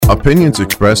Opinions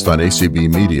expressed on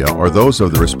ACB Media are those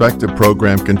of the respective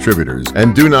program contributors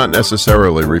and do not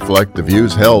necessarily reflect the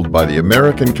views held by the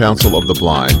American Council of the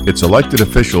Blind, its elected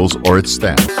officials, or its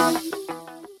staff.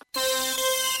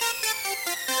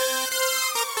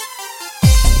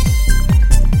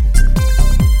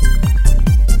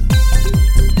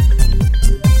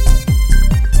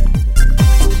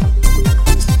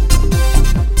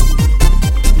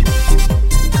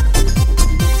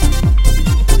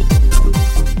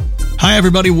 Hi,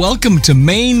 everybody. Welcome to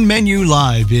Main Menu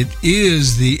Live. It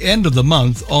is the end of the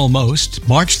month, almost,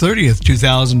 March 30th,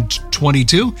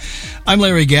 2022. I'm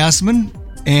Larry Gassman,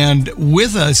 and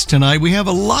with us tonight, we have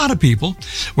a lot of people.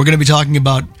 We're going to be talking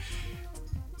about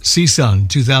CSUN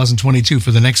 2022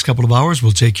 for the next couple of hours.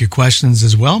 We'll take your questions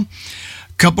as well.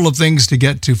 A couple of things to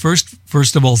get to first.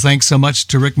 First of all, thanks so much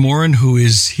to Rick Morin, who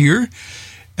is here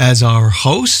as our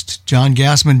host. John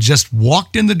Gassman just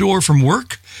walked in the door from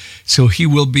work, so he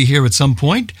will be here at some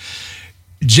point.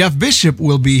 Jeff Bishop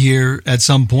will be here at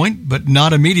some point, but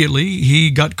not immediately.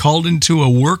 He got called into a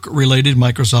work-related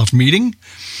Microsoft meeting,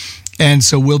 and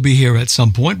so we'll be here at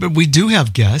some point. But we do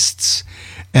have guests,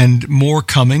 and more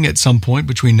coming at some point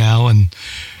between now and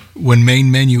when Main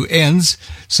Menu ends.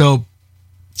 So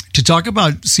to talk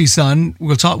about CSUN,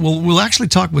 we'll actually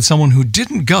talk with someone who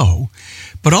didn't go,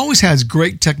 but always has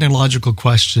great technological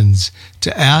questions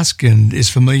to ask and is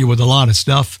familiar with a lot of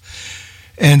stuff.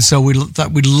 And so we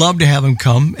thought we'd love to have him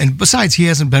come. And besides, he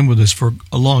hasn't been with us for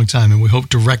a long time, and we hope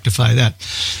to rectify that.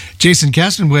 Jason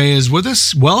Castanway is with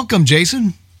us. Welcome,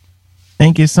 Jason.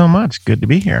 Thank you so much. Good to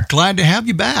be here. Glad to have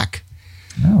you back.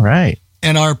 All right.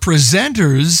 And our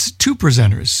presenters, two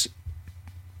presenters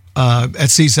at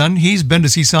CSUN. He's been to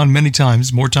CSUN many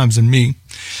times, more times than me.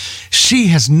 She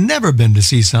has never been to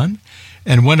CSUN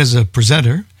and went as a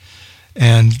presenter,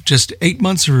 and just 8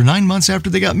 months or 9 months after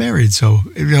they got married. So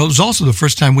it was also the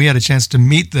first time we had a chance to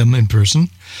meet them in person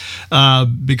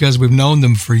because we've known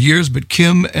them for years. But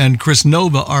Kim and Chris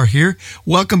Nova are here.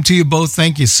 Welcome to you both.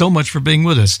 Thank you so much for being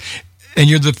with us. And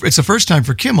it's the first time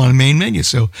for Kim on Main Menu,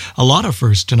 so a lot of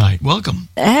firsts tonight. Welcome.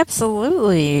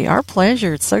 Absolutely. Our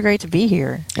pleasure. It's so great to be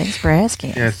here. Thanks for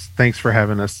asking. Yes, thanks for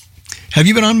having us. Have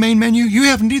you been on Main Menu? You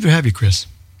haven't either, have you, Chris?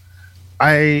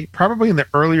 I probably in the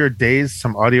earlier days,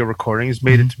 some audio recordings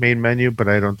made it to Main Menu, but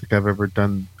I don't think I've ever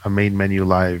done a Main Menu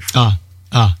live. Well,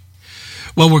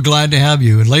 we're glad to have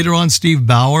you. And later on, Steve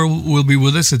Bauer will be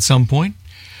with us at some point.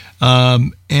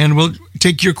 And we'll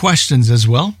take your questions as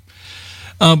well.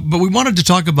 But we wanted to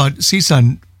talk about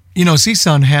CSUN. You know,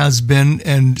 CSUN has been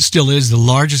and still is the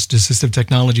largest assistive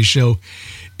technology show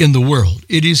in the world.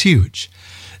 It is huge.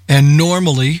 And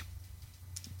normally,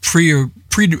 prior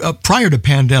to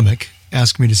pandemic,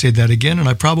 ask me to say that again, and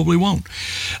I probably won't.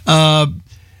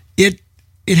 It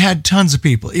had tons of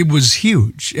people. It was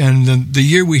huge. And the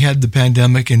year we had the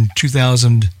pandemic in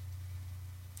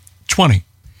 2020,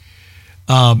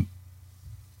 a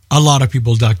lot of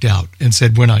people ducked out and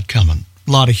said, we're not coming.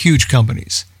 A lot of huge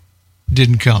companies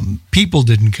didn't come. People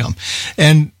didn't come.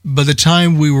 And by the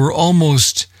time we were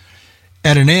almost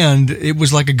at an end, it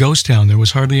was like a ghost town. There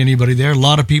was hardly anybody there. A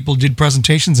lot of people did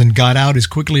presentations and got out as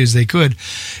quickly as they could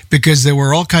because there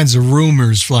were all kinds of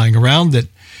rumors flying around that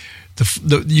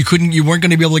you weren't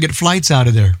going to be able to get flights out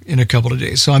of there in a couple of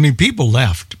days. So, I mean, people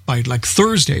left by like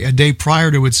Thursday, a day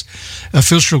prior to its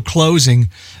official closing.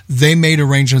 They made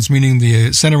arrangements, meaning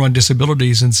the Center on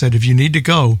Disabilities, and said, if you need to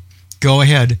go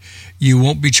ahead. You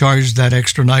won't be charged that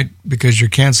extra night because you're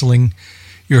canceling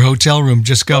your hotel room.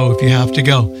 Just go if you have to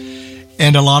go.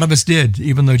 And a lot of us did,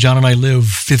 even though John and I live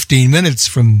 15 minutes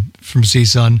from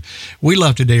CSUN. We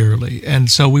left a day early. And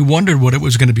so we wondered what it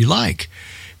was going to be like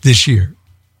this year.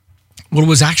 Well, it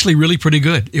was actually really pretty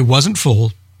good. It wasn't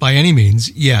full by any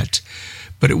means yet,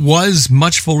 but it was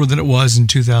much fuller than it was in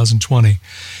 2020.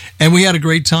 And we had a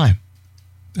great time.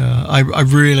 I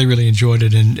really, really enjoyed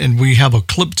it. And we have a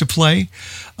clip to play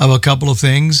of a couple of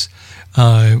things.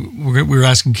 We're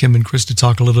asking Kim and Chris to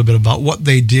talk a little bit about what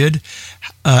they did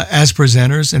as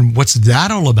presenters and what's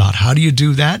that all about. How do you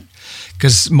do that?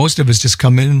 Because most of us just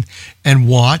come in and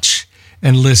watch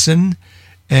and listen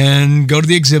and go to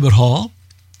the exhibit hall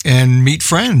and meet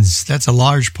friends. That's a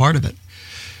large part of it.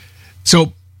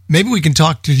 So maybe we can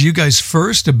talk to you guys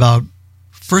first about,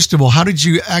 first of all, how did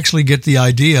you actually get the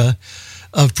idea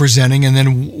of presenting, and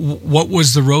then what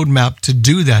was the roadmap to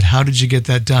do that? How did you get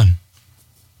that done?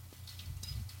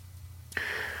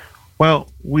 Well,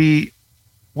 we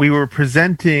were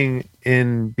presenting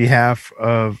in behalf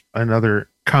of another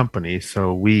company,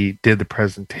 so we did the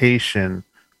presentation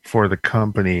for the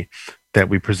company that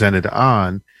we presented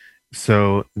on.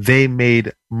 So they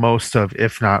made most of,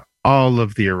 if not all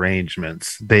of the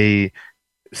arrangements. They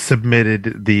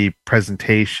submitted the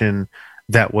presentation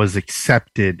that was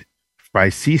accepted by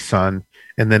CSUN,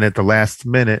 and then at the last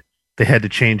minute they had to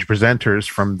change presenters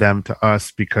from them to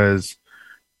us because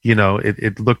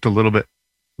it looked a little bit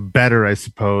better, I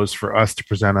suppose, for us to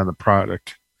present on the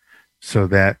product so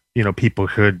that people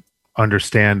could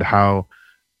understand how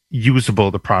usable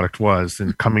the product was.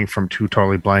 And coming from two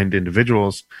totally blind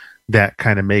individuals, that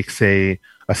kind of makes a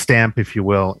stamp, if you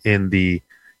will, in the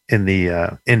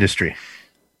industry.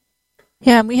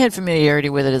 Yeah, and we had familiarity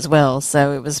with it as well,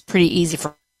 so it was pretty easy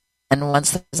for. And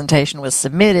once the presentation was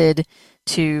submitted,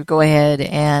 to go ahead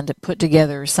and put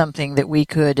together something that we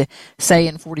could say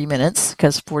in 40 minutes,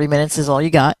 because 40 minutes is all you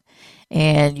got,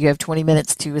 and you have 20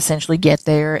 minutes to essentially get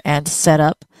there and set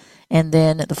up. And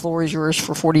then the floor is yours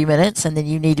for 40 minutes, and then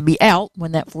you need to be out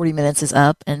when that 40 minutes is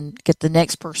up and get the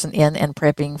next person in and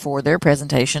prepping for their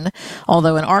presentation.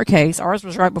 Although in our case, ours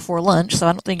was right before lunch, so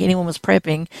I don't think anyone was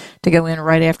prepping to go in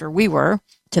right after we were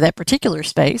to that particular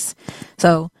space.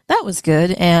 So that was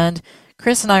good, and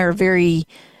Chris and I are very,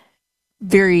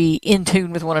 very in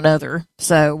tune with one another,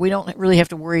 so we don't really have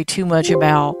to worry too much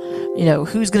about,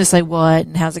 who's going to say what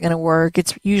and how's it going to work.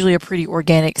 It's usually a pretty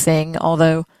organic thing,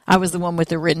 although I was the one with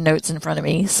the written notes in front of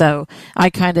me, so I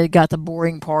kind of got the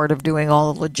boring part of doing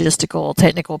all the logistical,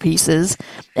 technical pieces,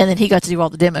 and then he got to do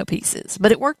all the demo pieces.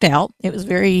 But it worked out. It was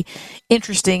very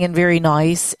interesting and very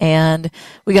nice, and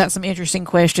we got some interesting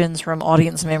questions from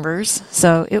audience members,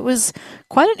 so it was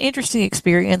quite an interesting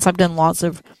experience. I've done lots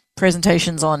of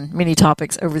presentations on many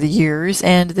topics over the years,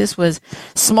 and this was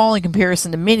small in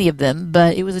comparison to many of them,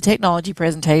 but it was a technology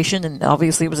presentation, and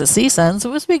obviously it was a CSUN, so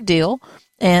it was a big deal,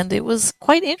 and it was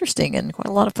quite interesting and quite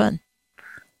a lot of fun.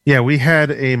 Yeah, we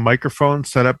had a microphone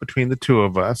set up between the two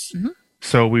of us,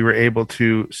 so we were able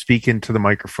to speak into the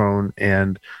microphone,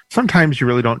 and sometimes you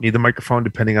really don't need the microphone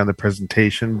depending on the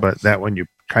presentation, but that one you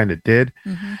kind of did.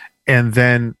 And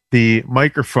then the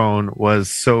microphone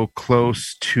was so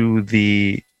close to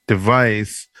the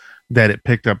device that it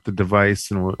picked up the device,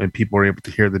 and people were able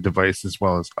to hear the device as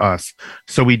well as us.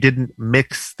 So we didn't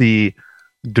mix the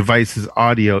device's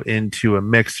audio into a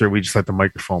mixer. We just let the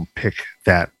microphone pick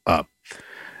that up.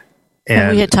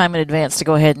 And we had time in advance to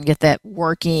go ahead and get that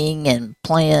working and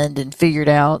planned and figured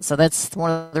out. So that's one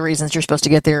of the reasons you're supposed to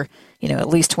get there, at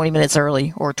least 20 minutes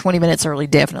early, or 20 minutes early,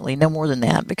 definitely, no more than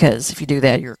that, because if you do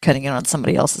that, you're cutting in on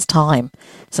somebody else's time.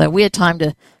 So we had time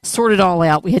to sort it all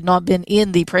out. We had not been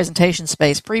in the presentation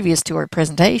space previous to our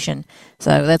presentation,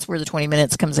 so that's where the 20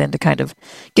 minutes comes in to kind of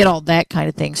get all that kind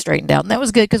of thing straightened out. And that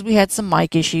was good because we had some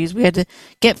mic issues we had to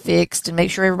get fixed and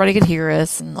make sure everybody could hear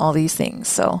us and all these things.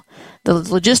 So the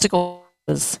logistical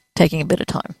was taking a bit of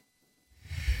time.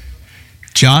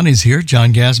 John is here.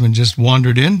 John Gasman just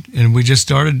wandered in, and we just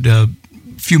started a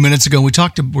few minutes ago. We're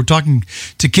talking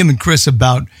to Kim and Chris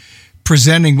about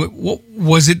presenting. What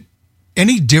was it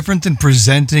any different than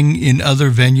presenting in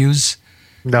other venues?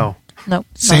 No.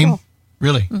 Same?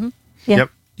 Really? Yeah.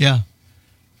 Yep. Yeah.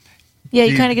 Yeah,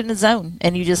 you kind of get in the zone,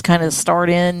 and you just kind of start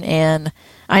in, and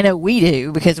I know we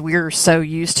do because we're so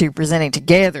used to presenting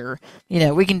together.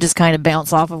 We can just kind of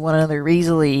bounce off of one another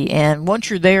easily, and once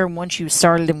you're there, and once you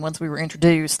started, and once we were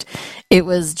introduced, it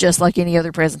was just like any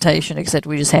other presentation, except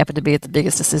we just happened to be at the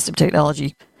biggest assistive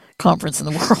technology conference in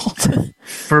the world.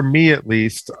 For me, at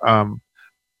least,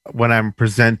 when I'm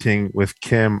presenting with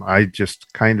Kim, I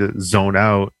just kind of zone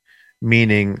out,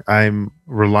 meaning I'm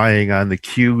relying on the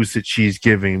cues that she's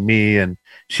giving me, and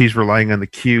she's relying on the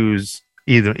cues,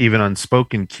 even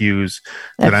unspoken cues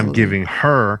that I'm giving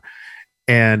her.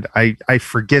 And I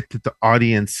forget that the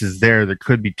audience is there. There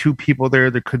could be 2 people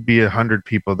there. There could be 100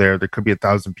 people there. There could be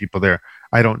 1,000 people there.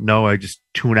 I don't know. I just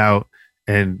tune out,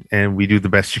 and we do the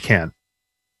best you can.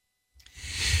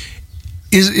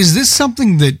 Is this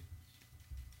something that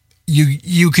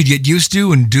you could get used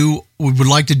to and would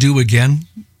like to do again?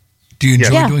 Do you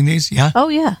enjoy doing these? Yeah. Oh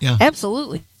yeah.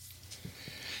 Absolutely.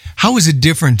 How is it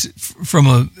different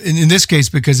from in this case,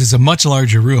 because it's a much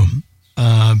larger room?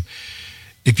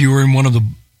 If you were in one of the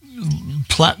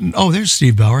platinum, there's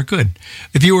Steve Bauer. Good.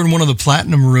 If you were in one of the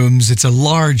platinum rooms, it's a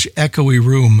large, echoey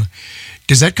room.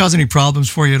 Does that cause any problems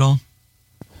for you at all?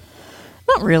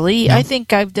 Not really. No. I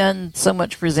think I've done so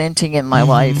much presenting in my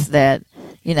life that,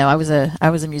 I was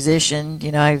a musician,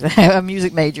 I have a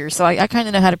music major, so I kind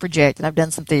of know how to project, and I've done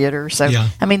some theater. So,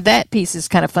 I mean, that piece is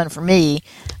kind of fun for me,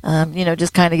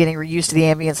 just kind of getting used to the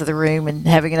ambience of the room and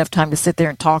having enough time to sit there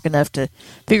and talk enough to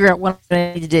figure out what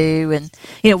I need to do. And,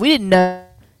 we didn't know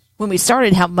when we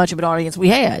started how much of an audience we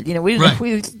had. We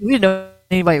didn't know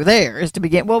anybody there is to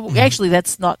begin. Well, actually,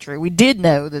 that's not true. We did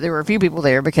know that there were a few people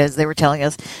there because they were telling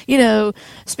us,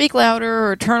 speak louder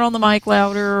or turn on the mic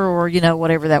louder or,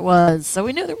 whatever that was. So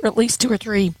we knew there were at least 2 or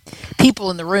 3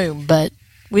 people in the room, but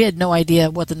we had no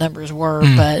idea what the numbers were.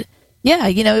 But yeah,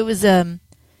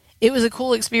 it was a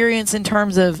cool experience in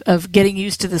terms of getting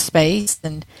used to the space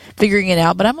and figuring it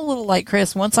out. But I'm a little like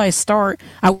Chris. Once I start,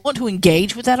 I want to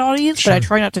engage with that audience, but I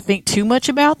try not to think too much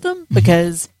about them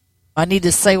because I need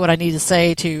to say what I need to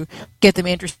say to get them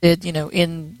interested,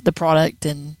 in the product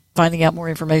and finding out more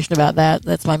information about that.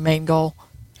 That's my main goal.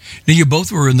 Now, you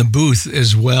both were in the booth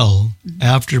as well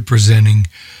after presenting,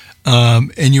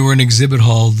 and you were in an exhibit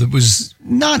hall that was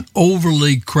not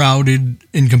overly crowded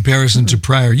in comparison to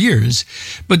prior years,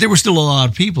 but there were still a lot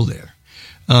of people there.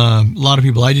 A lot of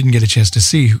people I didn't get a chance to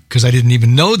see because I didn't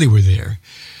even know they were there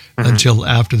until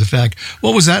after the fact.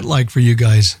 What was that like for you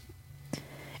guys?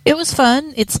 It was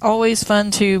fun. It's always fun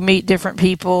to meet different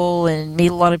people and meet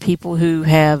a lot of people who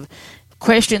have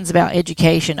questions about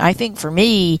education. I think for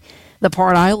me, the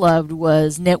part I loved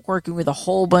was networking with a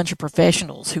whole bunch of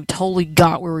professionals who totally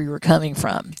got where we were coming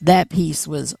from. That piece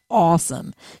was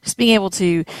awesome. Just being able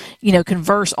to,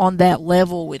 converse on that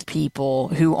level with people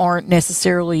who aren't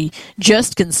necessarily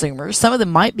just consumers. Some of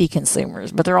them might be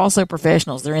consumers, but they're also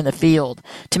professionals. They're in the field.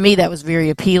 To me, that was very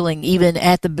appealing. Even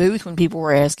at the booth when people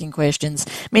were asking questions,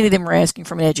 many of them were asking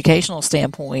from an educational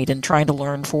standpoint and trying to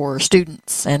learn for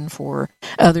students and for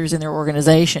others in their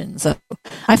organization. So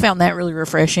I found that really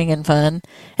refreshing and fun.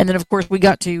 And then, of course, we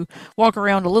got to walk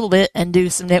around a little bit and do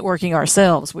some networking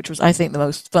ourselves, which was, I think, the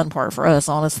most fun part for us,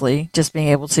 honestly. Just being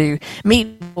able to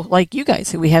meet people like you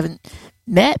guys who we haven't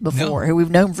met before, who we've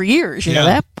known for years.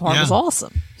 That part was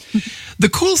awesome. The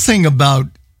cool thing about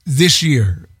this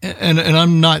year, and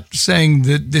I'm not saying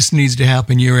that this needs to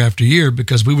happen year after year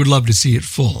because we would love to see it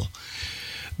full,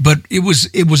 but it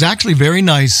was actually very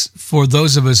nice for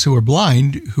those of us who are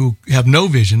blind, who have no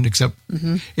vision, except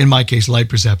in my case, light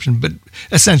perception, but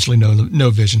essentially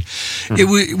no vision.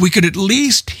 We could at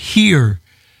least hear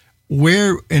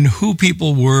where and who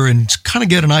people were and kind of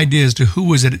get an idea as to who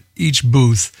was at each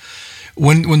booth.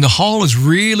 When the hall is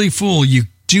really full, you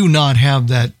do not have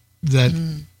that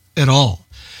at all.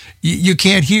 You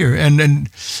can't hear. And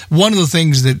one of the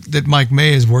things that Mike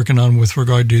May is working on with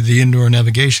regard to the indoor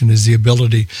navigation is the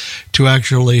ability to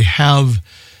actually have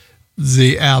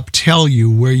the app tell you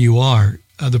where you are.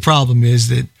 The problem is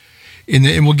that,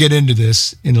 and we'll get into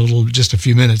this in just a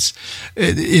few minutes,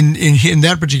 in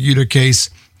that particular case,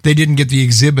 they didn't get the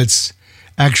exhibits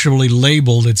actually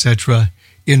labeled, etc.,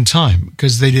 in time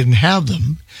because they didn't have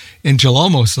them until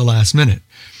almost the last minute.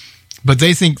 But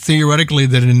they think theoretically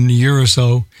that in a year or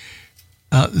so,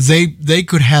 they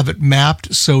could have it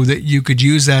mapped so that you could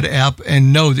use that app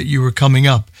and know that you were coming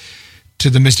up to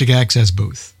the Mystic Access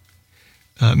booth.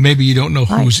 Maybe you don't know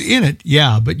who's in it,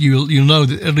 but you'll know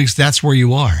that at least that's where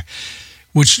you are,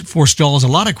 which forestalls a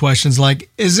lot of questions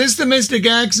like, is this the Mystic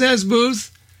Access booth?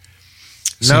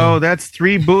 No, that's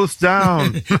 3 booths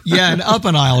down. And up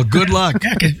an aisle. Good luck.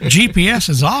 Yeah, 'cause GPS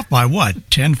is off by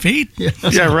what, 10 feet?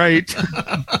 Yeah, right.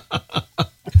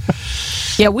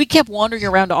 Yeah, we kept wandering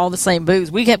around to all the same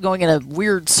booths. We kept going in a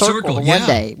weird circle one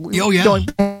day. We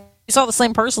saw the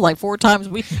same person like 4 times.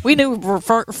 We knew we were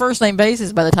first name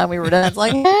basis by the time we were done. It's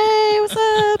like, hey, what's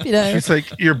up? It's like,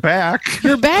 you're back.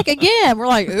 You're back again. We're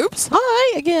like, oops,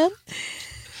 hi again.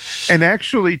 And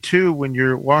actually, too, when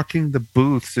you're walking the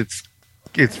booths, it's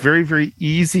very, very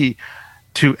easy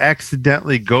to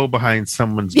accidentally go behind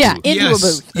someone's booth. Into a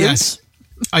booth. Yes.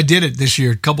 I did it this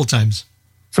year a couple times.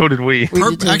 So did we.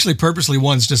 Actually, purposely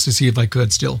once just to see if I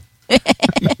could still.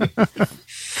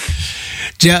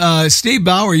 Steve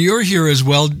Bauer, you're here as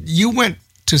well. You went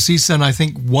to CSUN, I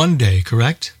think, one day,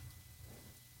 correct?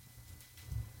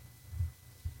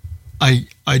 I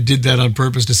did that on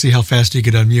purpose to see how fast he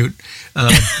could unmute.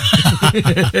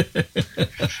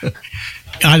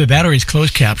 The battery's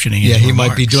closed captioning. Yeah, he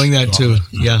might be doing that too.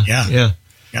 Yeah.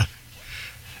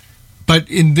 But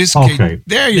in this case,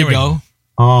 there you go.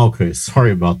 Oh, okay.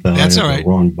 Sorry about that. That's I all had right. The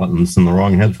wrong buttons and the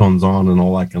wrong headphones on and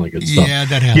all that kind of good stuff. Yeah,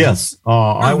 that happens. Yes. You're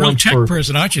I a real went tech for,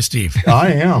 person, aren't you, Steve?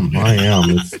 I am.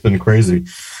 It's been crazy.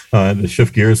 I had to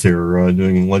shift gears here,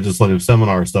 doing legislative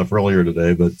seminar stuff earlier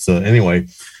today. But anyway,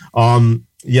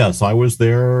 yes, I was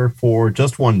there for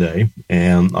just one day,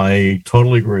 and I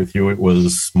totally agree with you. It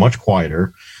was much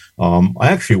quieter. I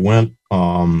actually went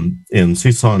in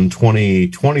CSUN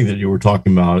 2020 that you were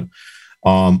talking about.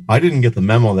 I didn't get the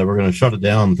memo that we're going to shut it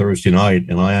down Thursday night,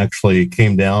 and I actually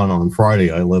came down on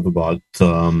Friday. I live about,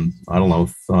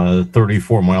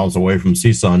 34 miles away from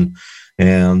CSUN,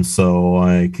 And so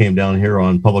I came down here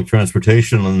on public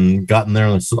transportation and got in there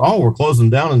and said, "Oh, we're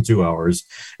closing down in 2 hours."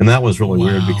 And that was really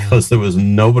weird because there was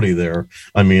nobody there.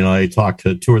 I mean, I talked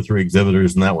to 2 or 3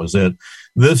 exhibitors and that was it.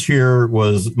 This year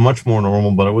was much more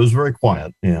normal, but it was very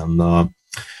quiet. And I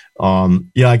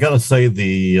got to say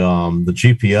the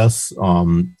GPS,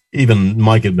 even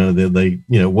Mike admitted that they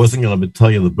wasn't going to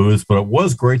tell you the booths, but it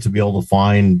was great to be able to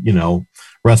find,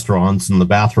 restaurants and the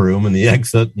bathroom and the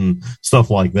exit and stuff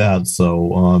like that.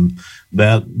 So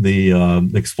that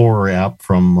the Explorer app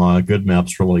from Good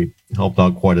Maps really helped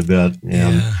out quite a bit.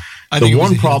 And the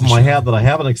one problem I had that I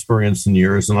haven't experienced in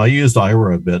years, and I used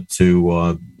Aira a bit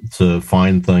to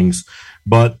find things,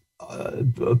 but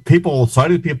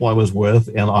sighted people I was with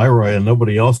and Aira and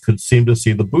nobody else could seem to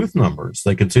see the booth numbers.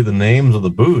 They could see the names of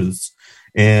the booths.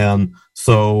 And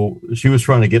so she was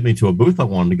trying to get me to a booth I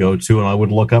wanted to go to, and I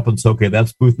would look up and say, "Okay,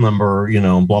 that's booth number,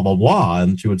 blah, blah, blah."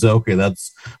 And she would say, "Okay,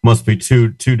 that's must be two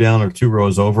down or 2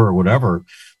 rows over or whatever."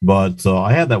 But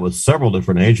I had that with several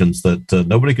different agents that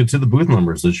nobody could see the booth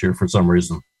numbers this year for some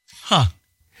reason. Huh.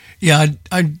 Yeah,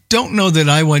 I don't know that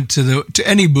I went to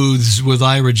any booths with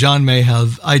Aira. John may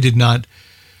have. I did not.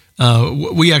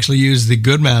 We actually used the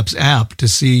Good Maps app to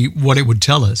see what it would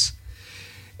tell us.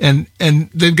 And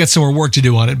they've got some more work to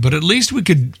do on it, but at least we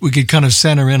could kind of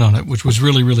center in on it, which was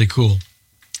really, really cool.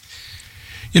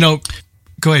 Go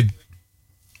ahead.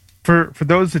 For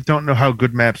those that don't know how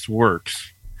Good Maps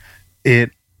works,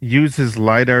 it uses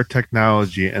LiDAR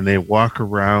technology, and they walk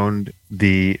around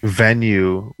the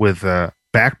venue with a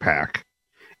backpack,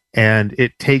 and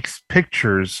it takes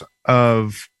pictures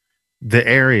of the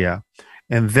area.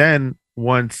 And then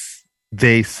once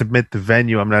they submit the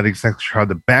venue, I'm not exactly sure how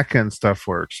the back end stuff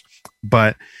works,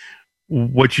 but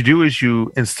what you do is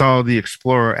you install the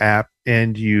Explorer app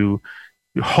and you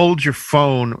hold your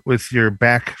phone with your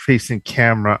back facing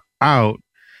camera out,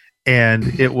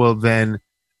 and it will then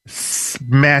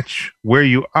match where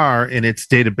you are in its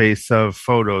database of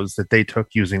photos that they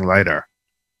took using LiDAR.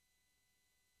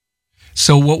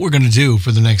 So what we're going to do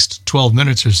for the next 12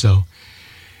 minutes or so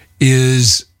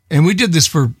is, and we did this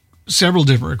for several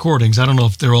different recordings. I don't know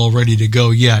if they're all ready to go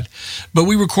yet, but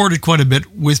we recorded quite a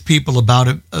bit with people about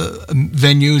it,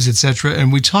 venues, etc.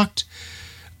 And we talked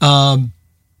to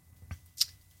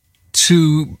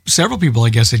several people, I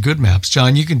guess, at Good Maps.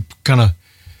 John, you can kind of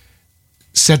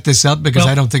set this up because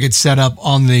I don't think it's set up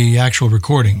on the actual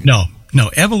recording. No.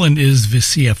 Evelyn is the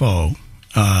CFO,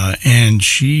 and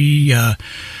she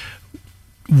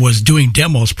was doing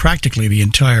demos practically the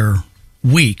entire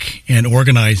week and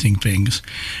organizing things,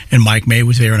 and Mike May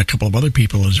was there and a couple of other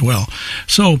people as well.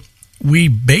 So we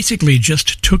basically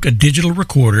just took a digital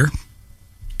recorder,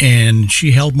 and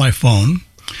she held my phone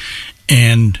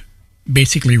and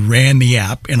basically ran the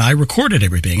app, and I recorded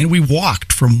everything, and we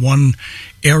walked from one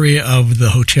area of the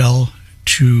hotel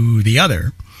to the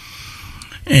other.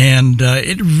 And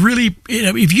it really,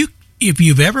 if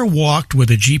you've ever walked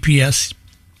with a GPS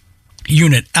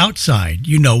unit outside,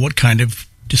 you know what kind of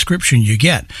description you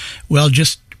get. Well,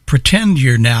 just pretend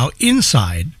you're now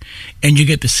inside, and you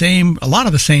get a lot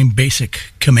of the same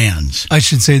basic commands. I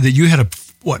should say that you had an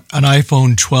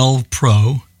iPhone 12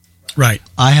 Pro. Right.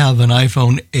 I have an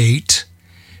iPhone 8.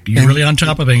 You're really on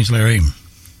top of things, Larry.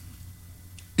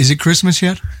 Is it Christmas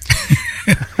yet?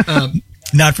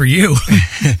 Not for you.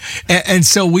 And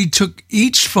so we took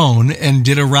each phone and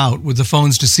did a route with the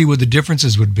phones to see what the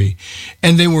differences would be.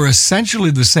 And they were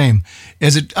essentially the same.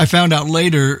 I found out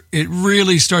later, it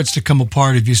really starts to come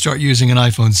apart if you start using an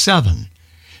iPhone 7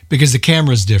 because the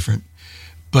camera's different.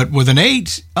 But with an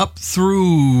 8 up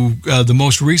through the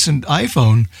most recent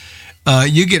iPhone,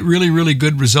 you get really, really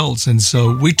good results. And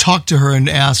so we talked to her and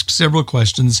asked several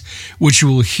questions, which you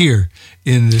will hear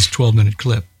in this 12-minute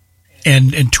clip.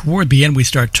 And toward the end, we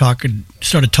started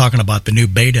talking about the new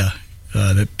beta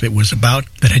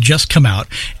that had just come out,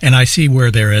 and I see where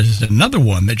there is another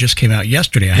one that just came out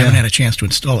yesterday. I haven't had a chance to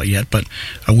install it yet, but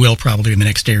I will probably in the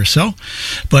next day or so.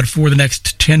 But for the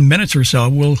next 10 minutes or so,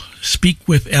 we'll speak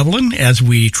with Evelyn as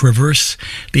we traverse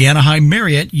the Anaheim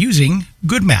Marriott using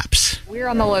Good Maps. We're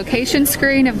on the location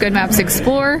screen of Good Maps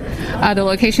Explorer. The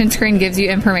location screen gives you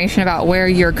information about where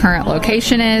your current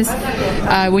location is.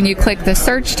 When you click the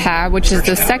search tab, which is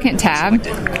the second tab,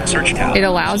 it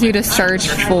allows you to search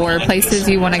for places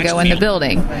you want to go in the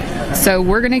building. So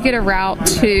we're going to get a route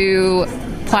to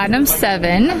Platinum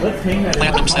 7.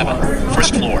 Platinum 7,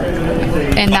 first floor.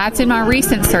 And that's in my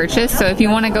recent searches. So if you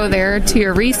want to go there to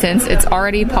your recents, it's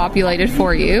already populated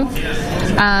for you.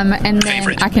 And then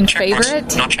Favorite. I can Check favorite.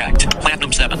 Marks. Not checked.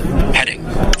 Platinum 7. Heading.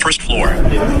 First floor.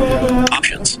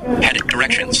 Options. Heading.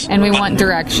 Directions. And we want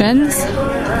directions.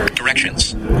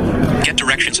 Directions. Get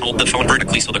directions. Hold the phone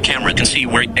vertically so the camera can see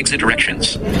where exit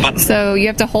directions. Button. So you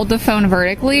have to hold the phone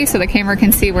vertically so the camera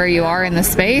can see where you are in the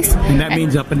space. And that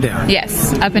means up and down.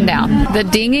 Yes, up and down. The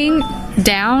dinging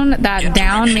down, that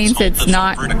down means it's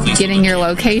not getting your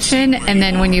location, and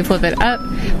then when you flip it up,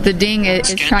 the ding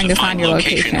is trying to find your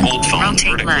location. Hold phone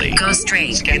Rotate vertically. left. Go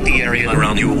straight. Scan the area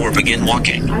around you or begin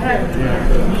walking.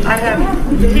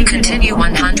 Continue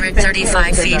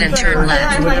 135 feet and turn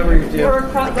left. Button.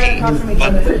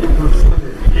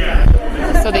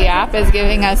 So the app is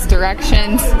giving us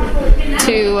directions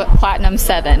to Platinum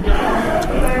 7.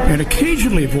 And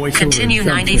occasionally voiceover. Continue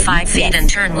jumps 95 feet Yes. and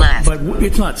turn left. in, but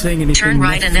it's not saying anything. Turn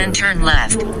right and then necessary, turn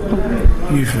left.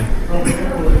 Usually.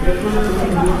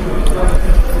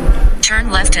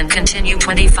 Turn left and continue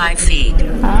 25 feet.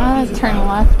 Turn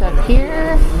left up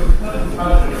here.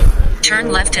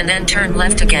 Turn left and then turn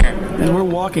left again. And we're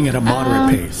walking at a moderate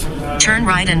pace. Turn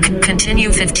right and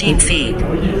continue 15 feet.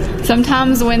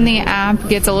 Sometimes when the app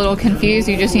gets a little confused,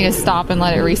 you just need to stop and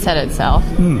let it reset itself.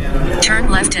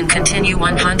 Turn left and continue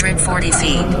 140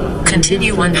 feet.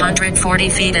 Continue 140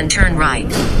 feet and turn right.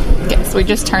 Okay, so we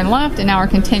just turned left, and now we're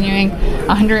continuing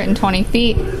 120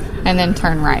 feet, and then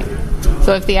turn right.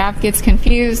 So if the app gets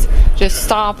confused, just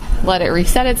stop, let it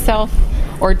reset itself,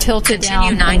 or tilt it Continue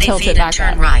down 90 and tilt feet it and back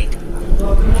turn up. right.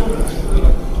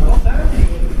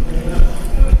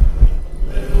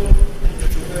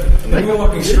 And you're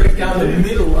walking straight down the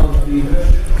middle of the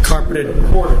Carpeted.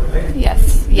 corridor, right?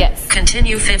 Yes, yes.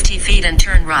 Continue 50 feet and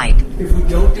turn right. If we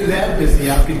don't do that, does the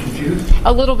app get confused?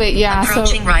 A little bit, yeah.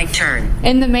 Approaching So right turn.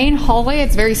 in the main hallway,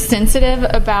 it's very sensitive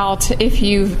about if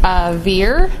you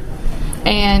veer.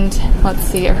 And let's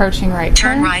see, approaching right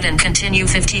turn. Turn right and continue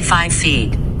 55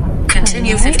 feet.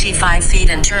 Continue 55 feet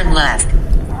and turn left.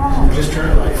 Just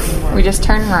turn right. We just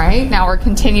turn right. Now we're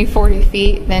continue 40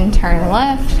 feet, then turn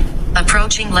left.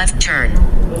 Approaching left turn.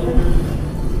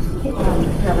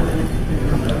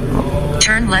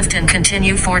 Turn left and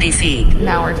continue 40 feet.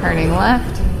 Now we're turning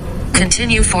left.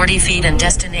 Continue 40 feet and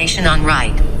destination on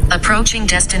right. Approaching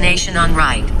destination on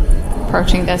right.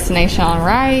 Approaching destination on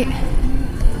right.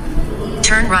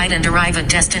 Turn right and arrive at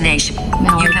destination.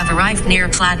 Now You have arrived near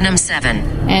Platinum 7.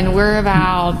 And we're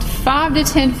about 5 to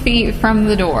 10 feet from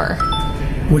the door.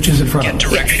 Which is in front Get of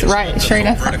us. directions. right, Hold the straight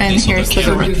phone up, vertically and so here's the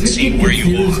camera door. can Does it see get where you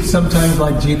are. confused sometimes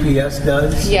like GPS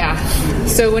does? Yeah.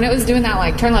 So when it was doing that,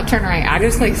 like turn left, turn right, I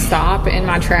just like stop in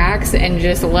my tracks and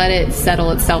just let it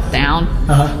settle itself down.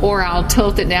 Or I'll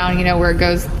tilt it down, where it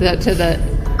goes to the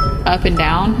up and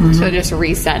down to just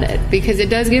reset it. Because it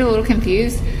does get a little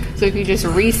confused. So if you just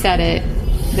reset it,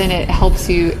 then it helps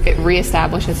you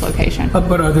reestablish its location.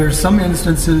 But are there some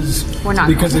instances We're not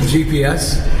because of going.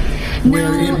 GPS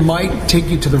where No. it might take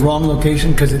you to the wrong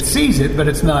location because it sees it, but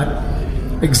it's not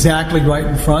exactly right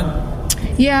in front?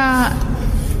 Yeah,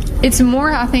 it's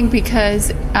more, I think,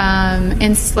 because,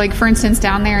 like for instance,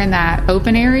 down there in that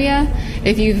open area,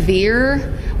 if you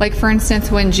veer, like for instance,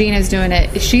 when Gina's doing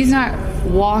it, she's not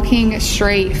walking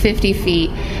straight 50 feet,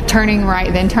 turning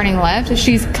right, then turning left.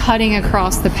 She's cutting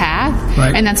across the path,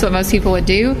 Right. and that's what most people would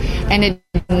do, and it's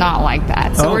not like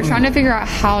that. So we're trying to figure out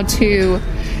how to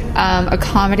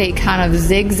accommodate kind of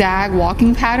zigzag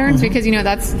walking patterns because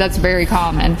that's very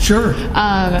common. Sure.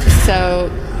 So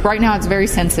right now it's very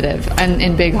sensitive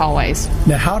in big hallways.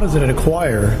 Now, how does it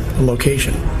acquire a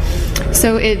location?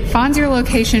 So it finds your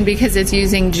location because it's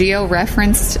using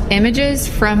geo-referenced images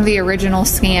from the original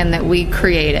scan that we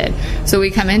created. So we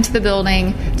come into the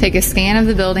building, take a scan of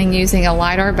the building using a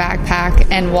LiDAR backpack,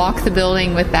 and walk the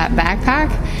building with that backpack,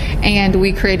 and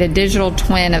we create a digital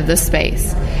twin of the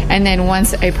space. And then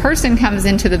once a person comes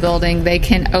into the building, they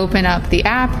can open up the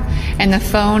app, and the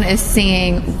phone is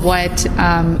seeing what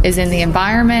is in the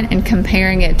environment and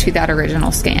comparing it to that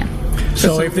original scan.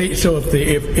 So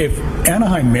if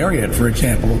Anaheim Marriott, for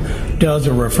example, does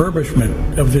a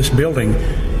refurbishment of this building,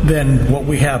 then what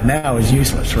we have now is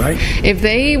useless, right? If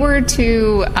they were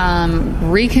to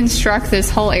reconstruct this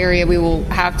whole area, we will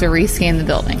have to rescan the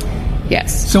building.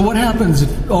 Yes. So what happens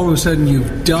if all of a sudden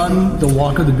you've done the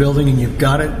walk of the building and you've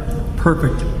got it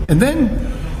perfect, and then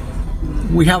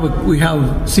we have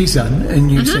CSUN,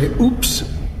 and you say, "Oops,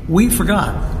 we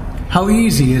forgot." How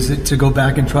easy is it to go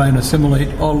back and try and assimilate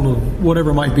all of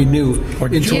whatever might be new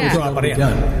into Yeah. what's already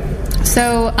done?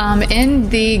 So in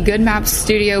the Good Maps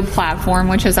Studio platform,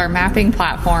 which is our mapping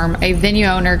platform, a venue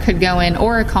owner could go in,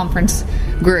 or a conference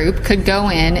group could go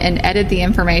in and edit the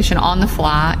information on the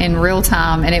fly in real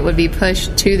time, and it would be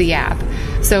pushed to the app.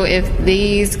 So if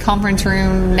these conference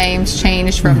room names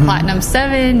changed from Platinum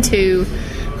 7 to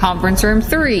conference room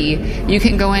 3. You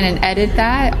can go in and edit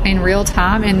that in real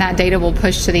time, and that data will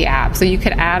push to the app. So you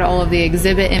could add all of the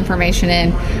exhibit information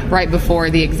in right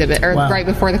before the exhibit, or right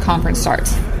before the conference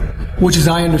starts. Which, as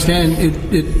I understand,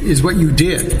 it is what you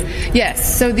did.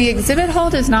 Yes. So the exhibit hall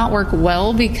does not work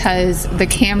well because the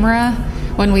camera,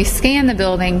 when we scanned the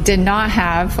building, did not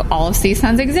have all of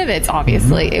CSUN's exhibits,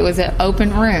 obviously. It was an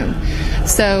open room.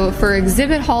 So for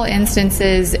exhibit hall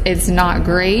instances, it's not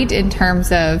great in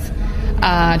terms of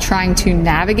trying to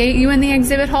navigate you in the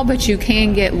exhibit hall, but you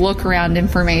can get look-around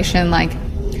information like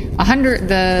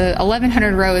the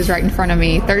 1100 row is right in front of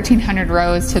me, 1300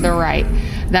 row is to the right,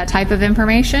 that type of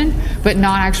information, but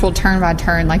not actual turn by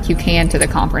turn like you can to the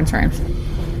conference rooms.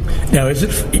 Now, is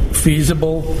it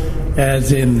feasible,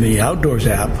 as in the Outdoors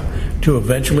app, to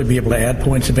eventually be able to add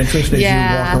points of interest as you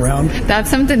walk around?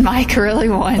 That's something Mike really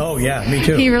wants. Oh, yeah, me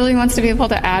too. He really wants to be able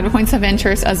to add points of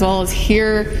interest as well as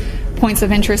hear points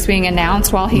of interest being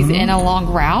announced while he's in a long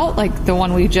route, like the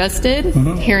one we just did,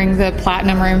 hearing the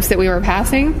platinum rooms that we were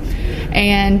passing.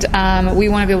 And we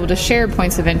want to be able to share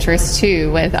points of interest,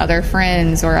 too, with other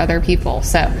friends or other people.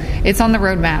 So it's on the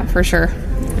roadmap for sure.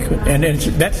 And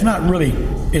that's not really...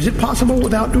 Is it possible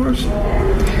with Outdoors?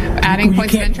 Adding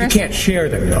points of interest? You can't share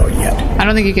them, though, yet. I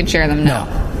don't think you can share them, no.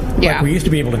 Yeah. Like we used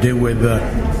to be able to do with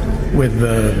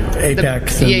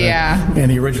Apex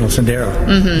and the original Sendero.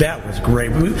 That was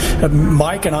great.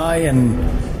 Mike and I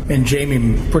and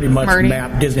Jamie pretty much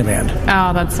mapped Disneyland.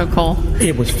 Oh, that's so cool.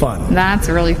 It was fun. That's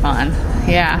really fun.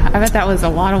 Yeah, I bet that was a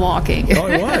lot of walking. Oh,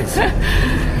 it was.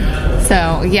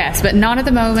 So, yes, but not at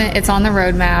the moment. It's on the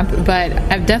roadmap, but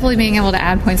definitely being able to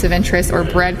add points of interest or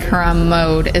breadcrumb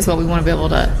mode is what we want to be able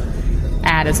to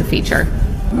add as a feature.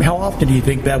 How often do you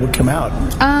think that would come out?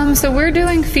 So we're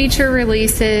doing feature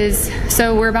releases.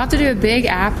 So we're about to do a big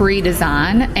app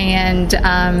redesign, and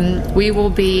we will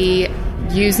be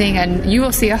you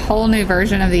will see a whole new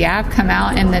version of the app come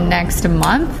out in the next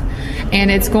month, and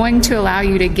it's going to allow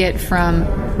you to get from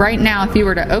right now, if you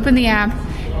were to open the app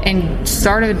and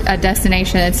start a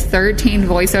destination, it's 13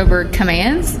 voiceover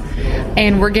commands,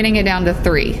 and we're getting it down to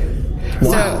 3.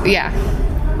 Wow. So, yeah.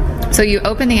 So you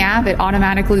open the app, it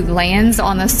automatically lands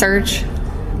on the search,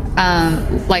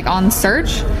 on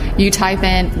search. You type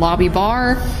in lobby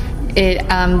bar.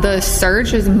 The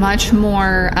search is much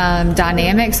more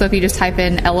dynamic. So if you just type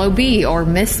in LOB or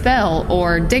misspell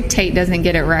or dictate doesn't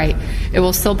get it right, it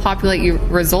will still populate your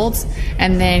results.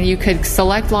 And then you could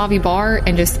select lobby bar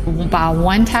and just by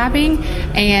one tapping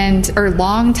or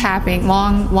long tapping,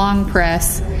 long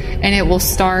press, and it will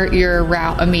start your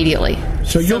route immediately.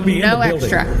 So you'll be in the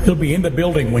building. Extra. You'll be in the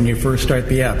building when you first start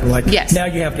the app. Yes. Now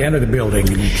you have to enter the building.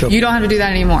 You don't have to do that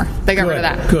anymore. They got rid of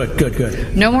that.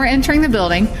 Good. No more entering the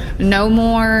building. No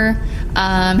more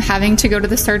having to go to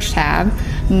the search tab.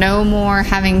 No more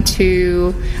having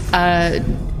to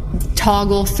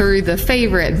toggle through the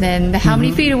favorite, then the how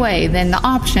many feet away, then the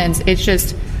options. It's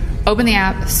just open the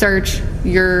app, search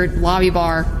your lobby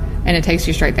bar, and it takes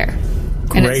you straight there.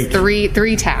 Great. And it's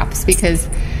three taps because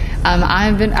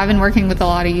I've been working with a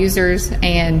lot of users,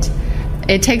 and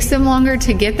it takes them longer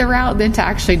to get the route than to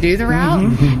actually do the route.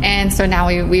 And so now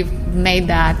we've made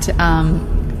that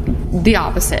the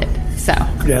opposite. So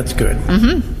that's good.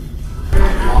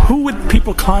 Who would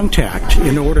people contact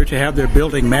in order to have their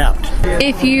building mapped?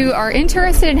 If you are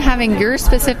interested in having your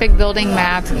specific building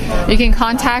mapped, you can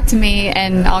contact me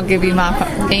and I'll give you my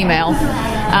email.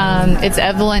 It's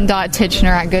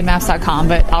evelyn.titchener@goodmaps.com,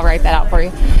 but I'll write that out for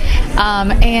you.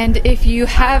 And if you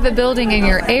have a building in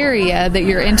your area that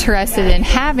you're interested in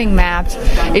having mapped,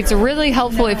 it's really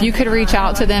helpful if you could reach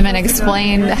out to them and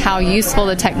explain how useful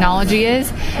the technology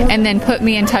is, and then put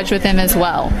me in touch with them as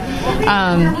well.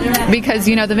 Because,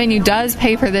 the venue does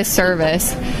pay for this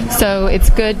service, so it's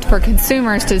good for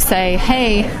consumers to say,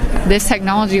 hey, this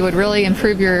technology would really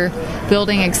improve your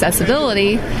building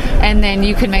accessibility, and then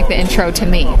you can make the intro to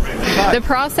me. The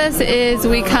process is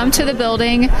we come to the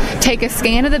building, take a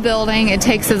scan of the building. It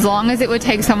takes as long as it would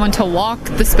take someone to walk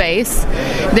the space.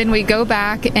 Then we go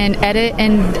back and edit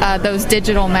in those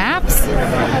digital maps,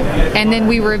 and then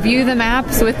we review the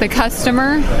maps with the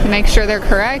customer, make sure they're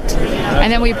correct,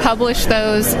 and then we publish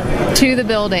those to the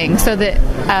building so that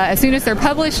as soon as they're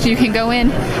published, you can go in,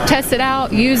 test it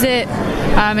out, use it,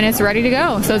 and it's ready to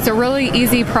go. So it's a really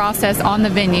easy process on the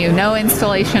venue, no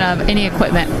installation of any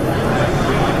equipment.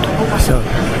 So,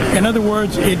 in other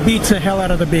words, it beats the hell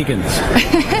out of the beacons.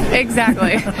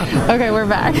 Exactly. Okay, we're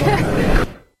back.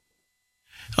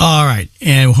 All right,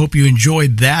 and we hope you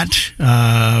enjoyed that.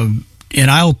 And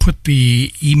I'll put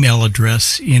the email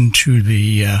address into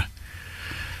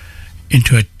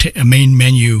a main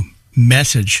menu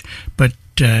message. But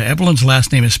Evelyn's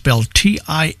last name is spelled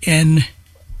Tin.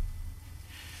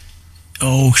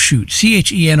 Oh shoot,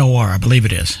 Chenor, I believe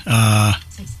it is.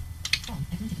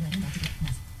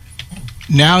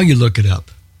 Now you look it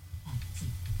up.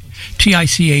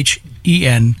 Tichenor.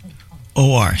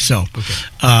 So,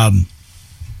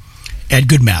 at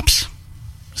Good Maps.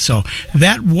 So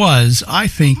that was, I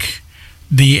think,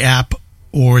 the app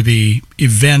or the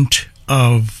event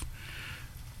of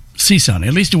CSUN.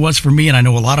 At least it was for me, and I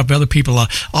know a lot of other people.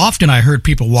 Often I heard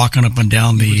people walking up and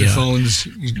down the phones,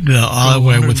 the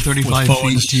highway with 35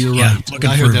 phones feet to your right. looking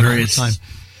I for heard that all the various time.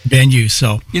 venues.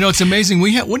 So It's amazing.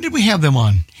 When did we have them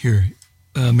on here?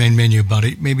 Main menu about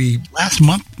it, maybe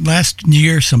last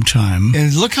year sometime.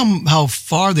 And look how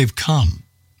far they've come,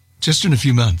 just in a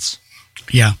few months.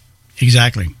 Yeah,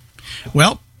 exactly.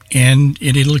 Well, and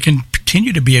it'll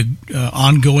continue to be a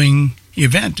ongoing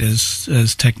event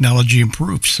as technology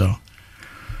improves.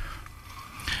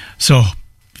 So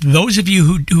those of you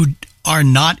who are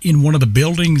not in one of the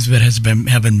buildings that have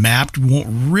been mapped won't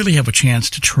really have a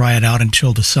chance to try it out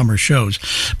until the summer shows.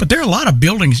 But there are a lot of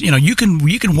buildings. You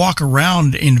can walk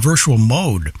around in virtual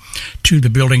mode to the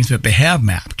buildings that they have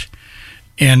mapped,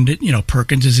 and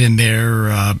Perkins is in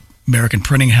there. American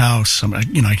Printing House. I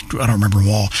don't remember them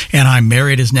all. Anaheim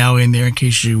Marriott is now in there in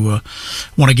case you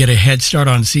want to get a head start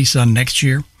on CSUN next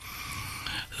year.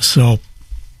 So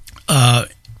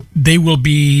they will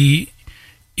be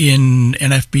in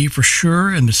NFB for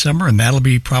sure in the summer, and that'll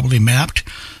be probably mapped.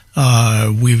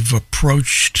 We've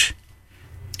approached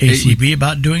ACB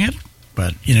about doing it,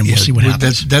 but we'll see what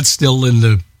happens. That's still in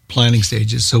the planning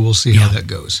stages, so we'll see how that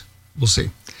goes. We'll see.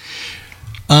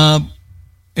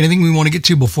 Anything we want to get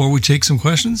to before we take some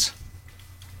questions?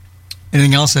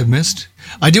 Anything else I've missed?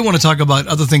 I do want to talk about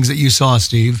other things that you saw,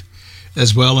 Steve,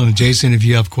 as well, and Jason, if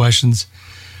you have questions,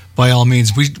 by all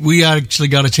means. We actually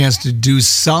got a chance to do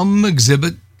some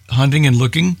exhibit hunting and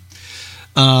looking.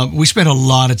 We spent a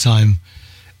lot of time,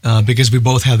 because we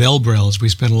both have Elbrels, we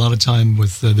spent a lot of time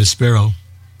with Vispero,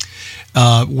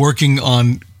 working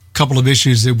on a couple of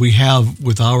issues that we have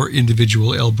with our individual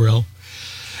Elbrel.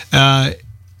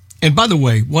 And by the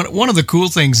way, one of the cool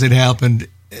things that happened,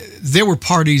 there were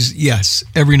parties, yes,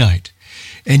 every night.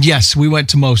 And yes, we went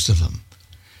to most of them.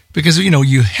 Because,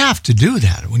 you have to do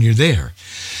that when you're there.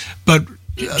 But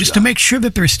just to make sure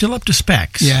that they're still up to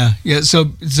specs. Yeah. So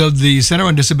the Center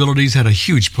on Disabilities had a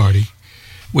huge party.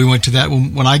 We went to that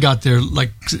when I got there,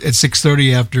 like at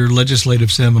 6:30 after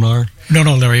legislative seminar. No,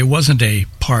 Larry, it wasn't a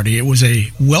party. It was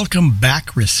a welcome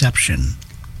back reception.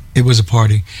 It was a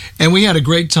party. And we had a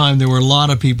great time. There were a lot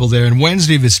of people there. And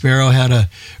Wednesday, Vispero had a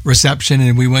reception,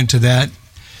 and we went to that.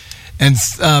 And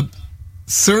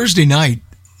Thursday night,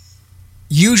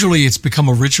 usually it's become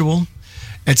a ritual.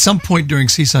 At some point during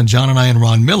CSUN, John and I and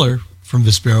Ron Miller from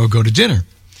Vispero go to dinner.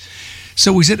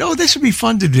 So we said, this would be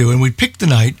fun to do. And we picked the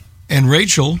night. And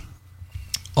Rachel,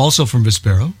 also from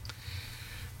Vispero,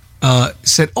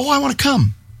 said, I want to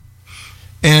come.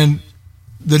 And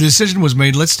the decision was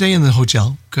made, let's stay in the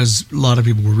hotel, because a lot of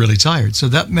people were really tired. So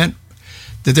that meant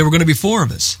that there were going to be 4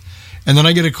 of us. And then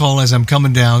I get a call as I'm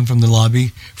coming down from the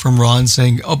lobby from Ron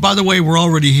saying, by the way, we're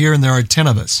already here and there are 10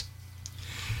 of us.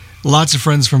 Lots of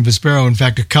friends from Vispero. In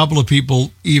fact, a couple of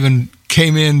people even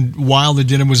came in while the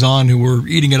dinner was on who were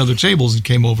eating at other tables and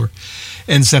came over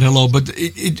and said hello. But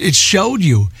it showed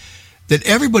you that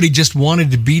everybody just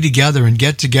wanted to be together and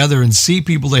get together and see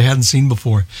people they hadn't seen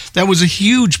before. That was a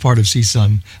huge part of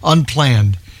CSUN,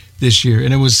 unplanned this year,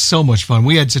 and it was so much fun.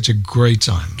 We had such a great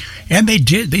time. And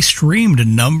they streamed a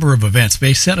number of events.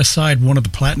 They set aside one of the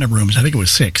Platinum rooms. I think it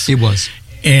was 6. It was.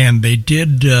 And they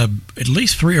did at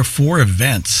least 3 or 4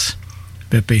 events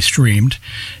that they streamed,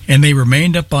 and they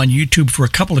remained up on YouTube for a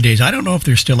couple of days. I don't know if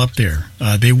they're still up there.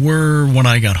 They were when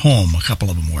I got home, a couple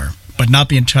of them were, but not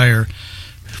the entire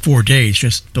 4 days,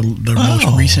 just the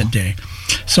most recent day.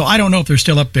 So I don't know if they're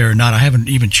still up there or not. I haven't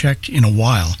even checked in a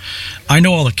while. I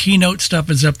know all the keynote stuff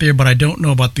is up there, but I don't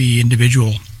know about the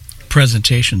individual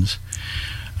presentations.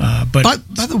 But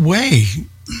by the way,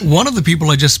 one of the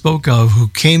people I just spoke of who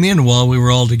came in while we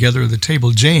were all together at the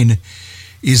table, Jane,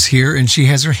 is here, and she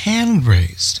has her hand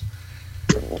raised.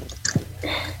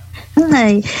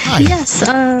 Hi. Yes,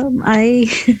 I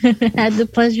had the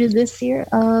pleasure this year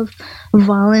of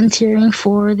volunteering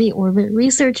for the Orbit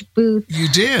Research booth. You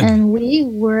did, and we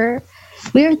were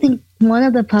I think one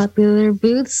of the popular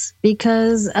booths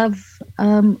because of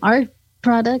our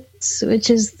products, which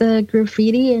is the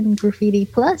Graffiti and Graffiti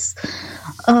Plus.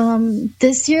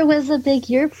 This year was a big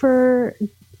year for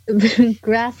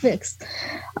graphics,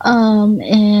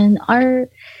 and our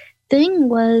thing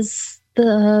was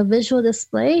the visual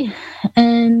display,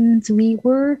 and we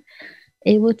were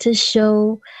able to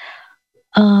show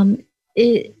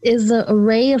it is an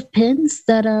array of pins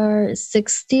that are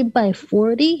 60 by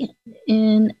 40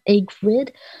 in a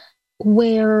grid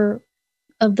where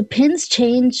the pins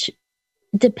change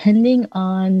depending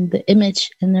on the image.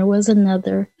 And there was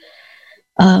another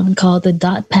called the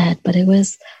dot pad, but it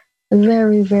was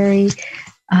very, very,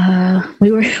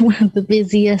 we were one of the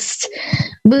busiest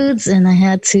booths, and I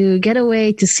had to get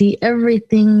away to see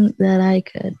everything that I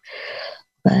could.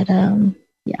 But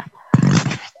yeah.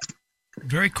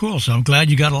 Very cool. So I'm glad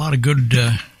you got a lot of good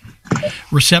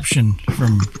reception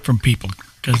from people,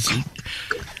 because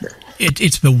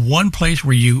it's the one place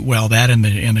where that and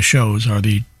the shows are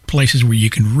the places where you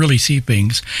can really see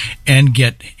things and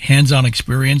get hands-on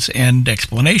experience and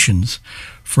explanations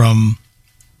from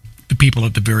the people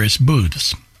at the various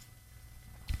booths.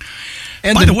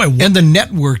 And the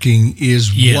networking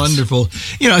is wonderful.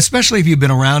 Especially if you've been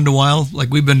around a while,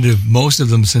 like we've been to most of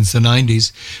them since the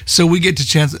 90s. So we get the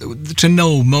chance to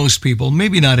know most people,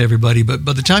 maybe not everybody, but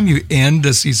by the time you end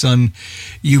a CSUN,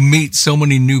 you meet so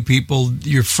many new people.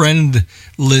 Your friend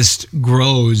list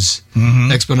grows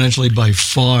exponentially by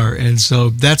far. And so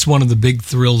that's one of the big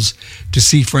thrills, to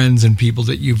see friends and people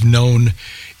that you've known,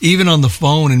 even on the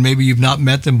phone, and maybe you've not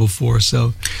met them before.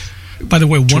 So, by the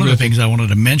way, one of the things I wanted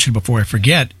to mention before I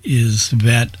forget is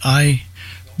that I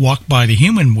walked by the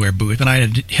Humanware booth, and I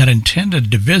had intended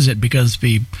to visit because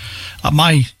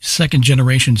my second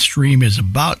generation stream is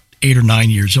about 8 or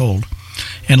 9 years old,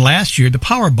 and last year the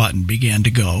power button began to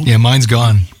go. Yeah, mine's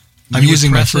gone. I'm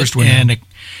using my first one, and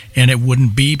it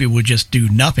wouldn't beep; it would just do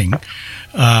nothing.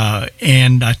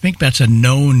 And I think that's a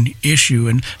known issue,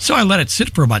 and so I let it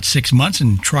sit for about 6 months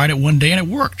and tried it one day, and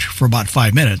it worked for about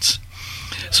 5 minutes.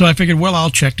 So I figured, well, I'll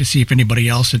check to see if anybody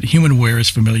else at Humanware is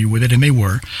familiar with it, and they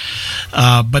were.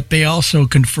 But they also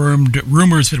confirmed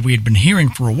rumors that we had been hearing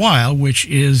for a while, which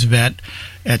is that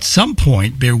at some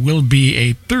point there will be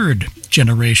a third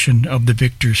generation of the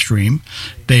Victor stream.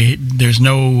 There's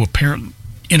no apparent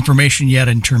information yet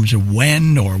in terms of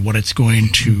when or what it's going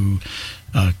to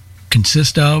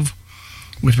consist of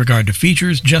with regard to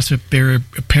features, just that they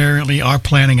apparently are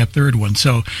planning a third one.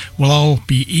 So we'll all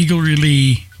be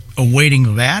eagerly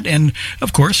awaiting that, and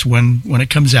of course when it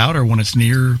comes out, or when it's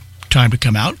near time to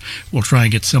come out, we'll try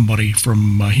and get somebody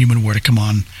from Humanware to come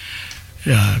on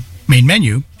main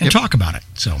menu and talk about it.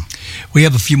 So we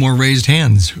have a few more raised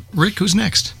hands. Rick, who's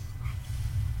next?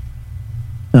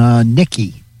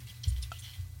 Nikki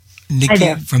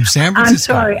from San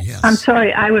Francisco. I'm sorry. Yes. I'm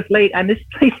sorry. I was late. I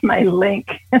misplaced my link.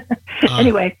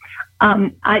 Anyway,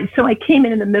 so I came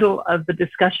in the middle of the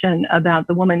discussion about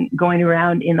the woman going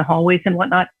around in the hallways and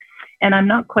whatnot. And I'm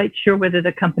not quite sure whether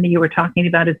the company you were talking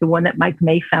about is the one that Mike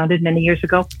May founded many years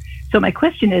ago. So my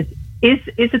question is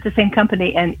it the same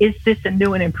company? And is this a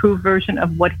new and improved version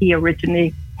of what he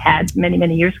originally had many,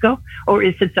 many years ago? Or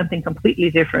is it something completely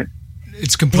different?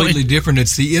 It's completely different.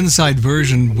 It's the inside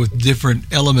version with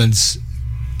different elements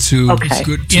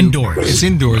indoors. It's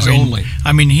indoors only.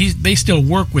 I mean, they still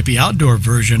work with the outdoor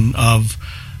version of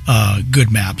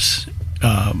Good Maps.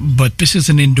 But this is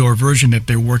an indoor version that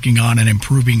they're working on and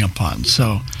improving upon.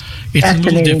 So it's a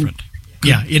little different.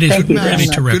 Yeah, it is really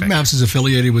terrific. Good Maps is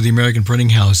affiliated with the American Printing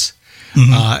House.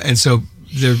 And so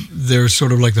they're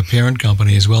sort of like the parent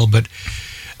company as well. But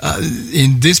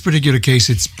in this particular case,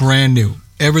 it's brand new.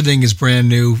 Everything is brand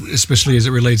new, especially as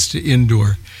it relates to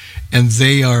indoor. And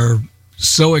they are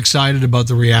so excited about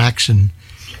the reaction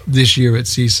this year at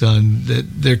CSUN that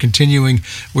they're continuing.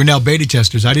 We're now beta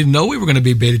testers. I didn't know we were going to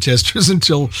be beta testers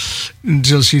until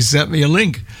she sent me a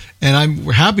link, and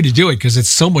we're happy to do it because it's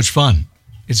so much fun.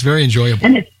 It's very enjoyable,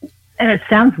 and it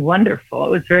sounds wonderful. It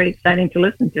was very exciting to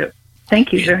listen to.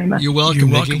 Thank you very much. You're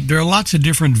welcome. Nikki. There are lots of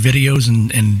different videos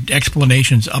and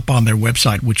explanations up on their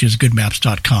website, which is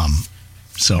goodmaps.com.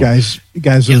 So, guys,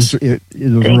 yes. it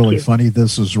was really funny.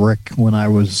 This is Rick. When I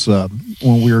was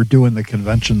when we were doing the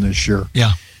convention this year,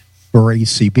 for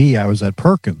ACB, I was at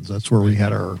Perkins. That's where we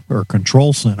had our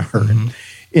control center. And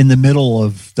in the middle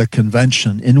of the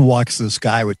convention, in walks this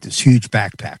guy with this huge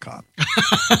backpack on,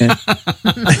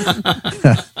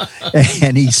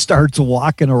 and he starts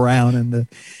walking around, and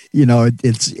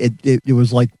it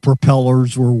was like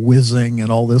propellers were whizzing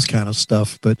and all this kind of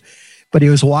stuff, but he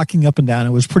was walking up and down.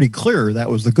 It was pretty clear that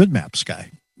was the Good Maps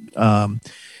guy. He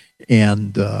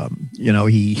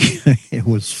it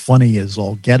was funny as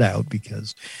all get out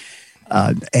because,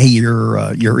 hey,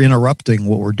 you're interrupting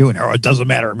what we're doing. Oh, it doesn't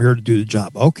matter. I'm here to do the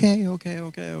job. Okay.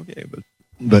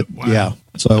 But wow. Yeah,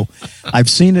 so I've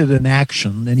seen it in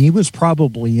action, and he was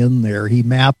probably in there. He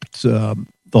mapped the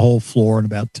whole floor in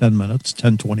about 20 minutes.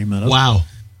 Wow.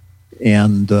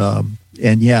 And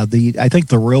yeah, I think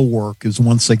the real work is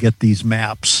once they get these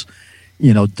maps,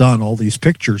 done, all these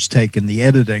pictures taken, the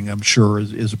editing, I'm sure,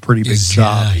 is a pretty big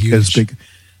job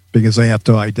because they have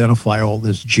to identify all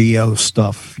this geo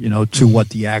stuff, to what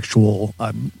the actual,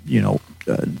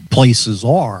 places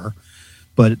are.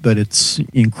 But it's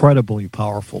incredibly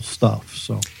powerful stuff.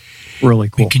 So really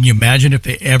cool. Can you imagine if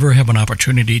they ever have an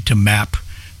opportunity to map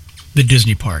the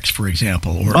Disney parks, for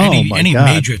example, or any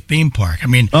major theme park? I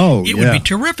mean, it would be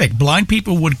terrific. Blind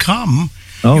people would come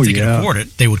if they could afford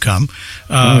it. They would come.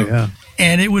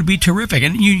 And it would be terrific.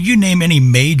 And you name any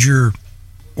major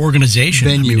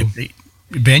organization.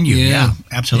 Venue, yeah,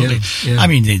 absolutely. Yeah. I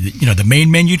mean, the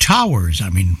main menu towers. I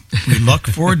mean, we look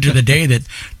forward to the day that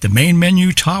the main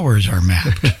menu towers are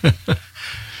mapped.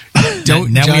 Now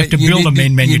we have to build a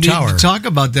main menu tower. You need to talk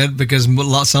about that because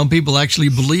some people actually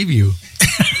believe you.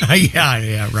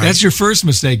 Yeah, right. That's your first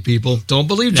mistake, people. Don't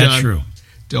believe John. That's true.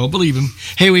 Don't believe him.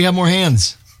 Hey, we have more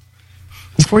hands.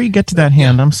 Before you get to that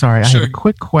hand, I'm sorry. Sure. I have a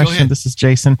quick question. This is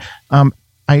Jason.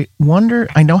 I wonder,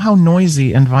 I know how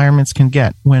noisy environments can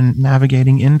get when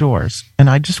navigating indoors. And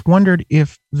I just wondered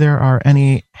if there are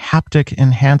any haptic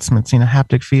enhancements,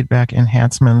 haptic feedback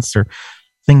enhancements or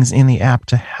things in the app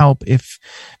to help if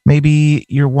maybe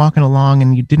you're walking along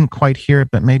and you didn't quite hear it,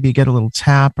 but maybe you get a little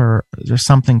tap or there's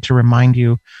something to remind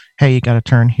you, hey, you got to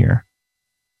turn here.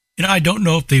 I don't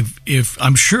know if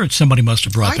I'm sure somebody must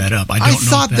have brought that up. I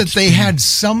thought that they had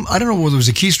some, I don't know whether it was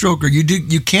a keystroke or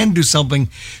you can do something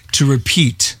to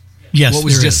repeat what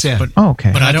was just said. But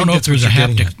I don't know if there's a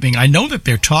haptic thing. I know that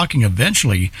they're talking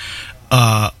eventually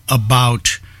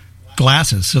about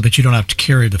glasses so that you don't have to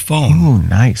carry the phone. Oh,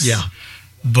 nice. Yeah.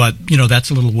 But, that's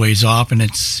a little ways off, and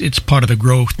it's part of the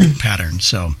growth pattern.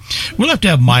 So we'll have to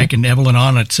have Mike and Evelyn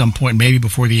on at some point, maybe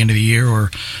before the end of the year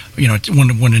or,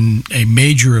 when a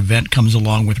major event comes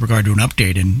along with regard to an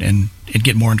update and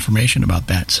get more information about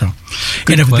that. So,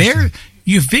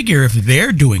 you figure if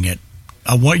they're doing it,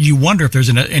 you wonder if there's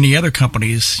any other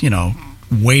companies,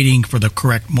 waiting for the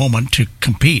correct moment to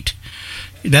compete.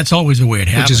 That's always the way it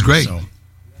happens. Which is great. So,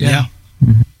 yeah.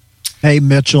 Mm-hmm. Hey,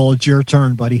 Mitchell, it's your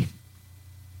turn, buddy.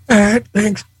 All right,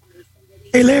 thanks.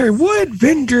 Hey, Larry, what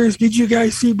vendors did you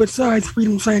guys see besides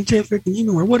Freedom Scientific and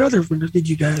or what other vendors did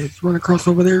you guys run across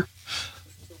over there?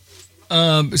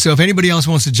 So if anybody else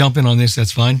wants to jump in on this,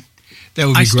 that's fine. That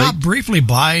would be great. I stopped briefly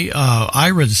by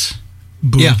Aira's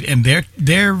booth, and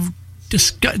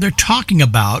they're talking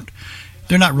about,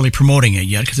 they're not really promoting it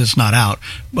yet because it's not out,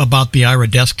 about the Aira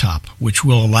desktop, which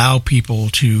will allow people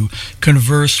to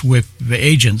converse with the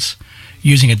agents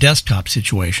using a desktop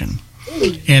situation.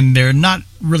 And they're not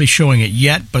really showing it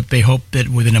yet, but they hope that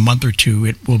within a month or two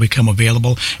it will become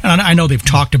available. And I know they've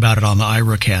talked about it on the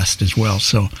IraCast as well.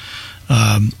 So,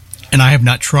 and I have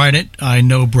not tried it. I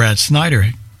know Brad Snyder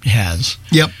has.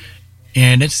 Yep.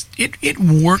 And it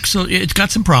works. It's got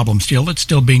some problems still. It's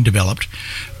still being developed,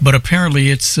 but apparently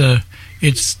it's a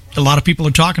lot of people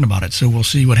are talking about it. So we'll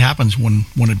see what happens when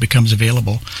it becomes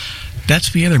available.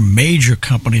 That's the other major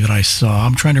company that I saw.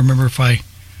 I'm trying to remember if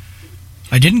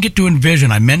I didn't get to Envision.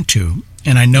 I meant to,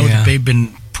 and I know that they've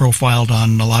been profiled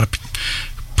on a lot of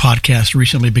podcasts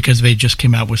recently because they just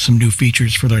came out with some new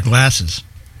features for their glasses.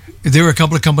 There were a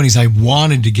couple of companies I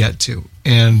wanted to get to,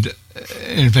 and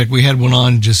in fact, we had one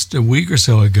on just a week or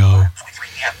so ago,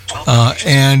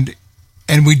 and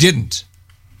we didn't.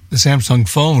 The Samsung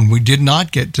phone, we did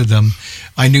not get to them.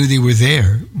 I knew they were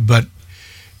there, but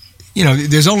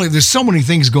there's so many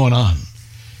things going on.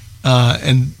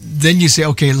 And then you say,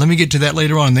 okay, let me get to that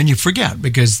later on. And then you forget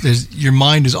because your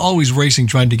mind is always racing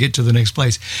trying to get to the next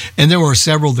place. And there were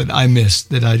several that I missed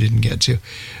that I didn't get to.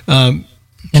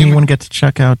 Anyone get to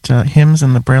check out HIMS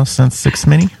and the Braille Sense 6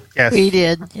 Mini? Yes. We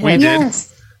did.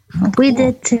 Yes. We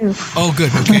did too. Oh,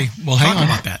 good. Okay. Well, hang on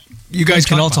about that. You guys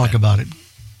can all talk about it.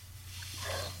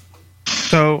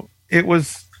 So it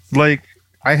was like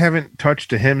I haven't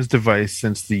touched a HIMS device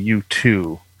since the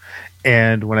U2.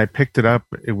 And when I picked it up,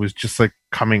 it was just like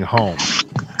coming home.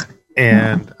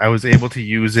 And I was able to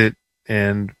use it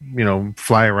and,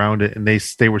 fly around it. And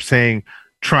they were saying,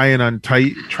 try and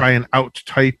out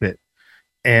type it.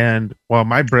 And while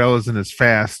my Braille isn't as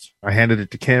fast, I handed it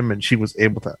to Kim and she was not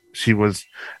able to.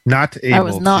 I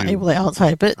was not able to out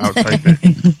type it.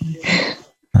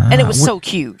 And it was so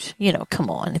cute. Come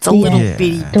on. It's a little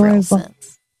bitty Braille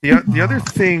Sense. The other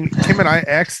thing, Kim and I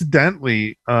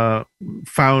accidentally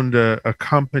found a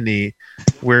company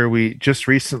where we just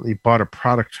recently bought a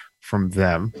product from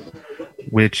them,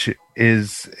 which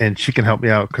is, and she can help me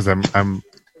out because I'm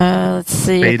let's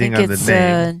see. I think it's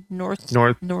North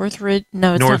State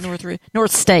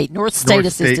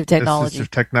Assistive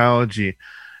Technology.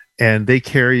 And they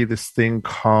carry this thing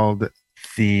called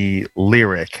the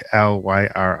Lyriq,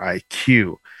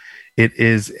 Lyriq. It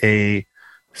is a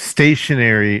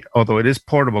stationary, although it is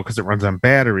portable because it runs on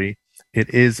battery,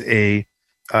 it is a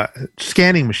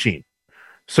scanning machine.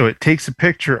 So it takes a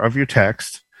picture of your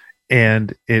text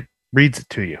and it reads it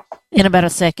to you. In about a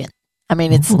second. I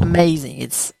mean, it's amazing.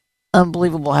 It's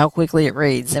unbelievable how quickly it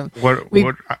reads. And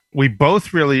we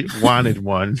both really wanted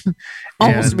one.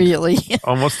 Almost immediately.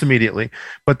 Almost immediately.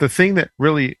 But the thing that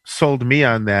really sold me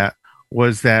on that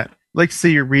was that, like, say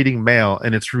you're reading mail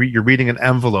and you're reading an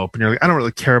envelope and you're like, I don't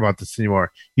really care about this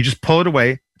anymore. You just pull it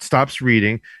away, it stops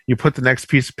reading, you put the next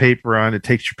piece of paper on, it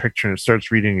takes your picture and it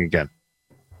starts reading again.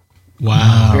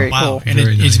 Wow. Very cool. And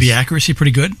is the accuracy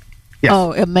pretty good? Yes.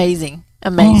 Oh, amazing.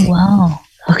 Amazing. Oh, wow.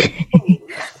 Okay.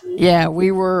 Yeah,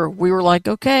 we were like,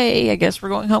 okay, I guess we're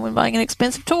going home and buying an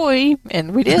expensive toy,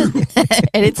 and we did.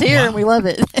 And it's here and we love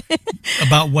it.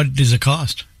 About what does it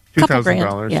cost?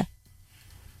 $2,000. Yeah.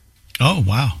 Oh,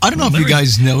 wow. I don't know if you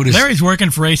guys noticed. Larry's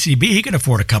working for ACB. He can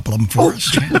afford a couple of them for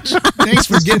us. Thanks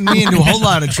for getting me into a whole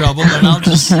lot of trouble. And I'll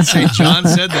just say John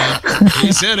said that.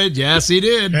 He said it. Yes, he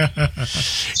did.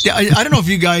 Yeah, I don't know if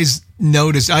you guys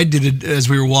noticed. I did it as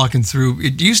we were walking through.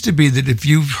 It used to be that if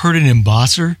you heard an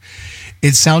embosser,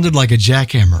 it sounded like a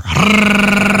jackhammer.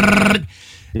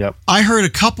 Yep. I heard a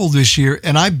couple this year,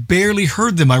 and I barely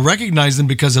heard them. I recognized them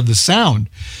because of the sound,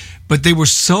 but they were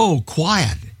so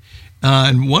quiet.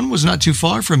 And one was not too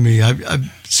far from me.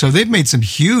 So they've made some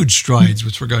huge strides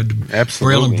with regard to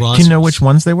Braille and Bronze. Do you know which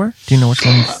ones they were? Do you know which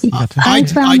ones? I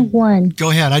found one. Go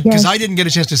ahead, because I didn't get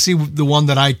a chance to see the one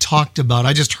that I talked about.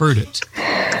 I just heard it.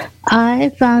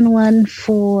 I found one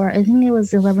for, I think it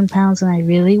was 11 pounds, and I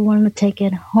really wanted to take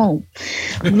it home.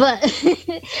 But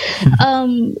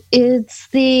it's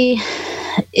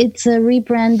a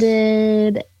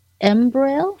rebranded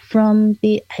M-Braille from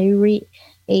the Irie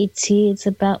AT. It's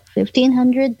about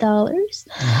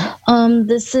 $1,500.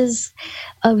 This is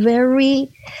a very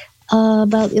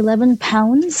about 11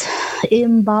 pounds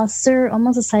embosser,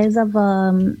 almost the size of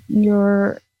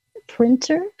your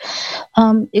printer.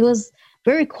 It was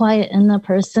very quiet, and the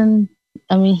person,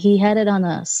 I mean, he had it on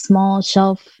a small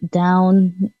shelf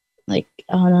down, like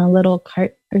on a little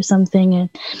cart or something, and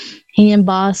he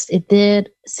embossed. It did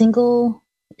single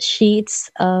sheets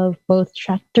of both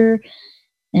tractor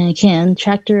and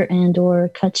or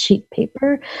cut sheet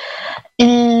paper,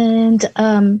 and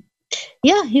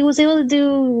he was able to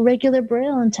do regular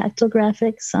Braille and tactile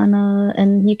graphics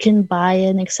and you can buy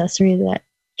an accessory that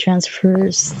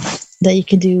transfers, that you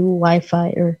can do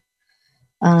Wi-Fi or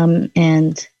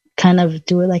and kind of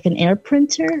do it like an air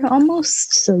printer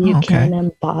almost, so you can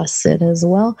emboss it as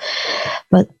well.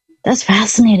 But that's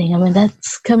fascinating. I mean,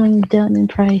 that's coming down in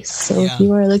price. So if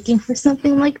you are looking for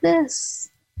something like this,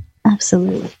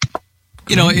 absolutely.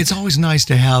 You know, it's always nice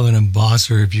to have an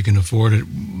embosser if you can afford it.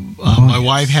 My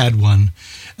wife had one,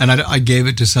 and I gave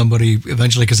it to somebody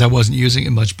eventually because I wasn't using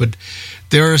it much. But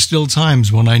there are still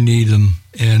times when I need them,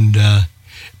 and it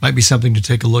might be something to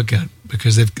take a look at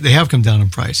because they have come down in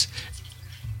price.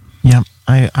 Yeah,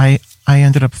 I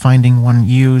ended up finding one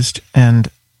used, and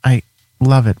I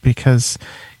love it because,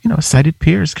 you know, sighted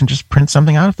peers can just print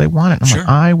something out if they want it. I'm like,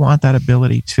 I want that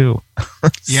ability too.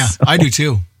 Yeah, I do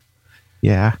too.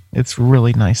 Yeah, it's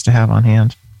really nice to have on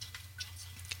hand.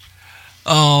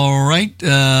 All right.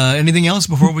 Anything else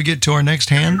before we get to our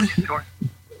next hand?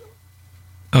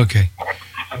 Okay.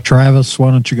 Travis,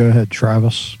 why don't you go ahead,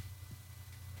 Travis?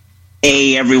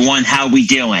 Hey, everyone. How we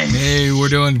doing? Hey, we're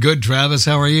doing good, Travis.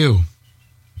 How are you?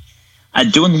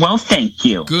 Doing well, thank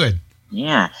you. Good.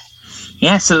 Yeah.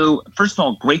 Yeah, so first of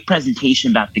all, great presentation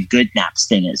about the Good Maps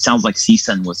thing. It sounds like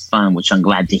CSUN was fun, which I'm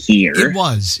glad to hear. It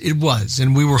was.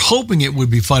 And we were hoping it would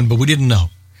be fun, but we didn't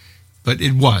know. But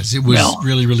it was. It was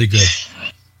really, really good.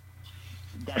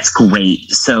 That's great.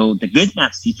 So the Good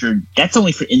Maps feature, that's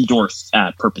only for indoor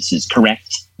purposes,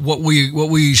 correct? What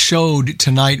we showed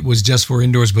tonight was just for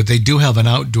indoors, but they do have an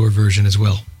outdoor version as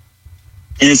well.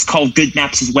 And it's called Good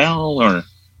Maps as well, or?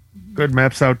 Good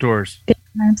Maps Outdoors. Good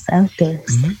Maps Outdoors.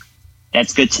 Mm-hmm.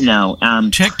 That's good to know.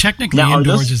 Technically, now,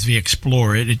 indoors is the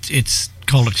Explorer. It's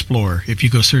called Explorer. If you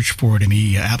go search for it in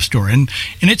the App Store, and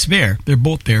it's there. They're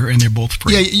both there, and they're both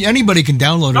free. Yeah, anybody can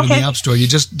download it in the App Store. You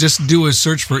just do a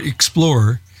search for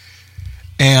Explorer,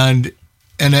 and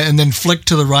then flick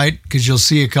to the right because you'll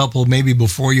see a couple maybe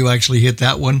before you actually hit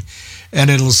that one, and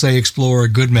it'll say Explorer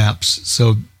Good Maps.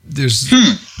 So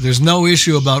there's no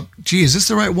issue about, gee, is this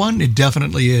the right one? It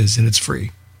definitely is, and it's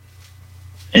free.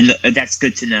 And that's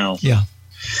good to know. Yeah.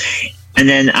 And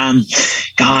then,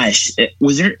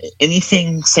 was there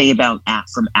anything, say, about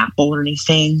from Apple or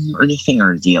anything, or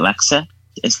the Alexa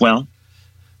as well?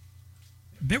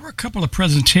 There were a couple of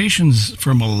presentations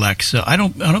from Alexa. I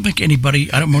don't think anybody.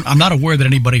 I'm not aware that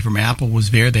anybody from Apple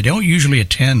was there. They don't usually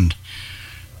attend.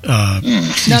 Not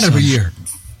every year.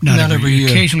 Not every year.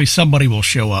 Occasionally somebody will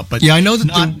show up, but yeah, I know that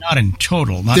not in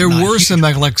total. There were some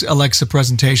Alexa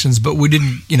presentations, but we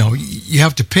didn't. You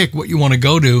have to pick what you want to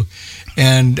go to,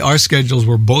 and our schedules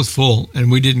were both full,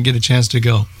 and we didn't get a chance to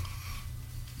go.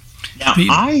 Now,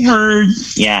 I heard,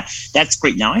 that's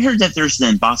great. Now, I heard that there's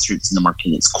an embosser that's in the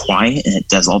market that's quiet and it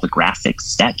does all the graphics.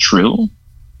 Is that true?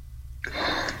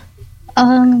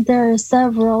 There are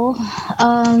several.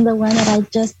 The one that I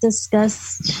just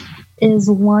discussed is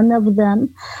one of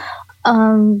them.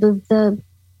 The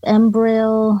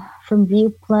Embrail from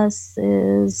View Plus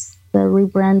is the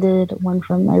rebranded one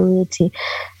from Arete.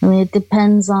 I mean, it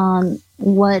depends on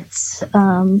what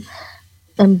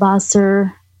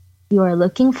embosser you are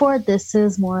looking for. This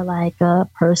is more like a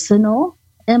personal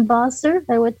embosser,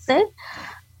 I would say.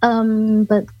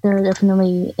 But there are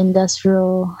definitely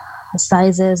industrial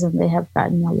sizes, and they have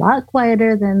gotten a lot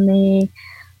quieter than the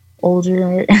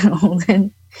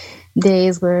olden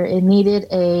days where it needed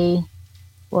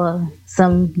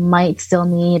some might still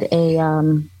need a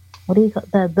what do you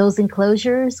call those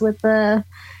enclosures with the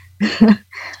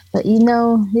but you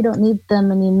don't need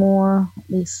them anymore, at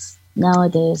least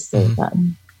nowadays. They've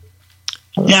gotten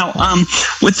now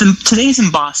with today's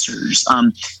embossers,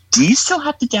 do you still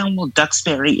have to download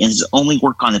Duxbury, and does it only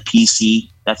work on a PC?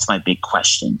 That's my big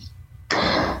question.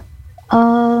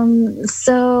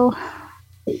 So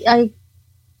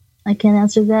I can't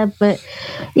answer that, but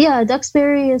yeah,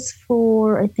 Duxbury is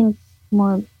for, I think,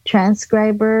 more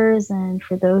transcribers and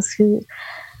for those who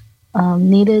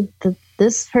needed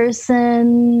this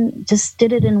person just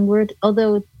did it in Word,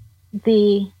 although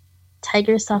the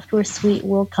Tiger software suite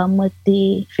will come with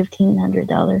the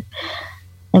 $1,500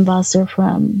 embosser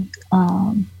from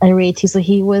Arete, so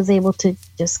he was able to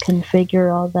just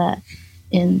configure all that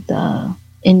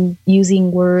in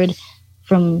using Word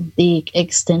from the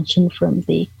extension from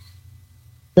the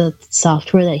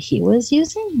software that he was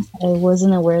using. I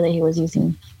wasn't aware that he was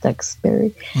using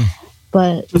Duxbury,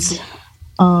 but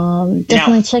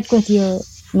definitely check with your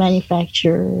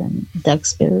manufacturer and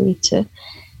Duxbury to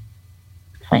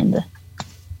find the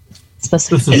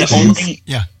specific.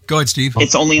 Yeah, go ahead, Steve.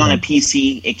 It's only on a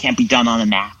PC. It can't be done on a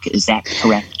Mac. Is that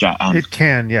correct? It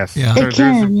can, yes. Yeah.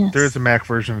 There is a Mac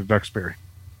version of Duxbury.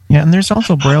 Yeah, and there's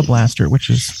also Braille Blaster, which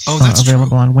is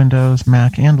available on Windows,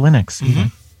 Mac, and Linux.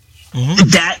 Mm-hmm.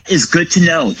 That is good to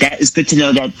know. That is good to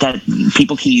know that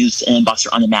people can use an embosser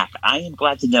on the Mac. I am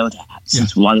glad to know that,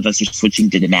 since a lot of us are switching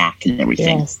to the Mac and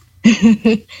everything. Yes.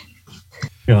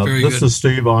 This is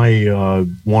Steve. I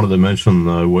wanted to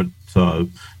mention what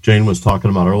Jane was talking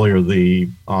about earlier.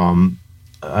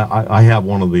 I have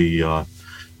one of the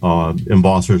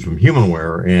embossers from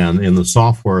Humanware, and in the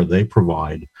software they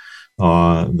provide,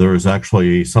 there's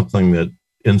actually something that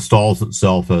installs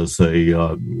itself as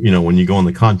a, when you go in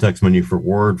the context menu for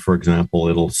Word, for example,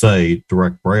 it'll say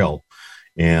Direct Braille.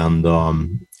 And,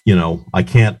 I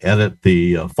can't edit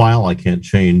the file. I can't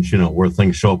change, where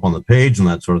things show up on the page and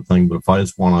that sort of thing. But if I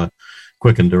just want to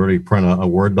quick and dirty print a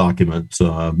Word document,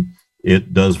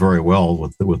 it does very well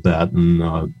with that.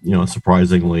 And,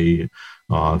 surprisingly,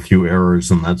 a few errors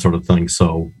and that sort of thing.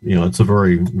 So, it's a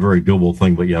very, very doable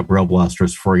thing. But yeah, Braille Blaster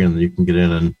is free, and you can get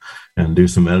in and do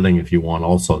some editing if you want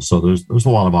also. So there's a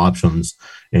lot of options.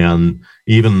 And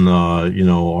even,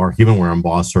 our Humanware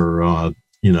embosser,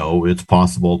 it's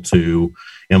possible to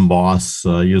emboss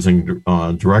using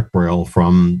Direct Braille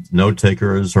from note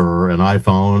takers or an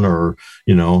iPhone or,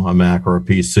 a Mac or a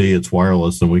PC. It's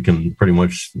wireless, and we can pretty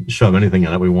much shove anything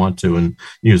in it we want to and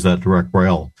use that Direct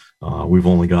Braille. We've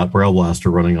only got Braille Blaster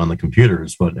running on the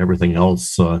computers, but everything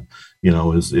else,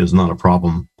 is not a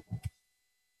problem.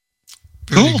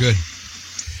 Very good.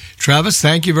 Travis,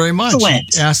 thank you very much. You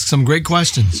asked some great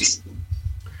questions.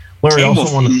 Larry,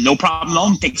 no problem at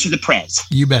all. Thanks for the press.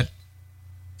 You bet.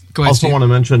 Go ahead, also Steve. Want to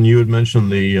mention, you had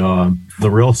mentioned the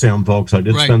Real Sam folks. I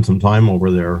did spend some time over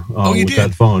there with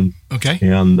that phone. Okay.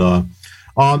 And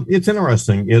it's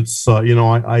interesting. It's,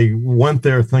 I went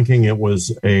there thinking it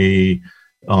was a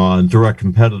direct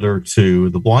competitor to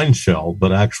the Blind Shell,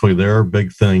 but actually their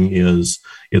big thing is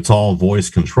it's all voice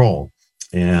control,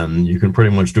 and you can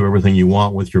pretty much do everything you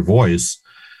want with your voice.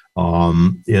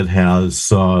 It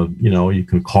has, you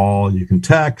can call, you can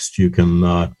text, you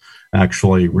can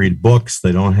actually read books.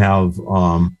 They don't have,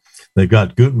 they've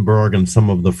got Gutenberg and some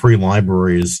of the free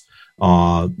libraries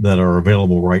that are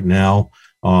available right now.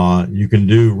 You can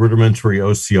do rudimentary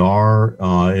OCR.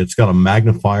 It's got a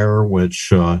magnifier,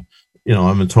 which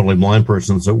I'm a totally blind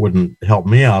person, so it wouldn't help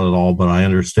me out at all. But I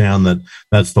understand that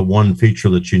that's the one feature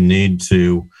that you need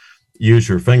to use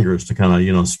your fingers to kind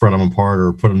of, spread them apart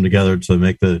or put them together to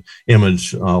make the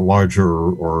image larger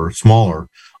or smaller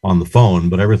on the phone.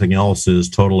 But everything else is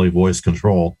totally voice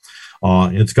control.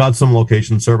 It's got some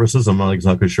location services. I'm not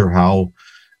exactly sure how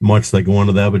much they go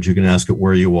into that, but you can ask it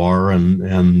where you are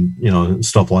and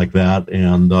stuff like that.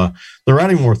 And they're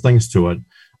adding more things to it.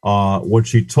 What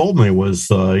she told me was,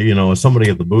 somebody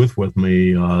at the booth with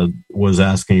me was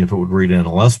asking if it would read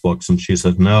NLS books, and she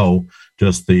said no,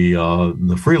 just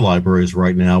the free libraries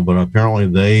right now. But apparently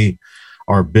they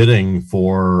are bidding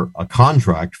for a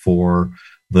contract for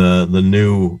the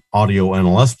new audio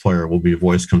NLS player will be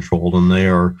voice controlled, and they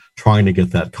are trying to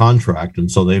get that contract. And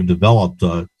so they've developed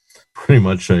pretty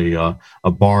much a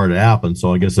Bard app. And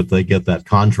so I guess if they get that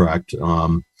contract,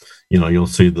 you'll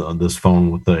see this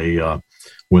phone with a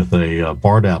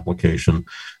Bard application.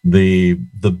 The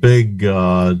big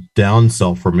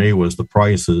downsell for me was the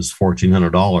price is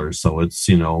 $1,400. So it's,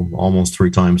 almost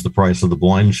 3 times the price of the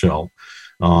blind shell.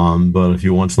 But if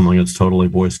you want something that's totally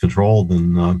voice controlled,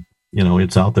 then,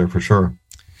 it's out there for sure.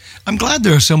 I'm glad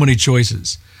there are so many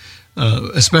choices,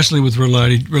 especially with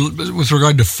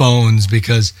regard to phones,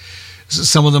 because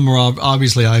some of them are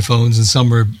obviously iPhones and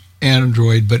some are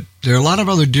Android, but there are a lot of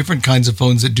other different kinds of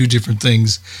phones that do different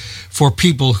things for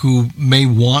people who may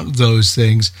want those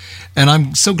things. And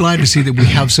I'm so glad to see that we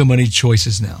have so many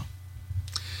choices now.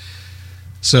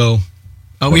 So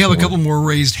we have a couple more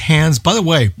raised hands. By the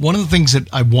way, one of the things that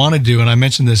I want to do, and I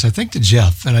mentioned this, I think to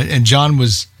Jeff, and John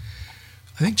was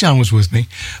with me.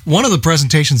 One of the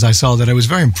presentations I saw that I was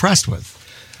very impressed with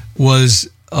was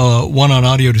one on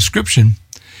audio description.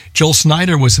 Joel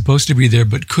Snyder was supposed to be there,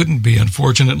 but couldn't be,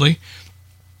 unfortunately.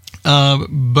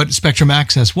 But Spectrum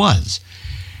Access was.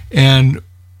 And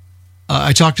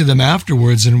I talked to them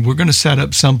afterwards, and we're going to set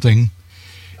up something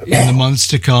in the months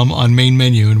to come on Main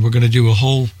Menu, and we're going to do a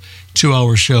whole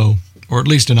 2-hour show, or at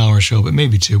least an hour show, but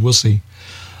maybe 2, we'll see,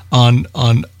 on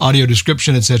audio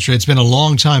description, etc. It's been a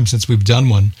long time since we've done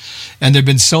one, and there have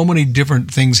been so many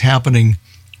different things happening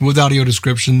with audio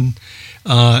description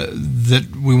that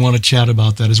we want to chat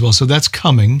about that as well. So that's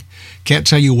coming. Can't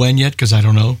tell you when yet because I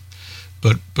don't know,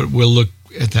 but we'll look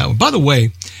at that one. By the way,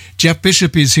 Jeff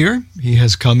Bishop is here. He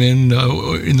has come in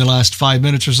the last 5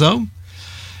 minutes or so,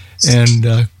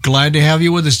 and glad to have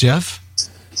you with us, Jeff.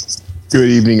 Good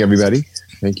evening, everybody.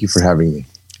 Thank you for having me.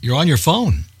 You're on your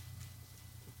phone.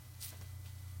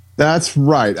 That's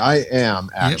right. I am,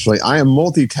 actually. Yep. I am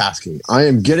multitasking. I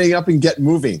am getting up and get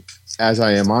moving as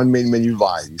I am on Main Menu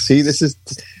Live. You see, this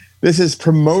is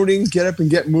promoting Get Up and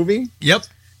Get Moving. Yep.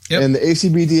 And the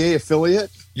ACBDA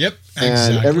affiliate. Yep.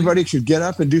 And everybody should get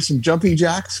up and do some jumping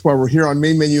jacks while we're here on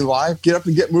Main Menu Live. Get up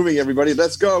and get moving, everybody.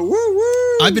 Let's go. Woo,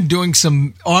 woo. I've been doing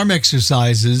some arm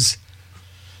exercises.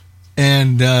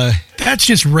 And that's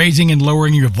just raising and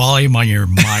lowering your volume on your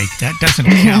mic. That doesn't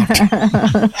count.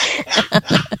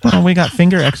 Well, we got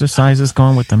finger exercises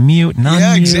going with the mute and unmute.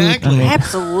 Yeah, exactly.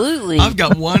 Absolutely. I've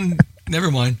got one.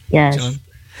 Never mind. Yes. John.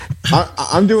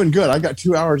 I'm doing good. I got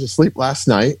 2 hours of sleep last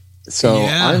night, so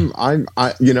yeah.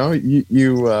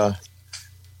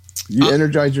 You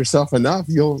energize yourself enough,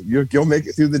 you'll make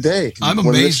it through the day. I'm amazed.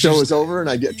 When this show is over and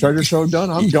I get Treasure Show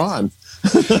done, I'm gone.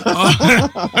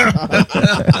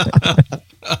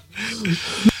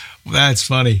 That's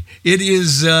funny. It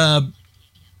is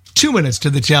 2 minutes to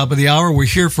the top of the hour. We're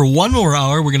here for one more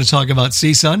hour. We're going to talk about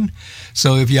CSUN.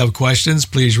 So if you have questions,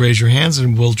 please raise your hands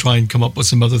and we'll try and come up with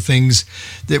some other things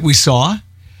that we saw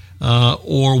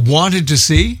or wanted to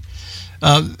see.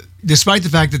 Despite the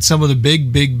fact that some of the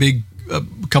big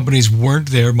companies weren't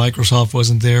there, Microsoft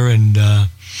wasn't there and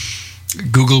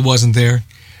Google wasn't there.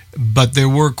 But there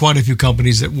were quite a few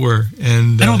companies that were,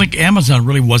 and I don't think Amazon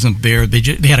really wasn't there.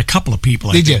 They had a couple of people.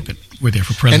 I think, that were there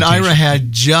for presentation. And Ira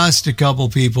had just a couple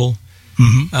people.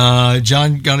 Mm-hmm.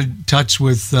 John got in touch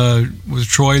with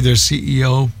Troy, their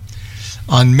CEO,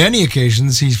 on many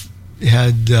occasions. He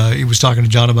was talking to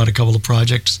John about a couple of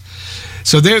projects.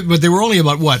 So but they were only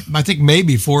about I think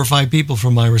maybe 4 or 5 people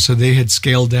from Ira. So they had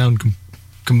scaled down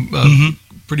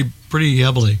pretty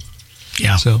heavily.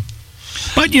 Yeah. So.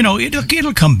 But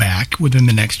it'll come back within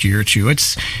the next year or two.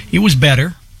 It was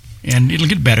better, and it'll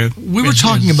get better. We were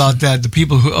talking about that, the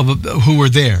people who were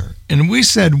there, and we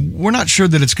said we're not sure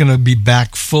that it's going to be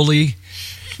back fully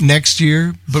next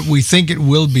year, but we think it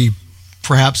will be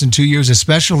perhaps in 2 years,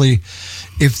 especially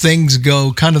if things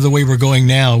go kind of the way we're going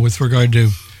now with regard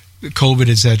to COVID,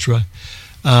 etc.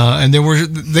 And they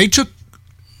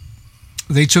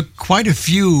took quite a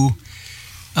few.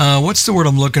 What's the word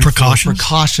I'm looking for?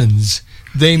 Precautions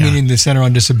They meaning the Center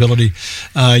on Disability.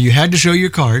 You had to show your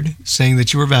card saying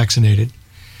that you were vaccinated.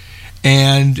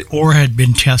 Or had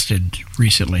been tested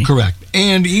recently. Correct.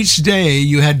 And each day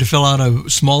you had to fill out a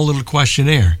small little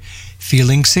questionnaire.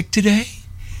 Feeling sick today?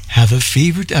 Have a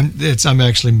fever? I'm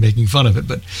actually making fun of it,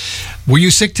 but were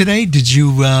you sick today? Did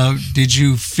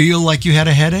you feel like you had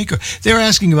a headache? Or they were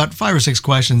asking about 5 or 6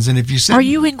 questions, and if you said, "Are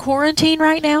you in quarantine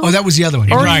right now?" Oh, that was the other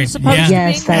one. Or Right. are you supposed to be?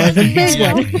 Yes, that was a big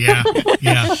one.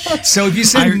 Yeah. So if you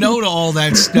said no to all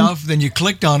that stuff, then you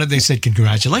clicked on it. They said,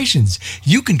 "Congratulations,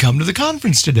 you can come to the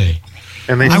conference today."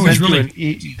 And they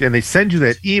send you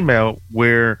that email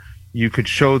where you could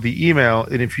show the email,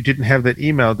 and if you didn't have that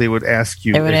email, they would ask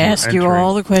you. They would ask you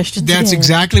all the questions. That's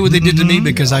exactly what they did to me,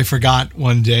 because I forgot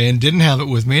one day and didn't have it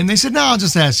with me, and they said, "No, I'll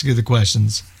just ask you the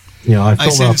questions." Yeah, I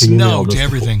said out it's the email no to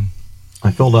everything. I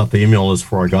filled out the email just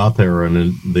before I got there,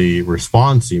 and the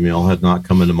response email had not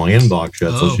come into my inbox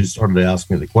yet. So she started to ask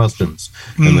me the questions,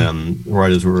 and then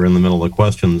right as we were in the middle of the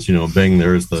questions, bing,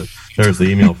 there's the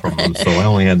email from them. So I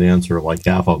only had to answer like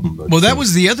half of them. Well, that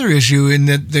was the other issue, in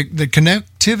that the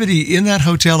connectivity in that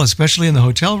hotel, especially in the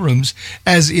hotel rooms,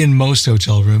 as in most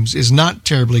hotel rooms, is not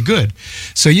terribly good.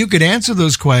 So you could answer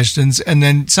those questions, and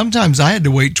then sometimes I had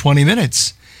to wait 20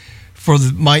 minutes for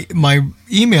my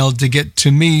email to get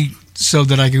to me, so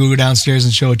that I could go downstairs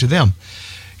and show it to them.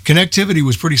 Connectivity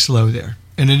was pretty slow there,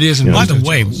 and it is. By the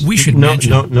way, we should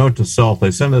mention. Note to self: they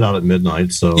send it out at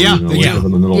midnight, so they in the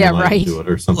middle of the night to do it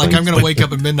or something. Like I'm going to wake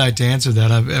up at midnight to answer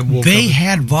that. They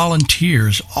had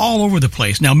volunteers all over the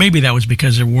place. Now, maybe that was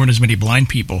because there weren't as many blind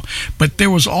people, but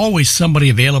there was always somebody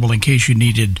available in case you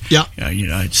needed,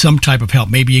 some type of help.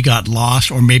 Maybe you got lost,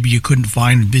 or maybe you couldn't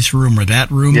find this room or that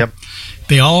room. Yep.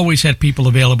 They always had people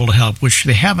available to help, which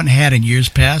they haven't had in years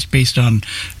past based on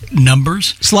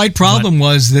numbers. Slight problem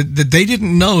was that they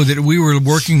didn't know that we were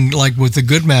working like with the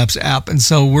Good Maps app, and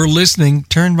so we're listening,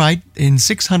 turn right in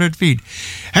 600 feet.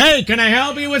 Hey, can I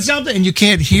help you with something? And you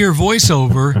can't hear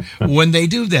voiceover when they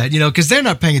do that, because they're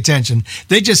not paying attention.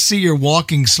 They just see you're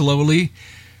walking slowly.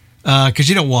 Because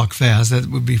you don't walk fast. That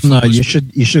would be foolish. No,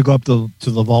 you should go up to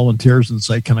the volunteers and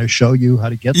say, "Can I show you how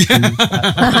to get to?"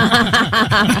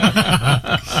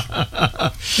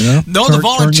 No, the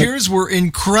volunteers were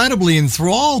incredibly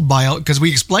enthralled by it, because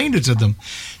we explained it to them.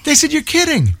 They said, "You're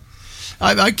kidding."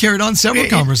 I carried on several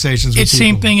conversations with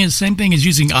people. Same thing as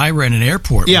using Ira in an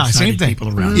airport. Yeah, same thing.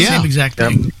 People around. Yeah. Same exact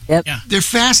thing. Yep. Yeah. They're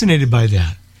fascinated by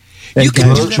that. Hey, you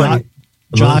can do that.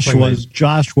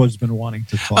 Joshua's been wanting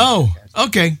to talk. Oh,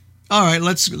 okay. All right,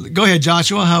 let's go ahead,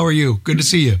 Joshua. How are you? Good to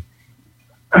see you.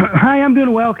 Hi, I'm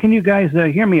doing well. Can you guys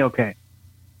hear me okay?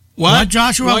 What,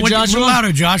 Joshua? What, Joshua? A little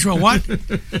louder, Joshua. What?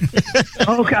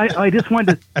 Okay, I just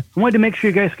wanted to make sure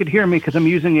you guys could hear me, because I'm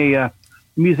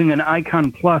using an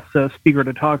Icon Plus speaker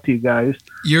to talk to you guys.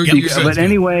 But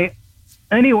anyway,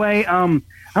 I don't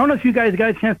know if you guys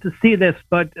got a chance to see this,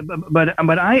 but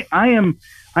I am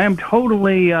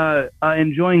totally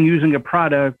enjoying using a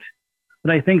product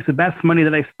that I think is the best money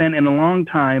that I spent in a long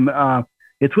time.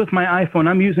 It's with my iPhone.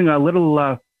 I'm using a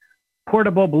little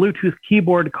portable Bluetooth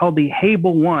keyboard called the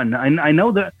Hable One. I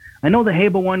know the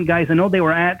Hable One guys. I know they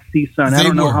were at CSUN. I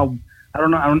don't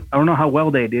know how well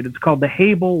they did. It's called the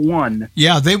Hable One.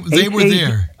 Yeah, they were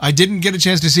there. I didn't get a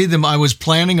chance to see them. I was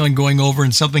planning on going over,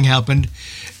 and something happened,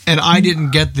 and I didn't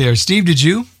get there. Steve, did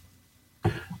you?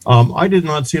 I did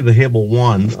not see the Hable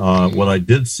One. What I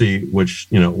did see, which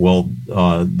the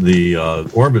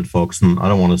Orbit folks, and I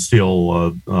don't want to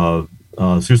steal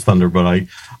Seuss Thunder, but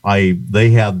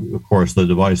they had, of course, the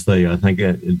device I think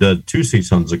it did 2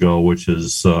 seasons ago, which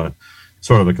is sort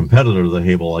of a competitor to the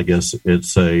Hable. I guess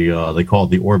it's they call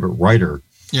it the Orbit Writer.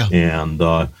 Yeah, and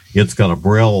it's got a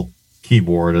Braille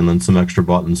keyboard and then some extra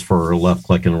buttons for left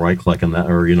click and right click and that,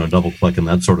 or double click and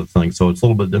that sort of thing. So it's a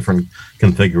little bit different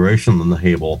configuration than the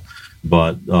Hable,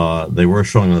 but they were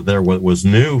showing that there. What was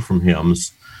new from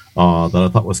HIMSS that I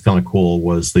thought was kind of cool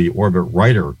was the Orbit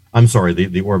Writer. I'm sorry,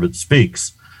 the Orbit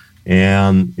Speaks,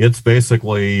 and it's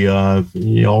basically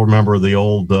you all remember the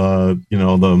old the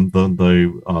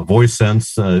voice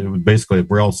sense. It was basically a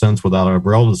Braille sense without a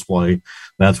Braille display.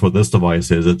 That's what this device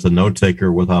is. It's a note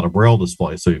taker without a Braille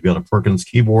display. So you've got a Perkins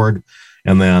keyboard,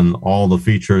 and then all the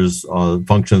features,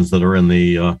 functions that are in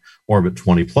the Orbit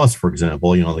 20 Plus, for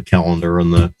example, the calendar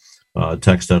and the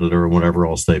text editor and whatever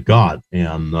else they've got.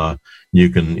 And you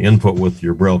can input with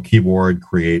your Braille keyboard,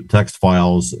 create text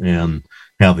files, and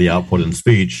have the output in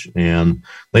speech. And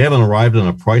they haven't arrived on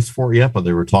a price for it yet, but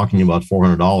they were talking about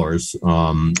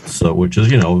 $400. So, which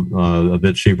is, a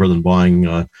bit cheaper than buying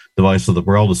a device with a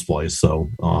Braille display. So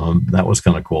that was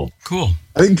kind of cool. Cool.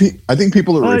 I think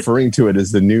people are referring to it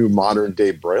as the new modern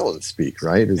day Braille and Speak,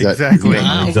 right? Is exactly.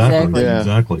 that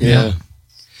Exactly. Yeah.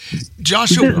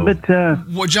 Joshua,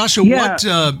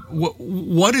 Yeah.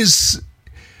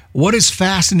 what is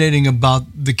fascinating about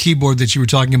the keyboard that you were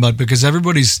talking about? Because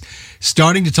everybody's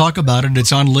starting to talk about it.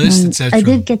 It's on lists, etc. I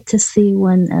did get to see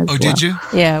one as well. Oh, did you?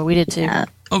 Yeah, we did too.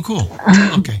 Oh, cool.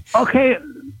 Okay.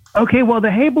 Okay. Well,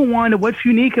 the Hable one, what's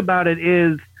unique about it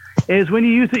is when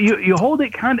you use it, you hold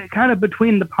it kind of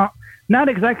between the palm, not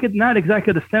exactly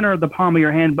the center of the palm of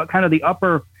your hand, but kind of the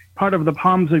upper part of the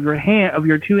palms of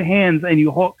your two hands, and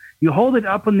you hold it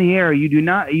up in the air. You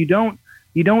don't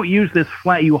use this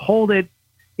flat. You hold it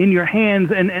in your hands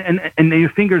and your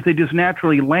fingers. They just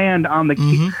naturally land on the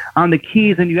on the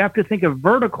keys, and you have to think of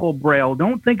vertical Braille.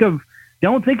 Don't think of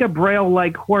Braille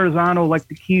like horizontal, like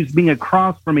the keys being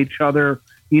across from each other.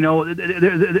 They're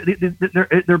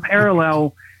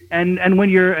parallel, and when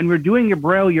you're doing your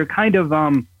Braille, you're kind of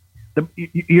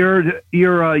you're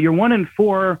 1 and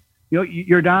 4.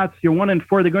 Your dots, your 1 and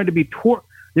 4. They're going to be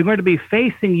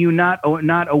facing you, not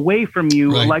away from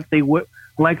you, right, like they would.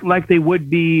 Like they would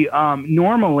be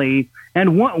normally.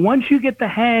 And once you get the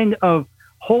hang of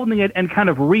holding it and kind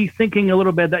of rethinking a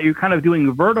little bit that you're kind of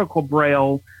doing vertical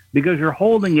Braille because you're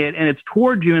holding it and it's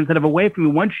towards you instead of away from you.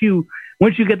 Once you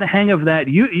get the hang of that,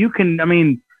 you can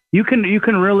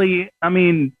really,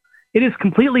 it has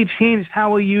completely changed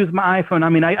how I use my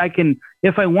iPhone. I can,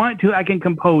 if I want to, I can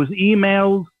compose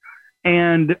emails,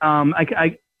 and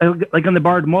I like on the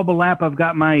Bard mobile app, I've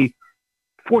got my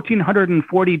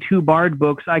 1,442 Bard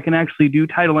books. I can actually do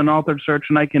title and author search,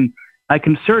 and I can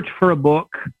search for a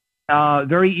book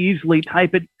very easily.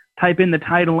 Type in the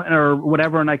title or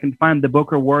whatever, and I can find the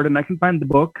book, or word, and I can find the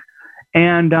book.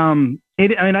 And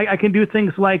I can do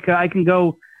things like I can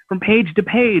go from page to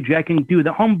page. I can do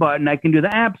the home button. I can do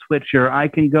the app switcher. I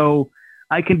can do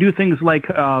things like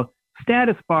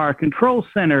status bar, control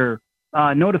center,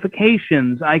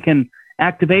 notifications. I can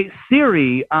activate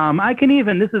Siri. I can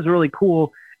even, this is really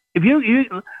cool. If you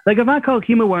like, if I call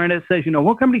HumanWare and it says,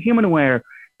 welcome to HumanWare,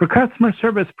 for customer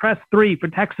service, press 3, for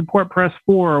tech support, press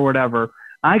 4, or whatever.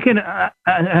 I can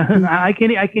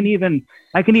even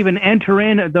enter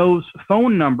in those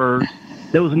phone numbers,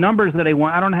 those numbers that I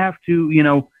want. I don't have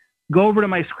to, go over to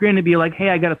my screen and be like, hey,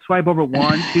 I got to swipe over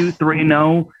 1, 2, 3.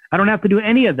 No, I don't have to do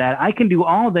any of that. I can do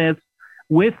all this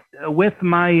with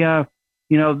my,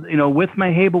 with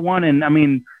my Hable one. And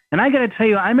and I got to tell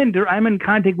you, I'm in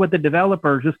contact with the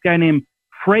developers. This guy named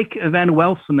Freek van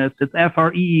Welsenis. It's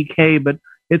Freek, but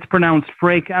it's pronounced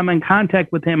Freek. I'm in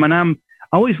contact with him, and I'm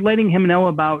always letting him know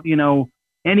about,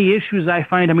 any issues I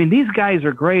find. These guys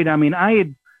are great. I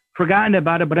had forgotten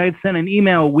about it, but I had sent an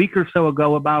email a week or so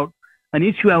ago about an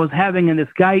issue I was having, and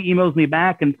this guy emails me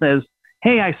back and says,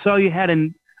 hey, I saw you had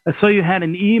an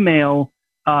email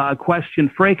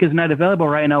question. Freek is not available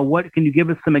right now. What can you give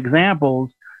us some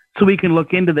examples so we can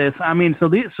look into this? So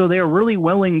they're really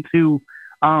willing to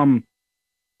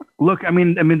look.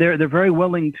 They're very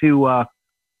willing to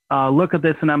look at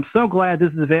this, and I'm so glad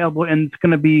this is available, and it's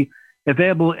going to be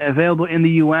available in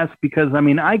the U.S. because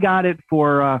I got it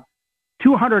for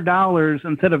 $200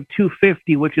 instead of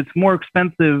 $250, which it's more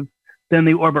expensive than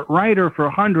the Orbit Writer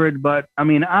for $100. But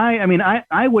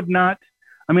I would not.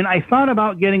 I thought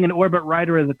about getting an Orbit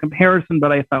Writer as a comparison,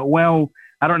 but I thought, well,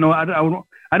 I don't know. I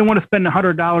don't want to spend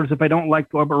 $100 if I don't like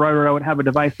the Orbit Writer. I would have a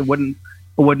device that wouldn't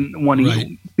want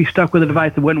to be stuck with a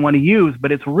device I wouldn't want to use.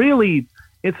 But it's a really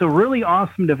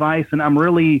awesome device, and I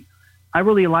really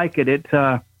like it. It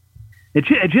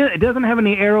doesn't have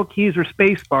any arrow keys or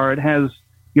space bar. It has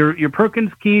your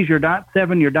Perkins keys, your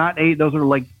 .7, your .8. Those are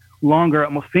like longer,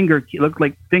 almost look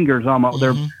like fingers almost.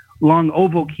 They're long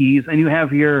oval keys, and you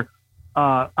have your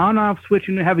on-off switch,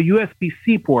 and you have a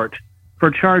USB-C port for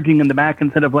charging in the back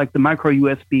instead of like the micro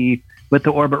USB with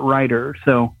the Orbit Writer.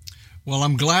 So, well,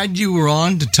 I'm glad you were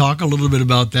on to talk a little bit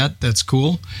about that. That's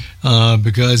cool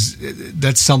because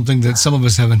that's something that some of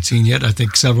us haven't seen yet. I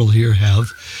think several here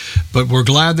have, but we're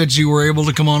glad that you were able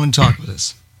to come on and talk with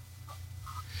us.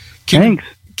 Thanks.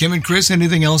 Kim and Chris,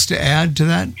 anything else to add to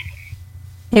that?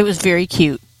 It was very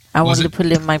cute. I wanted to put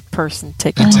it in my purse and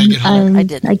take it home. I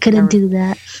didn't. I couldn't do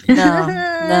that.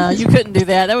 No, you couldn't do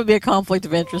that. That would be a conflict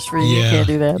of interest for you. You can't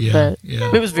do that. But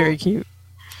it was very cute.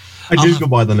 I did go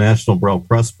by the National Braille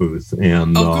Press booth,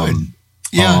 and was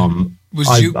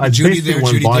Judy there?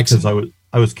 Went by because I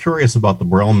was curious about the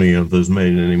Braille Me, if there's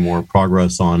made any more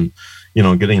progress on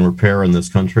getting repair in this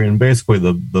country. And basically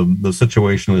the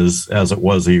situation is as it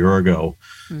was a year ago,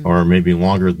 or maybe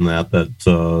longer than that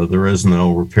there is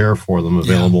no repair for them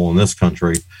available in this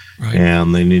country. Right.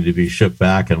 And they need to be shipped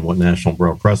back. And what National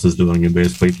Braille Press is doing, and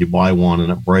basically if you buy one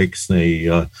and it breaks, they,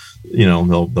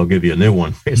 they'll give you a new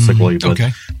one, basically. But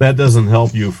that doesn't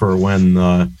help you for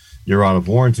when you're out of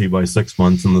warranty by 6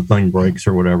 months and the thing breaks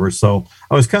or whatever. So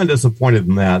I was kind of disappointed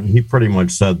in that. And he pretty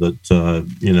much said that, I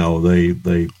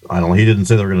don't know, he didn't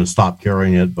say they're going to stop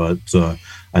carrying it, but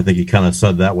I think he kind of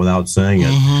said that without saying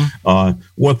it.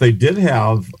 What they did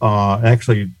have,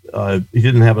 he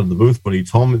didn't have it in the booth, but he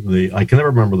told me I can never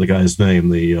remember the guy's name,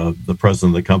 the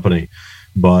president of the company,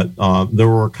 but there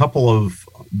were a couple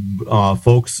of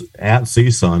folks at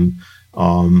CSUN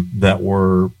that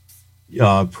were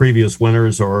previous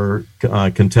winners or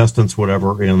contestants,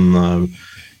 whatever, in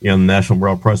National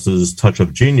Braille Press's Touch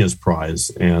of Genius Prize.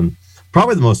 And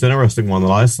probably the most interesting one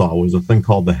that I saw was a thing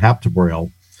called the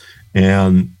HaptoBraille.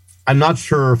 And I'm not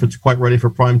sure if it's quite ready for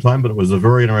prime time, but it was a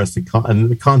very interesting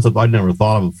concept I'd never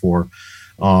thought of before.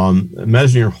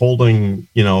 Imagine you're holding,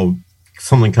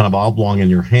 something kind of oblong in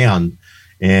your hand,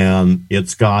 and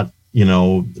it's got,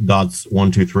 dots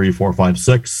 1, 2, 3, 4, 5,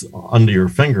 6 under your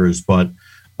fingers, but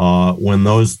when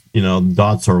those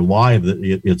dots are live,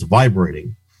 it's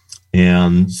vibrating.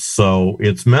 And so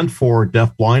it's meant for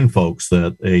deaf-blind folks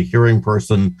that a hearing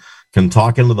person can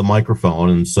talk into the microphone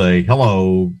and say,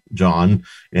 "Hello, John,"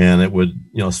 and it would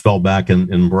spell back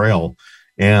in Braille.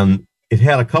 And it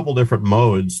had a couple different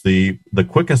modes. The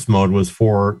quickest mode was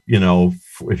for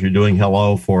if you're doing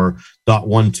hello, for dot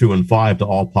 1, 2, and 5 to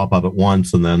all pop up at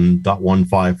once, and then dot 1,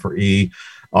 5 for E.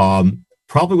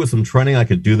 Probably with some training I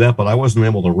could do that, but I wasn't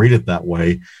able to read it that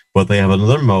way. But they have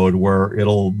another mode where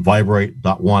it'll vibrate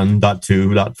dot 1, dot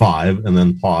 2, dot 5, and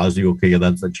then pause.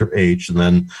 That's your H, and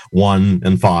then 1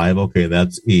 and 5. Okay,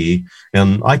 that's E.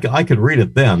 And I could read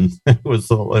it then. It was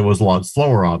a lot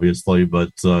slower, obviously,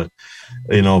 but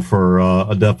for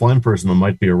a deaf-blind person, it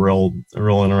might be a real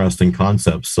interesting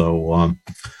concept. So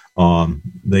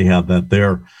they have that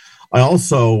there. I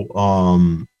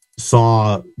also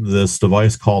saw this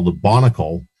device called the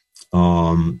Bonicle.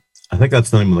 I think that's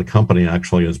the name of the company,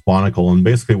 actually, is Bonicle. And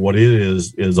basically what it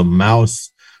is a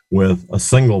mouse with a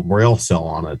single Braille cell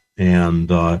on it.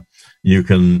 And you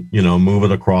can, move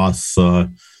it across,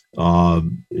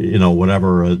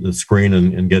 whatever the screen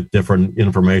and get different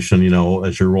information,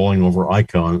 as you're rolling over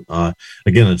icon.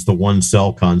 Again, it's the one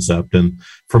cell concept. And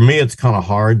for me, it's kind of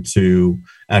hard to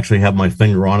actually have my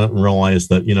finger on it and realize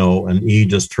that, an E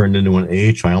just turned into an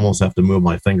H. I almost have to move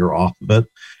my finger off of it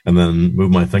and then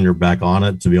move my finger back on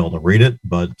it to be able to read it.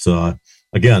 But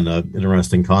again, an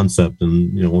interesting concept,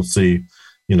 and, we'll see,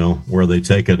 where they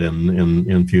take it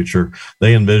in future.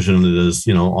 They envision it as,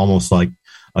 almost like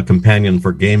a companion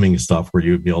for gaming stuff where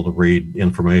you'd be able to read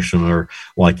information, or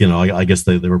like, I guess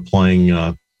they were playing,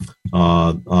 what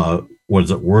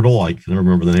is it, Wordle? I can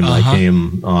remember the name of that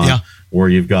game, where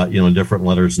you've got, different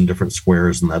letters and different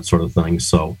squares and that sort of thing.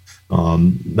 So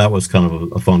that was kind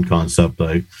of a fun concept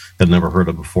I had never heard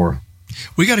of before.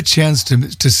 We got a chance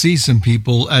to see some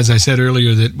people, as I said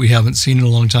earlier, that we haven't seen in a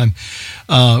long time.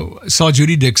 Saw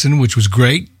Judy Dixon, which was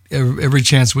great. Every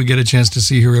chance we get a chance to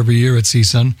see her every year at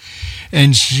CSUN.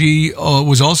 And she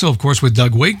was also, of course, with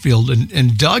Doug Wakefield.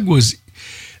 And Doug was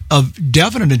of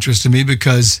definite interest to me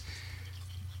because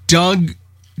Doug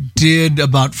did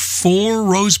about 4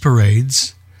 Rose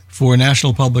Parades for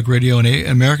National Public Radio and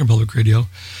American Public Radio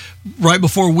right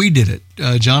before we did it.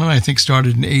 John and I think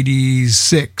started in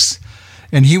 86.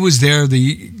 And he was there.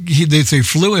 They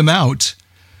flew him out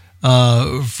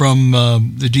from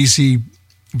the D.C.,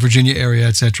 Virginia area,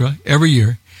 etc., every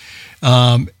year.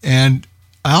 And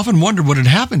I often wondered what had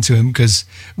happened to him because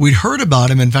we'd heard about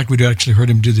him. In fact, we'd actually heard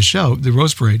him do the show, the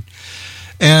Rose Parade.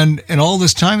 And all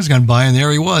this time has gone by, and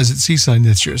there he was at CSUN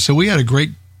this year. So we had a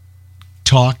great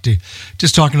talk,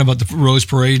 just talking about the Rose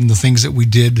Parade and the things that we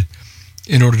did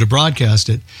in order to broadcast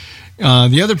it.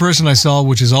 The other person I saw,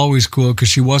 which is always cool because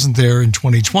she wasn't there in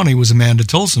 2020, was Amanda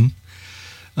Tolson.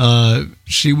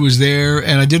 She was there,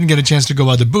 and I didn't get a chance to go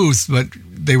by the booth, but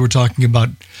they were talking about,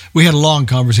 we had a long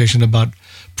conversation about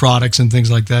products and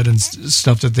things like that and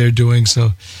stuff that they're doing.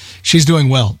 So she's doing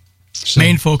well. So,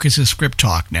 main focus is Script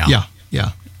Talk now.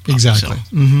 Yeah, exactly.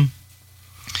 So.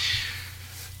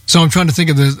 So I'm trying to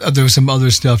think of there was some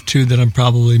other stuff too that I'm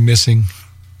probably missing.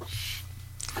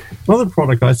 Another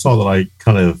product I saw that I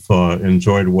kind of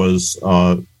enjoyed was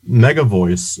Mega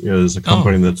Voice is a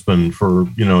company that's been for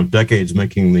decades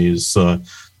making these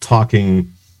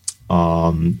talking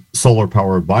solar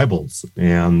powered Bibles,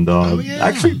 and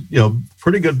actually,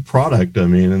 pretty good product. I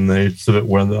mean, and they said it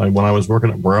when I was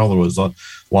working at Braille, there was a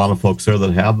lot of folks there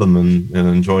that had them and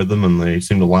enjoyed them, and they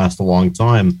seem to last a long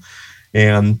time.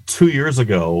 And 2 years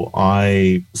ago,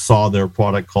 I saw their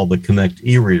product called the Connect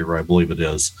e-reader, I believe it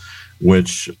is,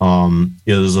 which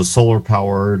is a solar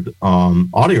powered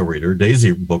audio reader,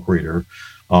 Daisy book reader.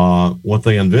 What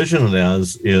they envision it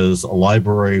as is a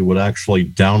library would actually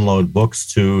download books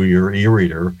to your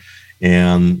e-reader,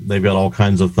 and they've got all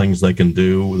kinds of things they can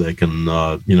do. They can,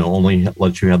 only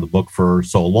let you have the book for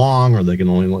so long, or they can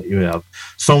only let you have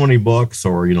so many books,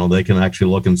 or, they can actually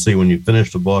look and see when you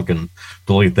finish the book and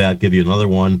delete that, give you another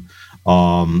one.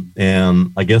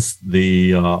 And I guess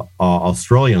the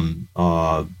Australian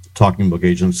talking book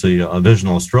agency, Vision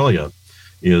Australia,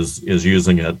 is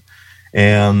using it.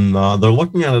 And they're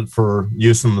looking at it for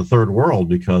use in the third world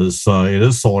because it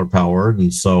is solar powered,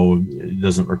 and so it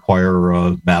doesn't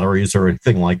require batteries or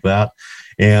anything like that.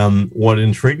 And what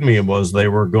intrigued me was they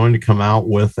were going to come out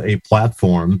with a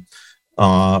platform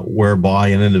whereby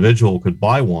an individual could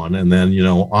buy one and then,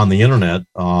 on the internet,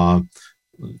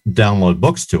 download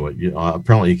books to it.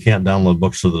 Apparently, you can't download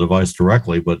books to the device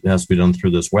directly, but it has to be done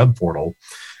through this web portal.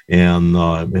 And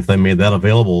if they made that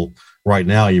available right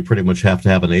now, you pretty much have to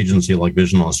have an agency like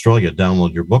Vision Australia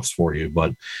download your books for you.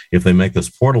 But if they make this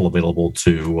portal available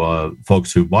to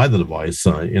folks who buy the device,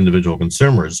 individual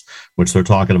consumers, which they're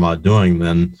talking about doing,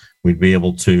 then we'd be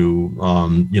able to,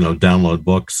 download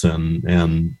books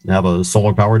and have a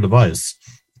solar powered device.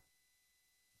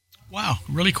 Wow,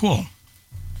 really cool.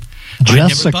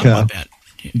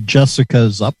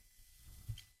 Jessica's up.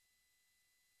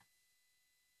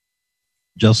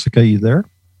 Jessica, you there?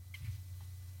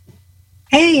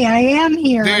 Hey, I am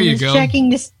here. There you go.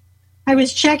 I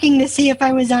was checking to see if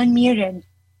I was unmuted.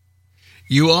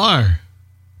 You are.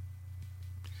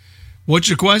 What's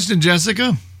your question,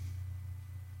 Jessica?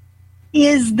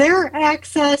 Is there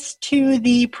access to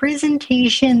the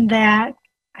presentation that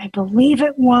I believe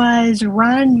it was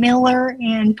Ron Miller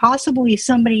and possibly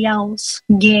somebody else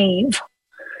gave?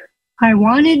 I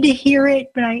wanted to hear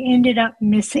it, but I ended up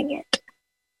missing it.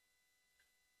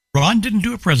 Ron didn't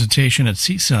do a presentation at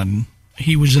CSUN.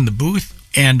 He was in the booth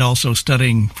and also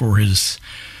studying for his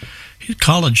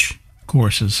college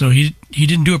courses. So he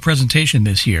didn't do a presentation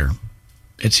this year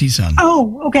at CSUN.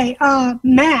 Oh, okay.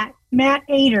 Matt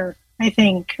Ader, I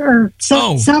think, or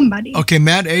somebody. Okay,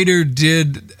 Matt Ader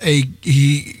did a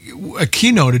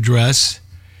keynote address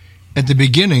at the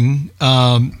beginning.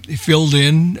 He filled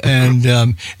in, and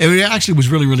it actually was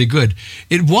really, really good.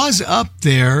 It was up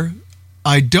there.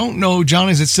 I don't know, John,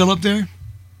 is it still up there?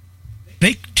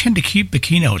 They tend to keep the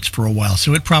keynotes for a while,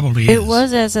 so it probably is. It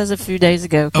was as a few days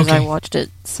ago because I watched it,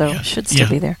 so it should still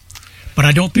be there. But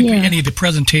I don't think any of the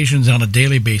presentations on a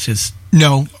daily basis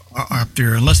are up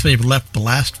there, unless they've left the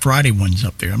last Friday ones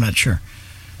up there. I'm not sure.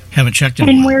 Haven't checked it.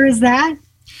 And where is that?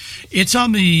 It's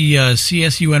on the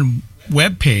CSUN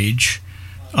webpage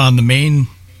on the main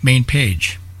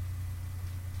page.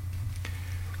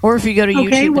 Or if you go to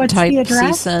YouTube and type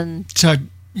CSUN.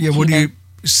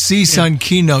 CSUN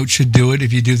Keynote should do it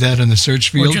if you do that in the search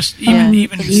field. Or just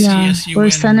even CSUN or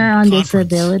Center on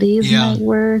Disabilities might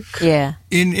work. Yeah.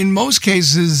 In most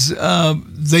cases,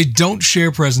 they don't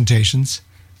share presentations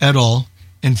at all.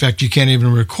 In fact, you can't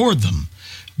even record them.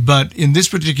 But in this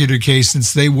particular case,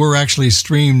 since they were actually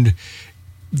streamed,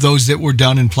 those that were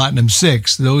done in Platinum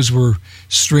 6, those were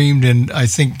streamed, and I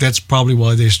think that's probably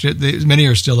why many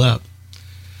are still up,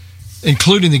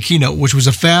 including the keynote, which was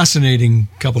a fascinating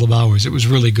couple of hours. It was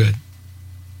really good.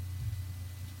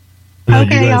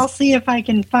 Okay, I'll see if I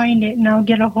can find it, and I'll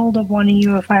get a hold of one of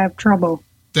you if I have trouble.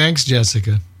 Thanks,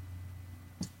 Jessica.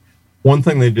 One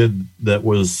thing they did that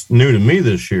was new to me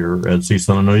this year at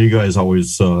CSUN, I know you guys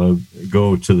always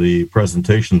go to the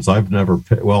presentations. I've never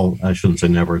I shouldn't say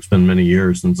never. It's been many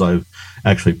years since I've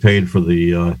actually paid for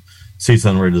the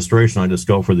CSUN registration. I just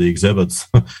go for the exhibits.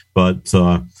 But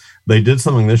they did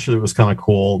something this year that was kind of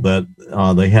cool, that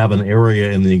they have an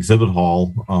area in the exhibit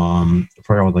hall, I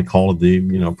forget what they call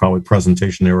it, probably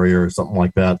presentation area or something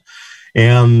like that.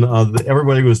 And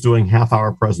everybody was doing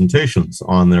half-hour presentations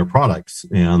on their products,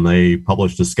 and they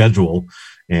published a schedule.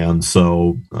 And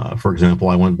so, for example,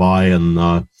 I went by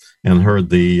and heard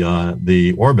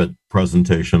the Orbit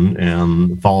presentation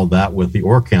and followed that with the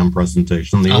Orcam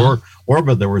presentation. The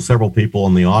Orbit, there were several people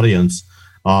in the audience.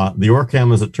 The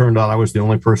Orcam, as it turned out, I was the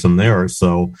only person there,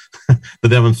 so the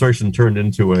demonstration turned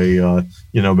into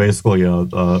basically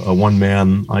a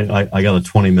one-man. I got a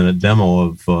 20-minute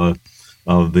demo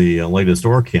of the latest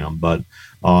Orcam, but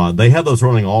They had those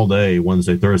running all day,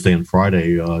 Wednesday, Thursday, and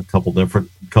Friday. A couple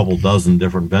dozen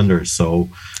different vendors. So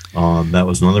that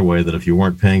was another way that if you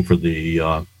weren't paying for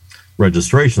the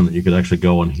registration, that you could actually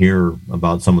go and hear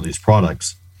about some of these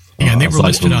products. Yeah, and they were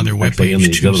listed on their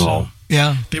webpage too. So,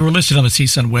 yeah, they were listed on the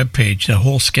CSUN webpage, the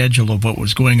whole schedule of what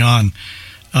was going on,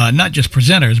 not just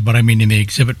presenters, but I mean in the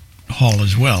exhibit hall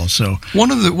as well. So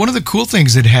one of the cool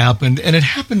things that happened, and it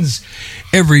happens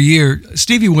every year.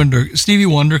 Stevie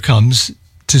Wonder comes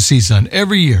to CSUN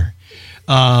every year,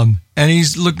 and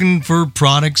he's looking for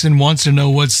products and wants to know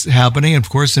what's happening. Of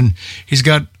course, and he's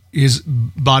got his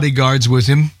bodyguards with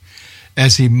him,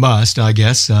 as he must, I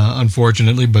guess,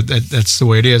 unfortunately, but that's the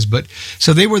way it is. But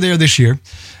so they were there this year,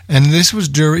 and this was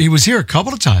he was here a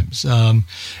couple of times. On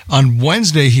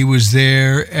Wednesday, he was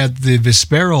there at the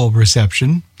Vispero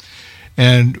reception,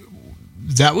 and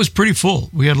that was pretty full.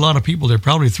 We had a lot of people there,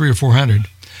 probably 300 or 400.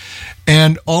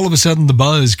 And all of a sudden, the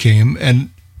buzz came, and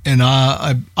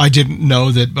I didn't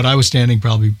know that, but I was standing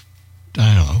probably,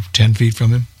 10 feet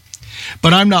from him.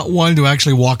 But I'm not one to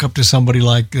actually walk up to somebody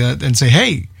like that and say,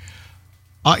 hey,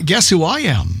 guess who I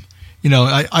am?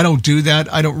 I don't do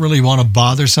that. I don't really want to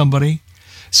bother somebody,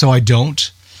 so I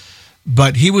don't.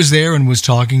 But he was there and was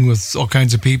talking with all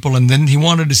kinds of people, and then he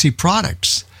wanted to see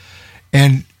products.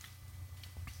 And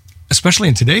especially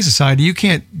in today's society, you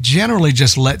can't generally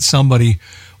just let somebody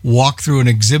walk through an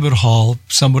exhibit hall,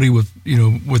 somebody with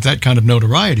that kind of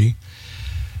notoriety.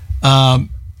 And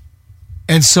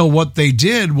so what they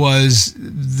did was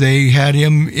they had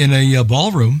him in a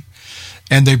ballroom,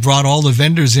 and they brought all the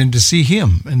vendors in to see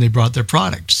him, and they brought their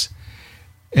products.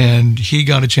 And he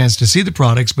got a chance to see the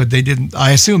products, but they didn't.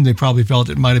 I assume they probably felt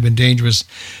it might have been dangerous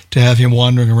to have him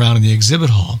wandering around in the exhibit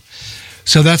hall.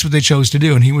 So that's what they chose to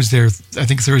do. And he was there, I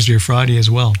think, Thursday or Friday as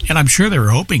well. And I'm sure they were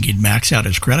hoping he'd max out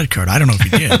his credit card. I don't know if he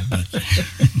did.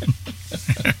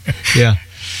 But. Yeah.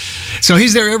 So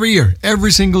he's there every year,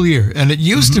 every single year. And it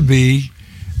used to be,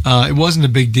 it wasn't a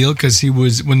big deal because he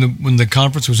was, when the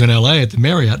conference was in LA at the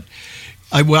Marriott,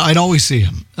 I'd always see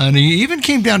him. And he even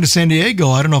came down to San Diego.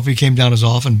 I don't know if he came down as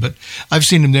often, but I've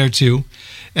seen him there too.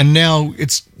 And now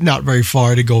it's not very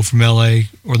far to go from LA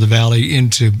or the Valley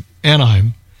into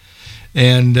Anaheim.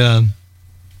 And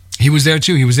he was there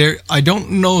too. He was there. I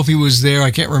don't know if he was there.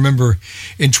 I can't remember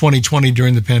in 2020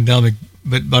 during the pandemic,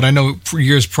 but I know for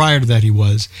years prior to that he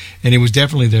was. And he was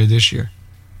definitely there this year.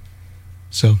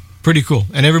 So pretty cool.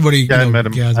 And everybody. Yeah, I met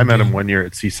him. I met him one year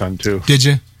at CSUN too. Did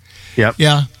you? Yep.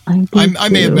 Yeah. I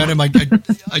may have met him. I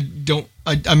don't.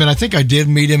 I mean, I think I did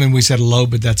meet him, and we said hello,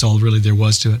 but that's all really there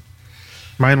was to it.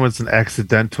 Mine was an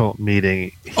accidental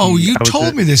meeting. You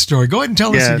told me this story. Go ahead and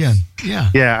tell us again. Yeah.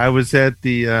 Yeah, I was at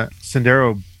the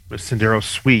Sendero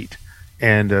Suite,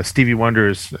 and Stevie Wonder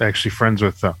is actually friends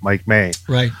with Mike May.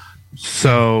 Right.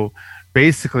 So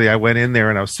basically, I went in there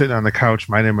and I was sitting on the couch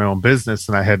minding my own business,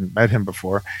 and I hadn't met him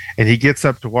before. And he gets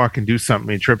up to walk and do something.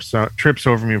 He trips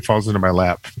over me and falls into my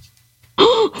lap.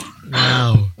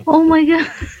 Wow. Oh my God.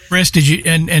 Chris, did you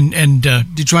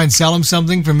did you try and sell him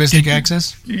something from Mystic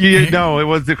Access? Yeah, no, it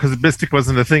was because Mystic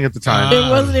wasn't a thing at the time. It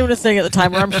wasn't even a thing at the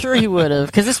time, or I'm sure he would have,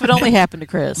 because this would only happen to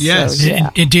Chris. Yes. So, yeah.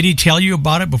 And did he tell you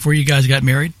about it before you guys got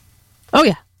married? Oh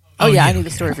yeah. Oh yeah. I need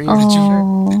the story for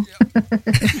you.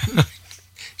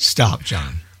 Stop,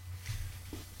 John.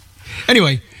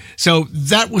 Anyway, so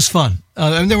that was fun.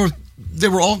 And they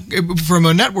were all, from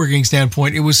a networking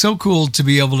standpoint, it was so cool to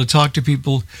be able to talk to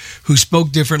people who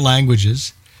spoke different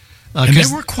languages. And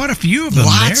there were quite a few of them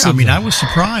there. I mean, I was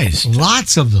surprised.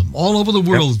 Lots of them. All over the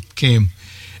world came.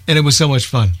 And it was so much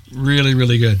fun. Really,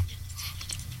 really good.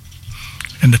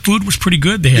 And the food was pretty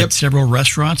good. They had several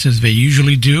restaurants, as they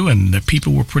usually do, and the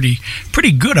people were pretty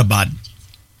good about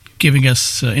giving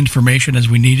us information as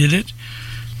we needed it.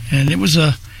 And it was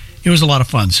a lot of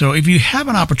fun. So if you have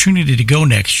an opportunity to go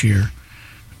next year,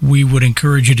 we would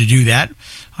encourage you to do that.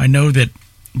 I know that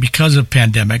because of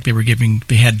pandemic,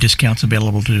 they had discounts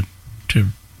available to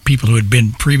people who had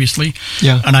been previously.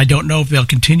 Yeah. And I don't know if they'll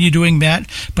continue doing that,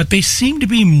 but they seem to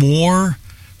be more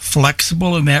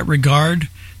flexible in that regard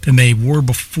than they were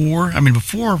before. I mean,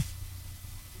 before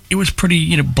it was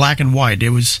pretty, black and white. It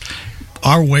was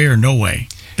our way or no way.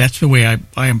 That's the way I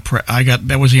got.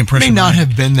 That was the impression. It may not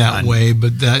have been that way,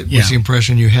 but that was the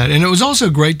impression you had. And it was also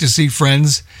great to see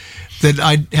friends that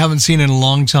I haven't seen in a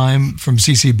long time from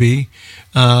CCB.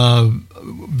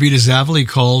 Vita Zavali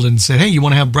called and said, "Hey, you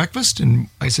want to have breakfast?" And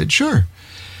I said, "Sure."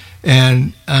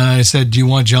 And I said, "Do you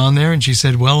want John there?" And she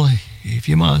said, "Well, if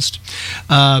you must."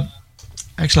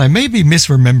 Actually, I may be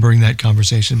misremembering that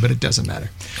conversation, but it doesn't matter.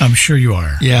 I'm sure you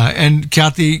are. Yeah, and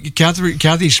Kathy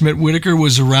Schmidt-Whitaker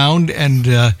was around and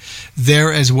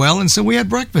there as well, and so we had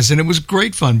breakfast, and it was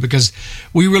great fun because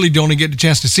we really don't get a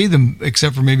chance to see them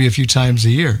except for maybe a few times a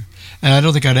year. And I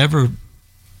don't think I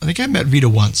think I met Vita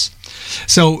once.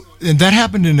 So and that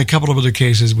happened in a couple of other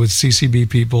cases with CCB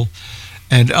people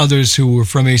and others who were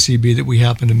from ACB that we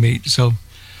happened to meet. So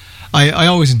I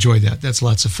always enjoy that. That's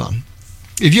lots of fun.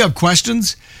 If you have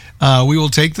questions, we will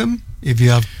take them. If you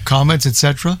have comments,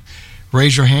 etc.,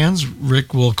 raise your hands.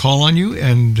 Rick will call on you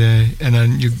and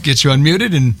then get you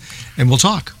unmuted and we'll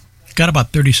talk. Got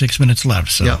about 36 minutes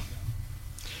left. So, yeah.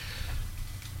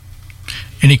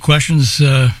 Any questions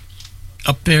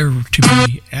up there to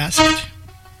be asked?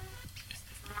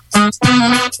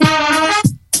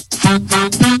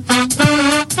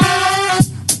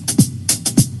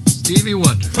 Stevie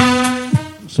Wonder.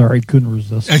 Sorry, couldn't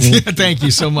resist. Thank you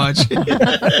so much.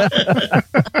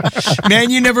 Man,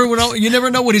 you never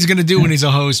know what he's going to do when he's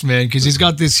a host, man, because he's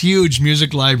got this huge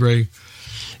music library.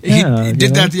 He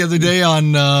did that the other day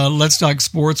on Let's Talk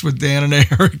Sports with Dan and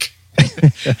Eric.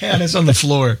 And it's on the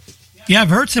floor. Yeah, I've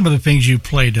heard some of the things you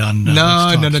played on.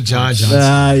 No, John.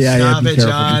 Be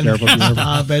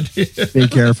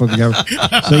careful. Be careful.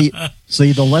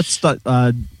 See, the Let's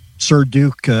Sir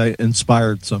Duke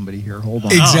inspired somebody here. Hold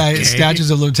on. Exactly. Okay.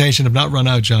 Statutes of limitation have not run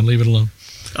out, John. Leave it alone.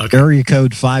 Okay. Area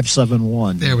code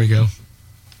 571. There we go.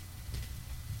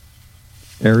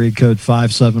 Area code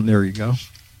 57. There you go.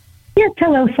 Yes,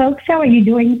 hello, folks. How are you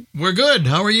doing? We're good.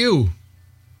 How are you?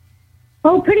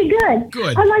 Oh, pretty good.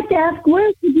 Good. I'd like to ask,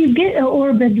 where did you get an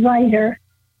Orbit writer,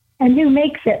 and who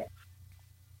makes it?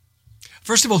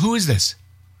 First of all, who is this?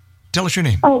 Tell us your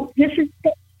name. Oh, this is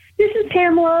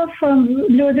Pamela from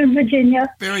Northern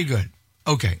Virginia. Very good.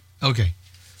 Okay.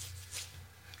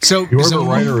 So the Orbit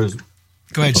writer is.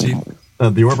 Go ahead, Steve.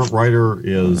 The Orbit writer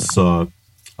is a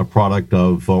product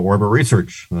of Orbit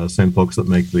Research, same folks that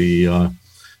make the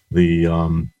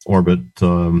Orbit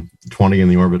 20 and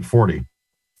the Orbit 40.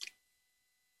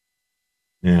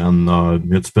 And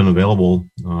it's been available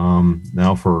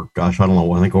now for, I don't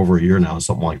know, I think over a year now,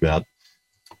 something like that.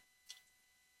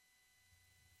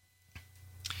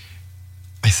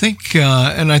 I think,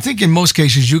 and I think in most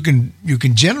cases you can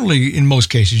generally, in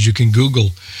most cases, you can Google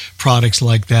products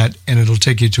like that, and it'll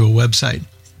take you to a website,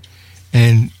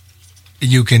 and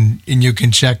you can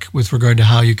check with regard to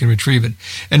how you can retrieve it.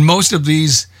 And most of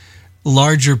these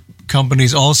larger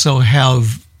companies also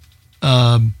have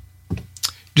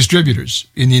distributors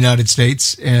in the United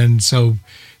States, and so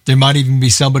there might even be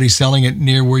somebody selling it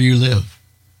near where you live.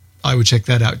 I would check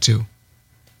that out too.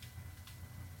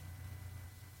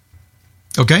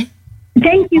 Okay?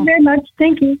 Thank you very much.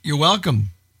 Thank you. You're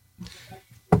welcome.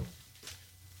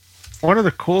 One of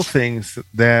the cool things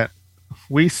that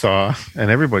we saw, and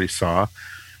everybody saw,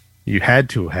 you had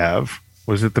to have,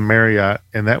 was at the Marriott,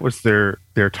 and that was their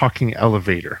talking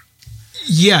elevator.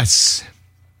 Yes,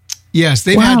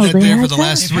 they've had that there for the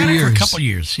last 3 years. For a couple of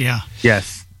years, yeah.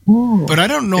 Yes. Ooh. But I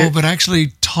don't know if it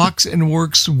actually talks and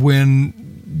works when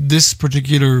this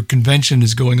particular convention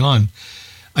is going on.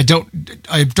 I don't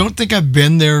think I've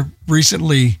been there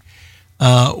recently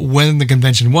when the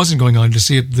convention wasn't going on to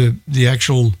see if the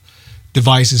actual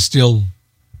device is still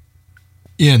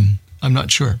in. I'm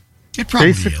not sure. It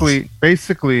probably is.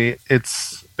 Basically,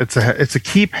 it's a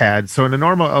keypad. So in a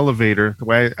normal elevator, the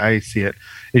way I see it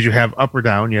is you have up or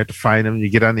down. You have to find them. You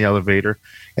get on the elevator,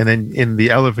 and then in the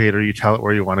elevator, you tell it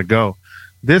where you want to go.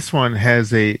 This one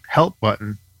has a help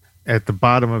button at the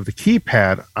bottom of the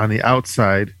keypad on the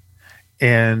outside,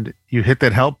 and you hit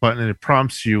that help button, and it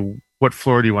prompts you what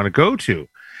floor do you want to go to,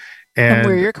 and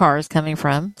where your car is coming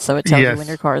from. So it tells you when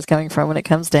your car is coming from when it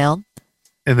comes down.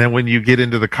 And then when you get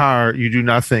into the car, you do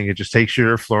nothing. It just takes you to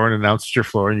your floor and announces your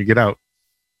floor, and you get out.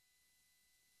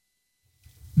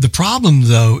 The problem,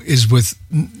 though, is with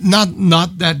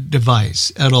not that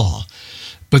device at all,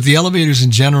 but the elevators in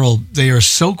general, they are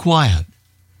so quiet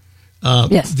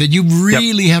that you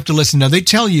really have to listen. Now, they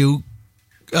tell you,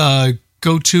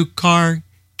 go to car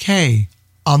K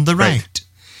on the right.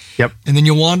 Yep. And then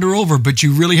you wander over, but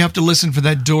you really have to listen for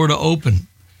that door to open.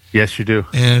 Yes, you do.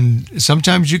 And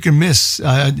sometimes you can miss.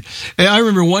 I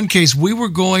remember one case we were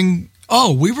going.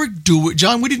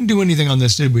 John, we didn't do anything on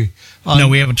this, did we? No,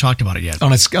 we haven't talked about it yet. On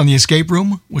the escape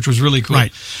room, which was really cool.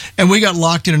 Right. And we got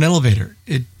locked in an elevator.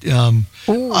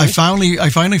 I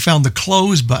finally found the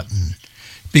close button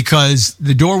because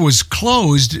the door was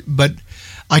closed, but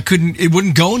it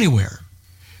wouldn't go anywhere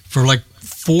for like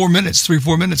 4 minutes,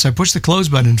 3-4 minutes. I pushed the close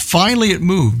button and finally it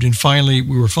moved and finally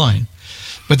we were fine.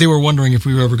 But they were wondering if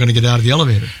we were ever going to get out of the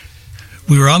elevator.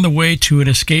 we were on the way to an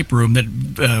escape room that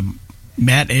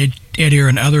Matt, Edir,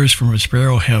 and others from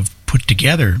Aspero have put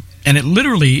together, and it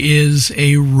literally is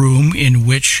a room in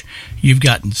which you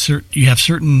have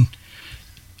certain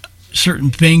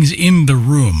things in the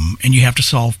room, and you have to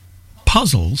solve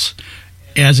puzzles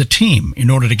as a team in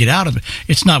order to get out of it.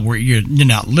 It's not where you're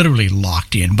not literally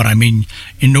locked in, but I mean,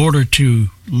 in order to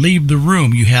leave the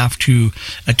room, you have to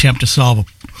attempt to solve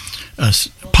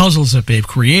puzzles that they've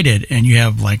created, and you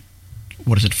have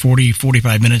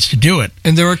 45 minutes to do it.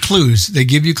 And there are clues. They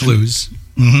give you clues.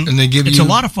 Mm-hmm. And they give it's a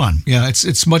lot of fun. Yeah,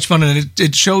 it's much fun, and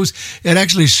it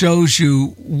actually shows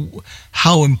you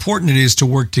how important it is to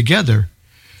work together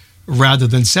rather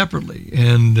than separately.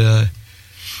 And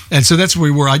so that's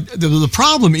where we were. The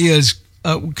problem is,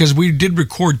 because we did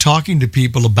record talking to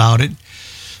people about it,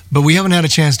 but we haven't had a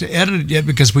chance to edit it yet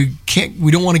because we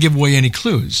don't want to give away any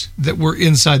clues that were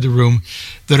inside the room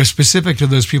that are specific to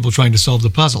those people trying to solve the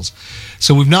puzzles.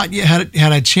 So we've not yet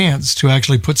had a chance to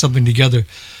actually put something together.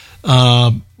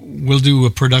 We'll do a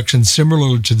production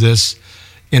similar to this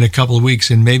in a couple of weeks,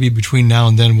 and maybe between now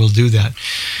and then we'll do that.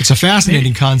 It's a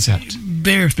fascinating concept.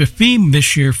 The theme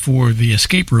this year for the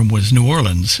escape room was New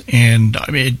Orleans, and I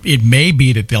mean, it may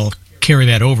be that they'll carry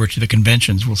that over to the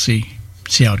conventions. We'll see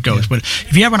how it goes. Yeah. But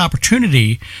if you have an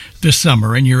opportunity this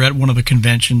summer and you're at one of the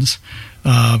conventions,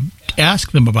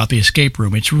 ask them about the escape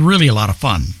room. It's really a lot of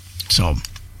fun. So,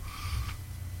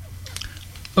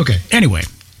 okay. Anyway,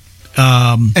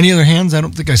 any other hands? I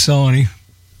don't think I saw any.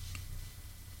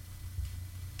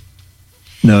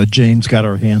 No, Jane's got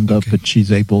her hand up, but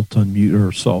she's able to unmute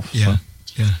herself. Yeah, so.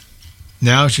 Yeah.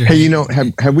 Now it's your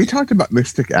hand. Have we talked about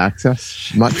Mystic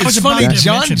Access much? It's funny.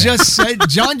 John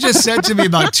just said to me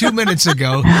about 2 minutes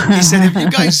ago. He said, "Have you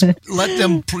guys let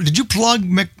them? Did you plug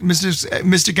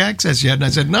Mystic Access yet?" And I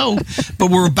said, "No,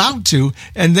 but we're about to."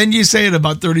 And then you say it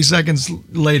about 30 seconds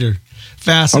later.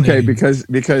 Fascinating. Okay,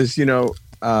 because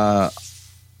I'm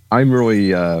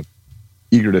really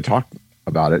eager to talk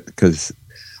about it because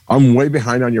I'm way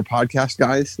behind on your podcast,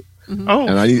 guys. Mm-hmm. Oh,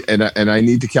 and I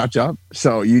need to catch up.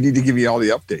 So you need to give me all the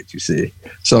updates. You see,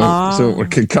 so we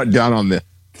can cut down on the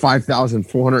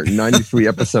 5,493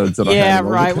 episodes that I have. Yeah,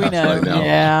 right. We know. Right now.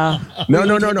 Yeah. No.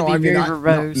 I mean,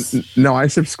 I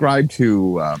subscribe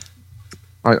to.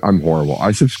 I'm horrible.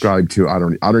 I subscribe to. I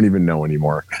don't even know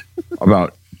anymore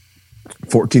about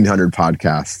 1,400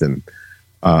 podcasts, and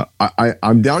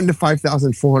I'm down to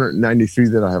 5,493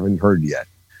 that I haven't heard yet.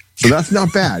 So that's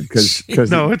not bad because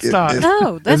no, it's not.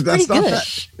 No, that's pretty good.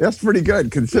 That's pretty good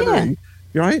considering,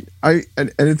 right?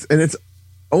 It's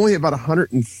only about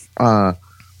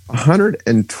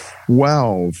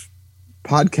 112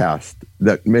 podcasts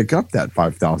that make up that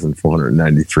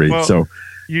 5,493. Well, so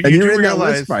you're in that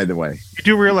list, by the way. You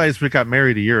do realize we got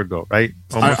married a year ago, right?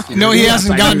 No, he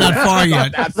hasn't gotten that far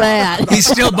yet. That. He's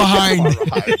still behind.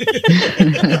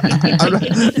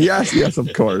 Yes,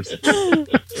 of course.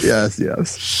 Yes.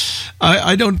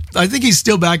 I think he's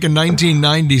still back in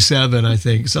 1997. I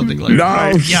think something like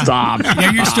that. No, stop.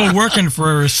 Yeah, you're still working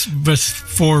for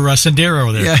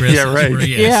Sendero there, Chris. Yeah, right.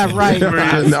 Yeah, right. No.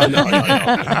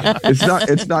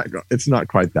 It's not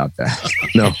quite that bad.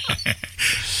 No.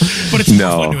 But it's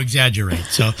more fun to exaggerate.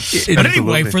 So, but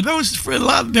anyway,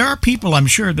 there are people I'm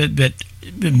sure that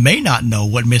may not know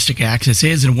what Mystic Access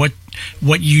is and what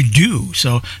you do.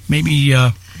 So maybe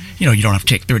you don't have to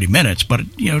take 30 minutes, but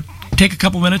take a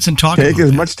couple minutes and talk. Take about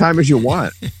as much time as you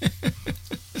want.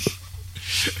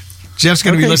 Jeff's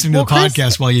going to be listening to the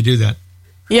podcast while you do that.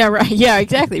 Yeah, right. Yeah,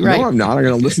 exactly. Right. No, I'm not. I'm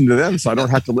going to listen to them, so I don't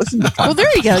have to listen to podcasts. Well, there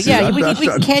you go. Yeah, we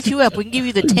can catch you up. We can give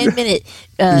you the 10-minute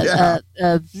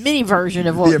mini version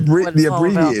of what the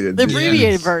abbreviated. The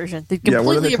abbreviated version. The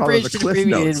completely abridged and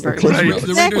abbreviated version.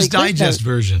 The Reader's Digest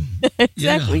version.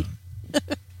 Exactly.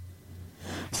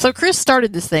 So Chris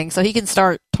started this thing, so he can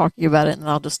start talking about it, and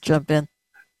I'll just jump in.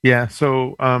 Yeah.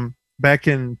 So back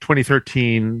in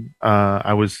 2013,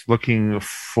 I was looking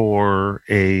for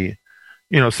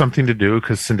something to do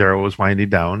because Sendero was winding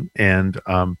down. And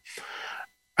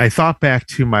I thought back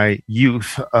to my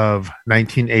youth of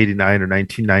 1989 or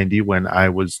 1990 when I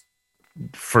was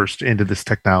first into this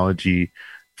technology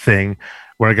thing,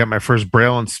 where I got my first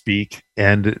Braille and Speak,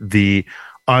 and the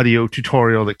audio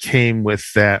tutorial that came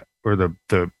with that, or the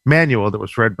manual that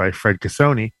was read by Fred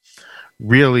Cassoni,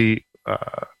 really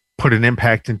put an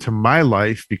impact into my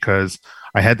life because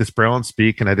I had this Braille and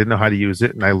Speak and I didn't know how to use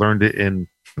it, and I learned it in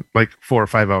like 4 or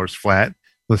 5 hours flat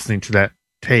listening to that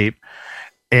tape.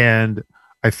 And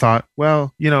I thought,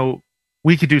 well,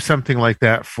 we could do something like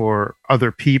that for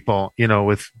other people,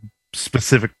 with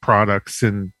specific products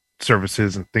and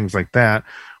services and things like that,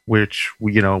 which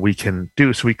we can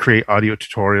do. So we create audio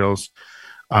tutorials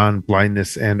on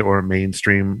blindness and or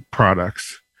mainstream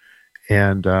products.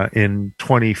 And in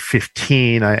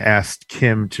 2015, I asked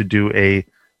Kim to do a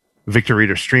Victor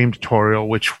Reader Stream tutorial,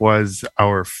 which was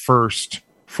our first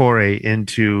foray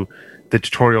into the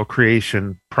tutorial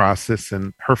creation process.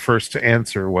 And her first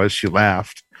answer was, she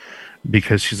laughed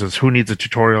because she says, who needs a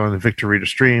tutorial on the Victor Reader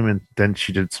Stream? And then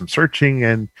she did some searching,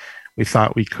 and we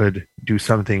thought we could do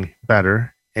something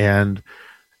better. And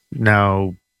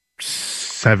now,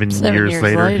 seven years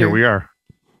later, here we are.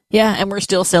 Yeah, and we're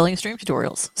still selling stream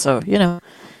tutorials. So,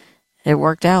 it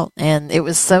worked out. And it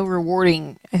was so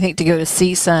rewarding, I think, to go to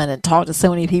CSUN and talk to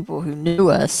so many people who knew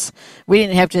us. We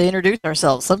didn't have to introduce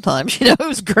ourselves sometimes. It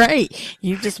was great.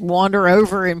 You just wander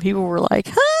over and people were like,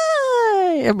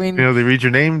 hi. I mean, they read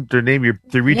your name, they read your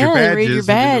badges, they read your badge.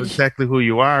 They know exactly who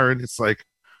you are. And it's like,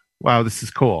 wow, this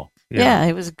is cool. Yeah,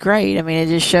 it was great. I mean, it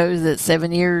just shows that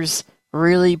 7 years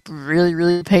really, really,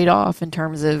 really paid off in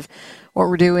terms of what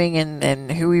we're doing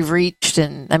and who we've reached.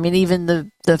 And I mean, even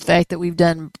the fact that we've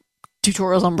done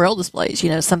tutorials on Braille displays,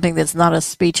 something that's not a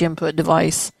speech input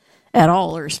device at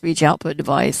all or a speech output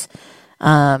device.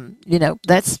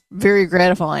 That's very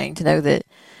gratifying to know that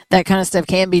that kind of stuff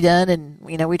can be done. And,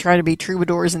 we try to be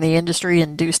troubadours in the industry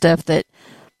and do stuff that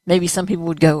maybe some people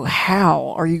would go,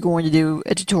 how are you going to do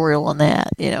a tutorial on that?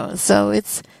 So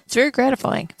it's very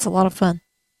gratifying. It's a lot of fun.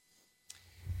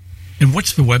 And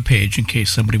what's the webpage in case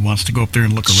somebody wants to go up there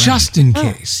and look around? Just in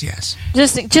case, yes.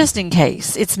 Just in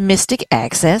case. It's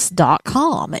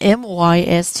mysticaccess.com.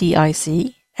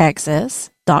 MYSTIC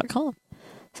access.com.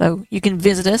 So you can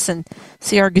visit us and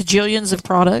see our gajillions of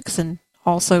products and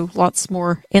also lots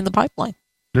more in the pipeline.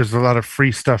 There's a lot of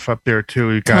free stuff up there, too.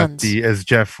 We've got as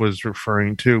Jeff was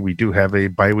referring to, we do have a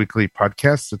bi-weekly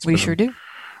podcast. We sure do.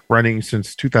 Running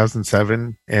since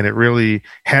 2007, and it really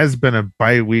has been a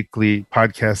bi-weekly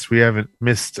podcast. We haven't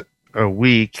missed a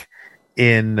week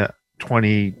since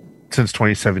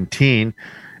 2017,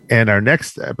 and our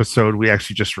next episode we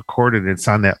actually just recorded. It's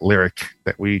on that lyric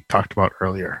that we talked about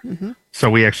earlier. Mm-hmm. So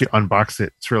we actually unbox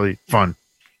it. It's really fun.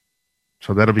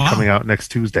 So that'll be coming out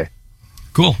next Tuesday.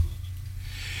 Cool.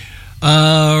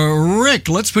 Rick,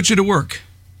 let's put you to work.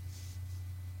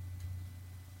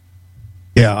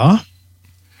 Yeah.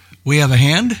 We have a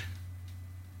hand?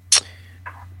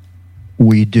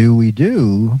 We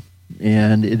do.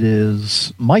 And it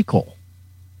is Michael.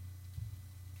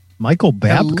 Michael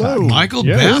Babcock. Hello. Michael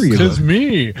Babcock. Babcock. It's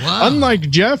me. Wow. Unlike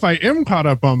Jeff, I am caught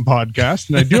up on podcasts,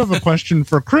 and I do have a question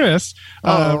for Chris.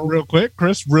 Real quick,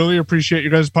 Chris, really appreciate you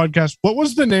guys' podcast. What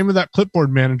was the name of that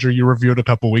clipboard manager you reviewed a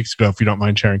couple weeks ago, if you don't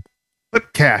mind sharing?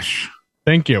 Clipcache.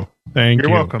 Thank you. You're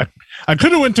welcome. I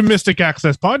could have went to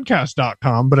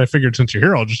mysticaccesspodcast.com, but I figured since you're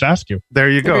here, I'll just ask you. There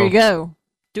you go. There you go.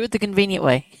 Do it the convenient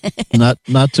way.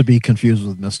 not to be confused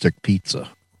with Mystic Pizza.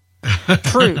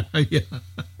 True. Yeah.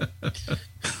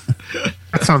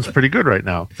 That sounds pretty good right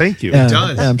now. Thank you. It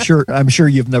does. I'm sure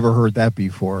you've never heard that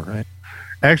before, right?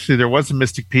 Actually, there was a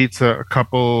Mystic Pizza a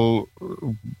couple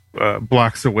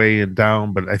blocks away and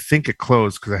down, but I think it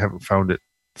closed because I haven't found it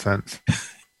since.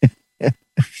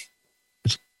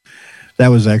 That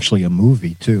was actually a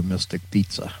movie too, Mystic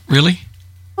Pizza. Really?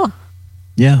 Oh.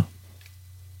 Yeah.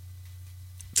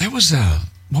 There was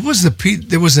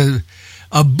there was a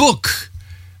book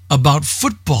about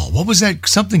football. What was that?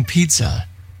 Something pizza.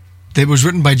 That was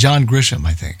written by John Grisham,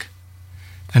 I think.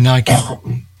 And now I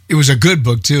can't. It was a good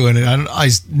book too, and I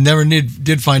never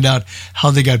did find out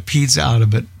how they got pizza out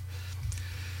of it.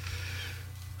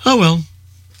 Oh well.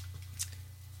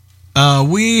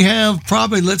 We have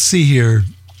probably, let's see here,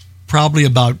 probably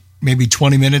about maybe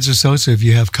 20 minutes or so. So if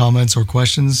you have comments or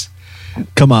questions.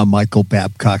 Come on, Michael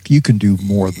Babcock. You can do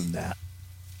more than that.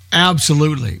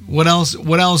 Absolutely. What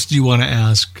else do you want to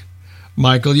ask?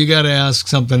 Michael, you got to ask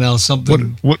something else.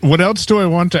 What else do I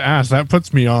want to ask? That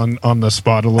puts me on the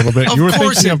spot a little bit. You were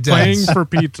thinking of Playing for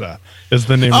Pizza is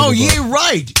the name of the book. Oh, you're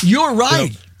right. You're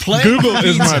right. Yep. Google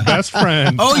is my best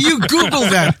friend. Oh, you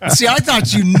Googled that. See, I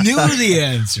thought you knew the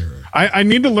answer. I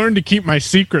need to learn to keep my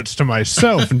secrets to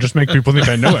myself and just make people think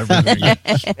I know everything.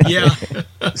 Yeah.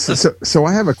 So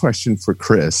I have a question for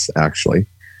Chris, actually.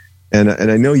 And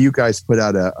I know you guys put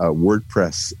out a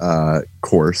WordPress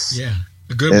course. Yeah.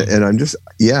 A good one. And I'm just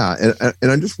and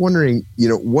I'm just wondering,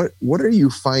 what are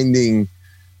you finding?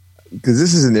 Because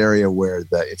this is an area where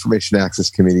the Information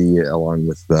Access Committee, along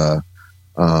with the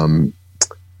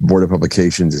Board of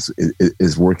Publications,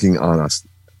 is working on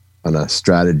a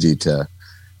strategy to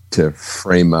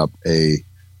frame up a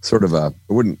sort of I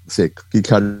wouldn't say cookie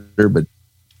cutter, but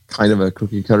kind of a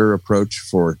cookie cutter approach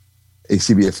for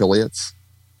ACB affiliates.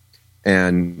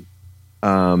 And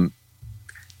I'm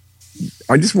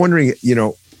just wondering,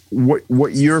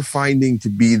 what you're finding to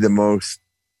be the most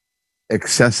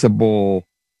accessible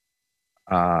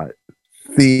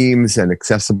themes and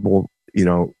accessible,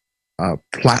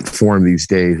 platform these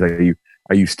days? Are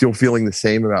you still feeling the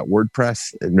same about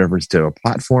WordPress in reference to a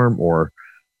platform, or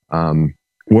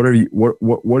what are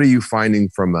you finding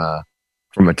from a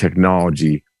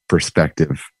technology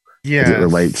perspective as it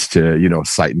relates to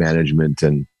site management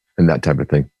and that type of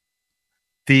thing?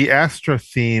 The Astra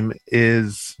theme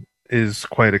is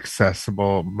quite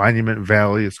accessible. Monument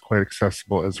Valley is quite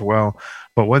accessible as well.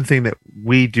 But one thing that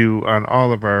we do on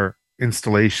all of our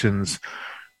installations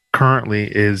currently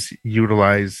is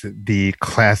utilize the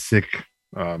classic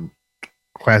editor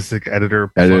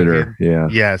plugin. Yeah.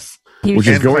 Yes. Which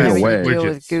is going away. Deal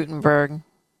with Gutenberg.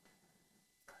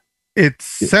 It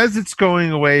says it's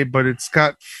going away, but it's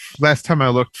got, last time I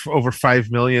looked, over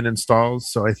 5 million installs.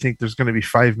 So I think there's going to be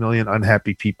 5 million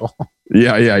unhappy people.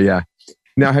 Yeah.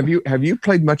 Now, have you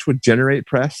played much with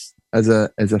GeneratePress as a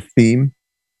theme?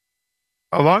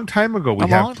 A long time ago,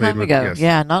 Yes.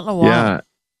 Yeah, not in a while. Yeah,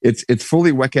 it's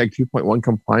fully WCAG 2.1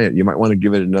 compliant. You might want to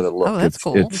give it another look. Oh, that's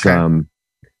cool.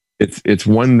 It's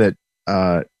one that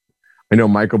I know,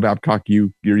 Michael Babcock,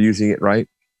 you're using it, right?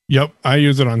 Yep, I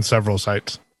use it on several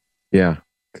sites. Yeah,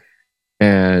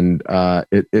 and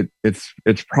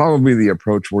it's probably the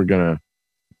approach we're gonna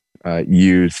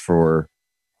use for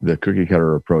the cookie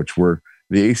cutter approach. We're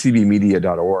the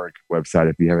acbmedia.org website.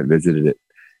 If you haven't visited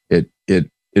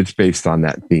it's based on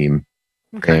that theme,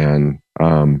 and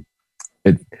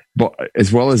but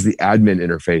as well as the admin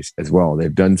interface as well.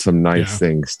 They've done some nice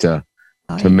things to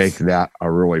make that a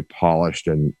really polished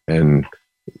and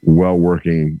well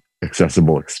working,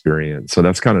 accessible experience. So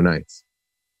that's kind of nice.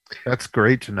 That's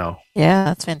great to know. Yeah,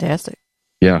 that's fantastic.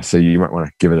 Yeah, so you might want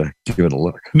to give it a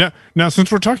look. Now,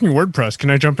 since we're talking WordPress, can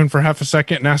I jump in for half a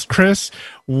second and ask Chris,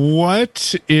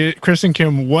 Chris and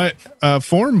Kim, what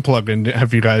forum plugin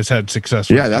have you guys had success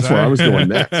with? Yeah, that's where I was going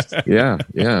next. Yeah.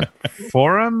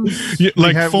 Forums?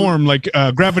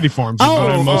 Gravity Forms is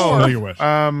what I'm most familiar with.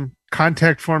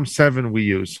 Contact Form 7 we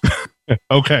use.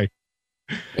 Okay.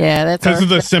 Yeah, that's because of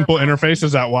the simple interface.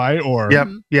 Is that why? Or yep,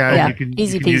 yeah. You can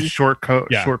easy use short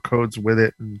codes with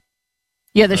it.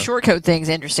 Yeah, the shortcode thing's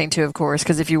interesting too, of course,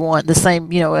 because if you want the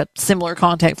same, a similar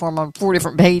contact form on 4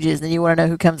 different pages, then you want to know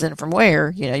who comes in from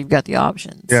where. You've got the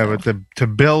options. Yeah, but to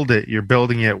build it, you're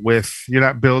building it you're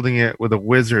not building it with a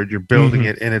wizard. You're building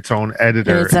it in its own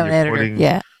editor. In its own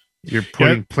editor. You're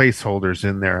putting placeholders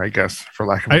in there, I guess, for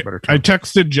lack of a better term. I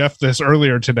texted Jeff this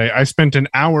earlier today. I spent an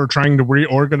hour trying to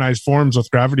reorganize forms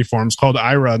with Gravity Forms called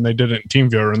Ira, and they did it in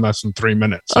TeamViewer in less than 3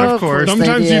 minutes. Of course,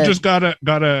 sometimes you just gotta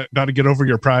get over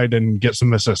your pride and get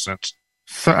some assistance.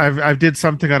 So I did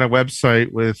something on a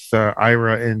website with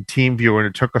Ira and TeamViewer, and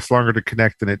it took us longer to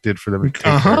connect than it did for them.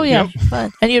 Oh yeah,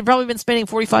 fun. And you'd probably been spending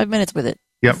 45 minutes with it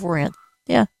beforehand.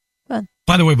 Yeah. Fun.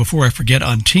 By the way, before I forget,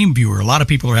 on TeamViewer, a lot of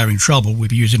people are having trouble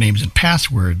with usernames and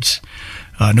passwords,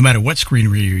 no matter what screen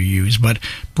reader you use. But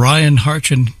Brian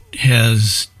Harchin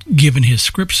has given his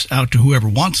scripts out to whoever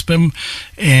wants them,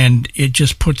 and it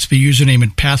just puts the username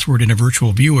and password in a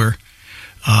virtual viewer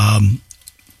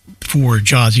for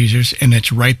JAWS users, and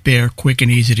it's right there, quick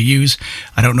and easy to use.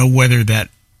 I don't know whether that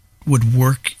would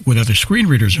work with other screen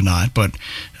readers or not, but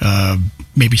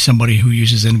maybe somebody who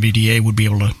uses NVDA would be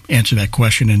able to answer that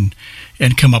question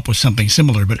and come up with something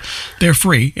similar. But they're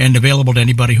free and available to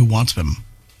anybody who wants them.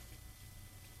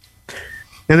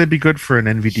 Yeah, that'd be good for an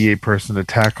NVDA person to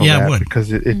tackle that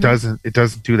because it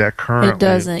doesn't do that currently. It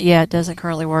doesn't. Yeah, it doesn't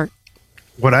currently work.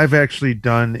 What I've actually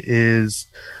done is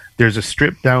there's a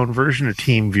stripped down version of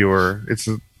TeamViewer. It's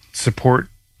a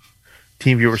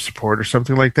TeamViewer support or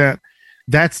something like that.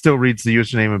 That still reads the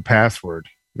username and password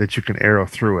that you can arrow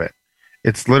through it.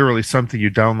 It's literally something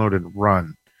you download and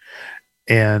run.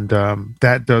 And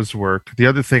that does work. The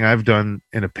other thing I've done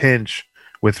in a pinch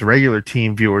with regular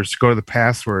TeamViewer is go to the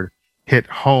password, hit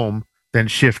home, then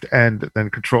shift end, then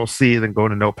control C, then go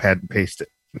to Notepad and paste it.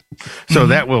 So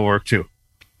that will work too.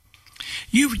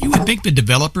 You would think the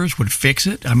developers would fix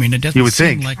it. I mean, it doesn't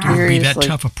seem like it would be that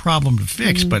tough a problem to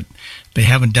fix, but they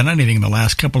haven't done anything in the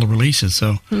last couple of releases,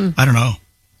 so I don't know.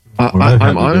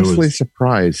 I'm honestly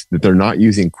surprised that they're not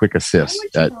using Quick Assist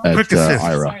at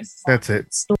Ira. That's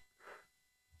it.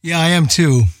 Yeah, I am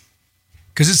too,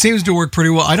 because it seems to work pretty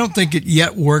well. I don't think it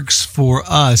yet works for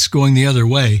us going the other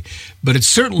way, but it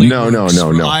certainly works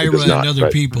for Ira and other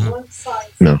people.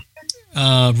 No.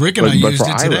 Rick and I used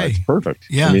it today. It's perfect.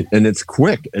 Yeah, I mean, and it's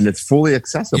quick and it's fully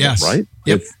accessible. Right?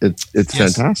 Yep. It's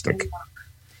fantastic.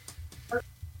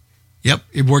 Yep,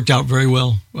 it worked out very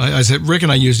well. I said Rick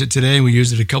and I used it today, and we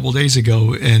used it a couple days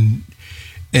ago, and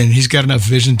he's got enough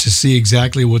vision to see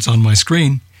exactly what's on my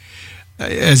screen,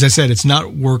 as I said, it's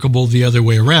not workable the other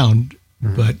way around,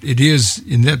 but it is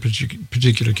in that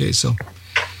particular case. So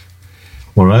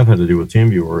what I've had to do with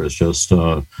TeamViewer is just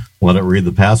let it read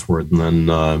the password and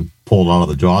then pull it out of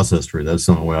the JAWS history. That's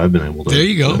the only way I've been able to. There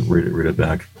you go. Read it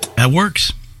back. That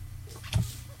works.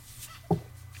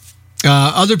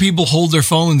 Other people hold their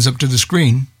phones up to the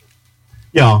screen.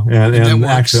 Yeah, and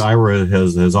actually, Ira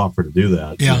has offered to do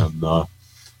that. Yeah. And,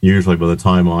 usually, by the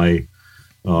time I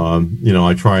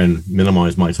try and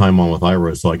minimize my time on with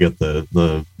Ira, so I get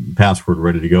the password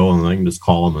ready to go, and I can just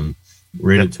call them and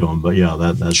read it to them. But yeah,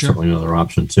 that's certainly another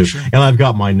option too. Sure. And I've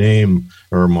got my name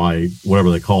or my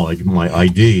whatever they call it, my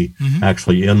ID,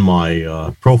 actually in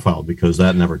my profile because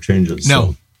that never changes.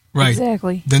 No, so. Right.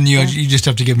 Exactly. Then you just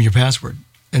have to give them your password.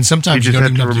 And sometimes you you just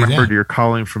don't have even to remember do you're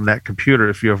calling from that computer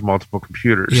if you have multiple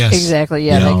computers. Yes. Exactly.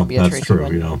 Yeah, that can be a that's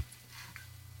tricky true, one.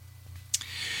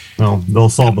 Well, they'll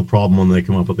solve the problem when they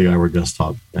come up with the Ira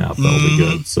desktop app. That'll be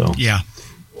good. So yeah.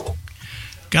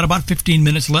 Got about 15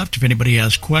 minutes left. If anybody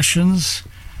has questions,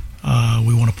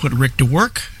 we want to put Rick to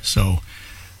work. So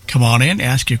come on in,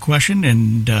 ask your question,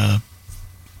 and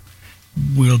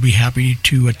we'll be happy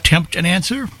to attempt an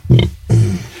answer.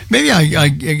 Maybe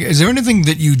is there anything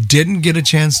that you didn't get a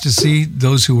chance to see,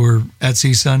 those who were at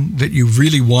CSUN, that you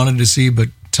really wanted to see, but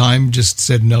time just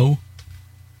said no?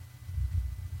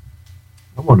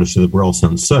 I wanted to see the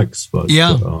BrailleSense 6, but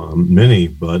Mini,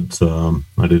 but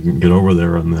I didn't get over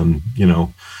there. And then,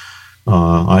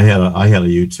 I had a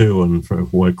U2, and for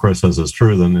what Chris says is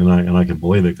true, and I can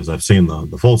believe it because I've seen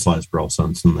the full size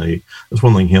BrailleSense, and that's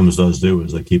one thing HIMSS does do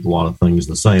is they keep a lot of things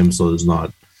the same, so there's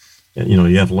not.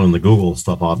 You have to learn the Google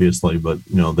stuff, obviously, but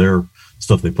their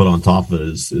stuff they put on top of it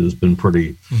has been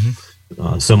pretty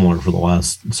similar for the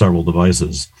last several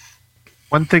devices.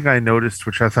 One thing I noticed,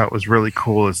 which I thought was really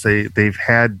cool, is they've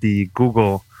had the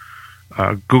Google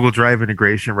Drive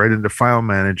integration right into File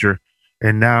Manager,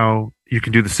 and now you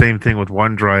can do the same thing with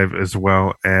OneDrive as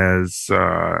well as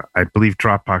I believe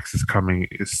Dropbox is coming.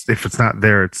 If it's not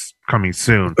there, it's coming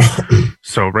soon.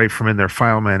 So right from in their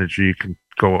File Manager, you can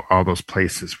go all those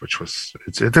places,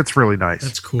 that's really nice.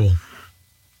 That's cool.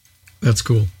 That's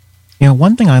cool.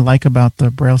 One thing I like about the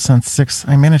BrailleSense 6,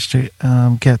 I managed to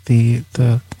get the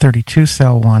 32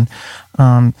 cell one,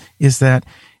 is that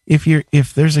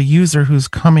if there's a user who's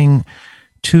coming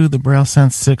to the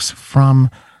BrailleSense 6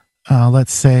 from,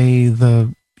 let's say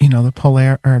the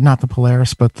Polaris, or not the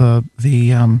Polaris, but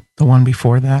the one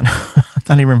before that, I'm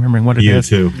not even remembering what it is.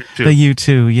 The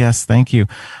U2. Yes, thank you.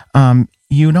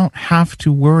 You don't have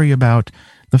to worry about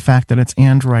the fact that it's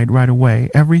Android right away.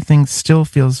 Everything still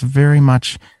feels very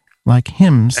much like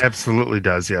HIMSS. Absolutely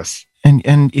does, yes.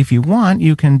 And if you want,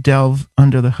 you can delve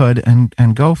under the hood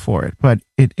and go for it. But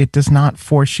it does not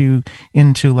force you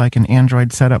into like an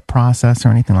Android setup process or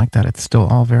anything like that. It's still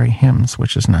all very HIMSS,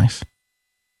 which is nice.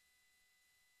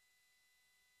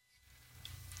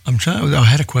 I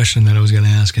had a question that I was going to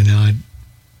ask, and now I'm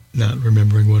not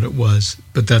remembering what it was,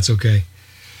 but that's okay.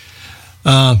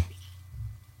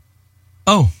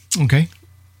 Okay.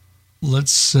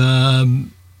 Let's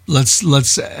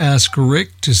ask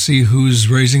Rick to see who's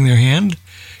raising their hand,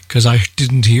 because I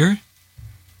didn't hear.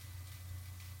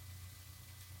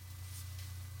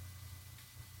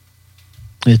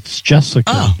 It's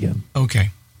Jessica again. Okay.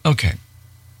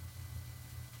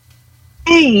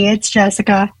 Hey, it's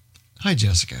Jessica. Hi,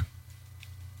 Jessica.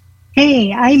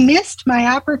 Hey, I missed my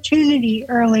opportunity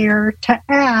earlier to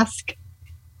ask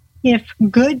if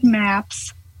Good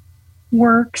Maps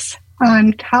works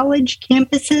on college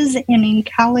campuses and in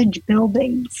college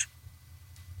buildings.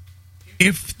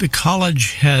 If the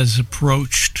college has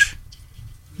approached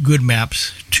Good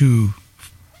Maps to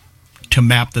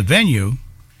map the venue,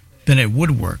 then it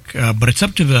would work. But it's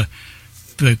up to the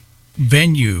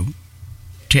venue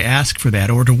to ask for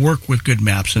that or to work with Good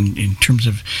Maps in terms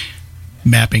of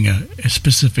mapping a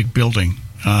specific building.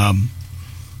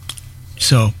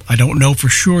 So I don't know for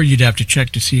sure. You'd have to check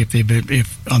to see if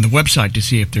on the website to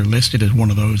see if they're listed as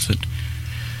one of those that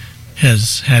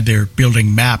has had their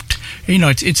building mapped.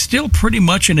 It's still pretty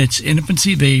much in its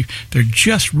infancy. They're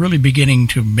just really beginning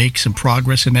to make some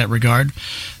progress in that regard.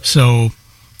 So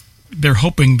they're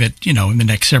hoping that in the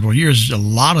next several years a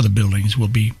lot of the buildings will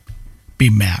be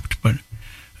mapped. But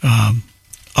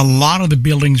a lot of the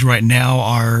buildings right now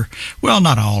are, well,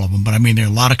 not all of them, but I mean there are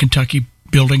a lot of Kentucky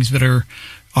buildings that are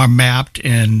mapped,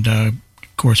 and of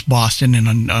course Boston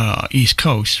and on East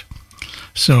Coast.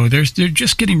 So they're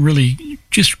just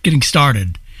getting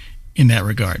started in that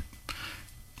regard.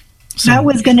 So, that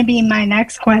was going to be my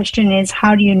next question: is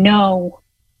how do you know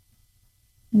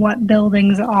what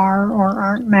buildings are or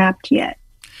aren't mapped yet?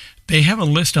 They have a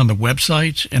list on the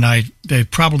website, and they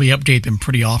probably update them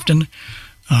pretty often.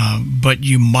 But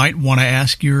you might want to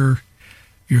ask your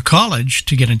college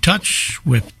to get in touch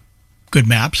with Good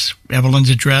Maps, Evelyn's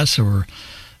address, or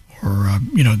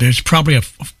there's probably a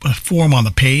form on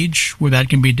the page where that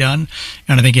can be done.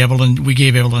 And I think we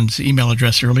gave Evelyn's email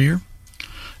address earlier.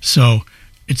 So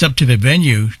it's up to the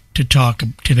venue to talk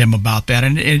to them about that.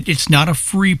 And it's not a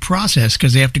free process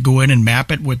because they have to go in and map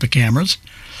it with the cameras.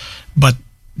 But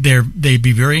they'd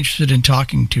be very interested in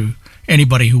talking to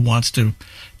anybody who wants to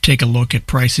take a look at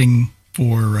pricing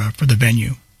for the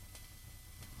venue.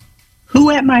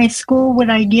 Who at my school would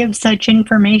I give such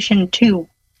information to?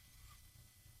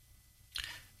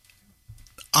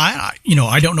 I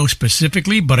don't know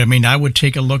specifically, but I mean, I would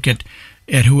take a look at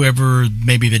whoever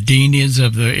maybe the dean is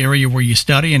of the area where you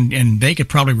study, and they could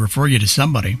probably refer you to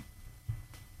somebody.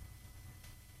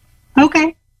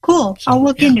 Okay, cool. So, I'll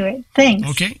look into it. Thanks.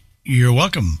 Okay, you're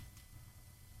welcome.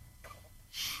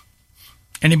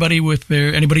 Anybody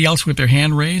else with their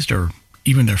hand raised or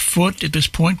even their foot at this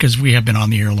point? Because we have been on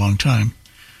the air a long time.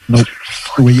 Nope.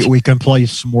 We can play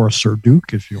some more Sir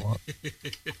Duke if you want.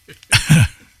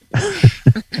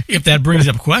 If that brings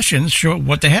up questions, sure.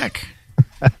 What the heck?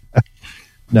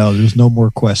 No, there's no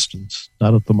more questions.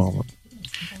 Not at the moment.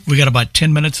 We got about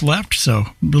 10 minutes left, so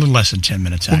a little less than 10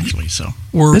 minutes, actually. So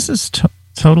this is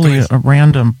totally a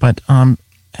random, but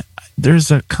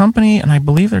there's a company, and I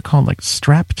believe they're called like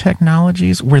Strap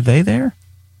Technologies. Were they there?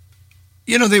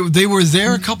 They were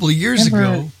there a couple of years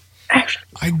ago.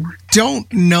 I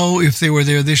don't know if they were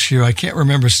there this year. I can't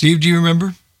remember. Steve, do you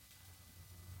remember?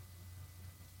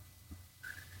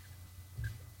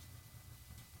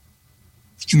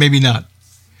 Maybe not.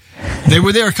 They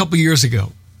were there a couple of years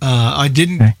ago. I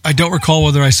don't recall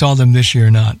whether I saw them this year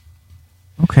or not.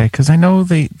 Okay, because I know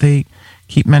they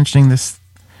keep mentioning this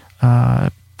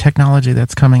technology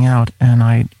that's coming out, and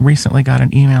I recently got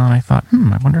an email, and I thought,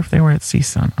 I wonder if they were at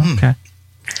CSUN. Okay.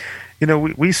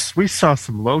 We saw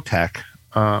some low tech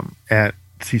at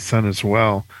CSUN as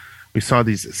well. We saw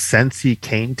these Sensi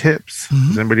cane tips.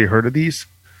 Has anybody heard of these?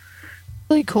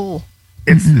 Really cool.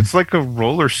 It's like a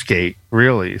roller skate,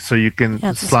 really. So you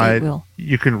can slide,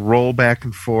 you can roll back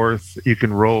and forth, you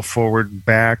can roll forward and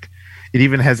back. It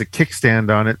even has a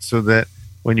kickstand on it so that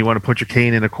when you want to put your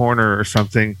cane in a corner or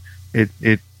something,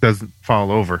 it doesn't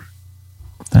fall over.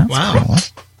 That's wow. Cool.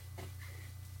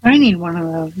 I need one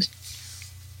of those.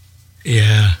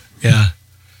 Yeah. Yeah,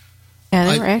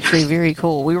 they were actually very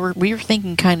cool. We were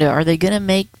thinking kind of, are they going to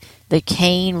make the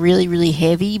cane really, really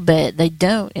heavy? But they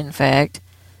don't, in fact.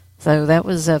 So that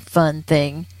was a fun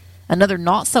thing. Another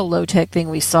not so low tech thing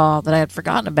we saw that I had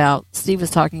forgotten about. Steve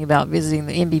was talking about visiting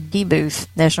the NBP booth,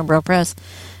 National Braille Press.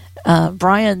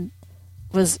 Brian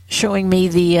was showing me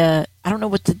the I don't know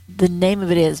what the name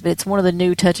of it is, but it's one of the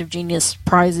new Touch of Genius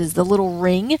prizes, the little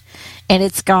ring, and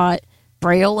it's got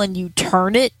Braille, and you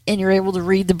turn it, and you're able to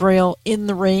read the Braille in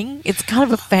the ring. It's kind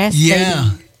of a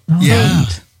fascinating Yeah.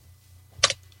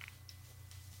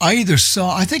 I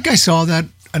think I saw that,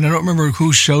 and I don't remember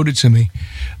who showed it to me,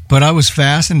 but I was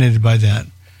fascinated by that.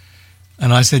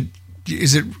 And I said,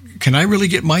 can I really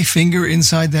get my finger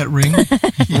inside that ring?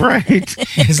 Right.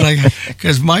 It's like,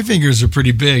 because my fingers are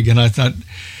pretty big, and I thought,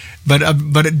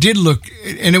 but it did look,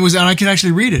 and I could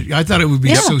actually read it. I thought it would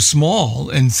be so small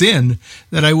and thin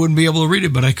that I wouldn't be able to read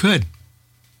it, but I could.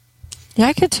 Yeah,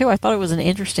 I could too. I thought it was an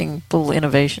interesting little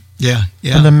innovation. Yeah.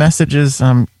 Are the messages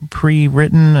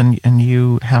pre-written, and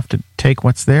you have to take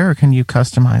what's there, or can you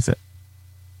customize it?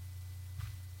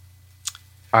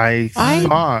 I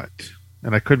thought,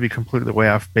 and I could be completely way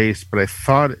off base, but I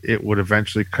thought it would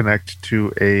eventually connect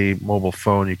to a mobile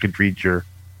phone. You could read your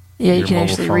you can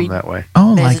actually read that way.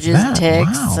 Oh, messages, like that.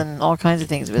 texts, Wow. and all kinds of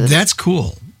things with it. That's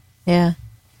cool. Yeah.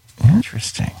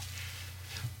 Interesting.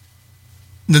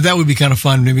 That would be kind of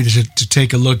fun, maybe to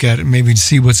take a look at it, maybe to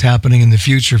see what's happening in the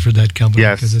future for that company.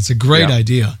 Yes. Because it's a great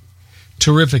idea.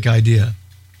 Terrific idea.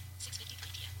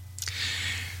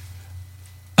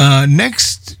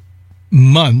 Next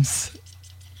month,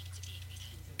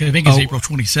 I think it's April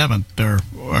 27th.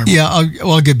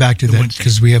 I'll get back to that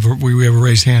because we have a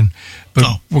raised hand. But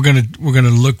we're gonna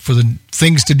look for the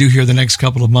things to do here the next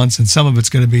couple of months, and some of it's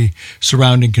going to be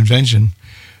surrounding convention,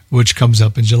 which comes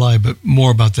up in July. But more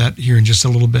about that here in just a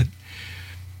little bit.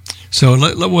 So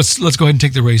let's go ahead and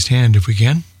take the raised hand if we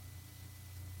can.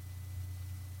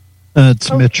 It's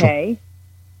Mitchell.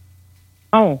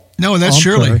 Oh no, that's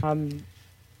Shirley.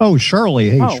 Oh,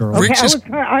 Shirley. Hey, Shirley. Okay,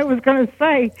 I was going to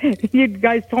say, you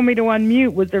guys told me to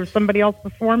unmute. Was there somebody else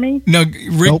before me? No,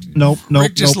 Rick. Nope.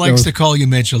 Rick just likes to call you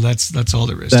Mitchell. That's all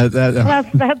there is.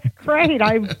 That's great.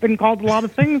 I've been called a lot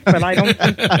of things, but I don't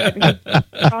think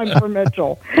it's time for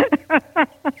Mitchell.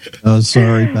 Oh,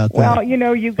 sorry about that. Well,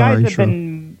 you guys have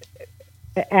been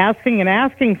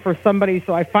asking for somebody,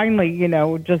 so I finally,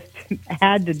 just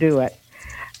had to do it.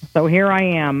 So here I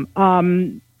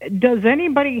am. Does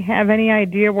anybody have any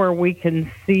idea where we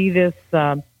can see this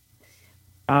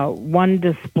one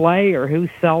display, or who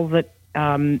sells it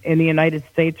in the United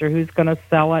States, or who's going to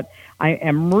sell it? I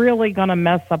am really going to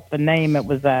mess up the name. It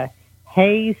was a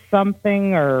Hey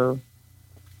something, or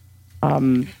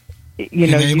you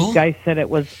guys said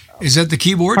it was. Is that the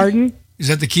keyboard? Pardon? Is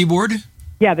that the keyboard?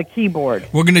 Yeah, the keyboard.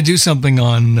 We're going to do something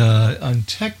on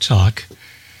Tech Talk.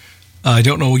 I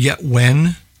don't know yet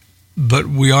when, but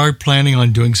we are planning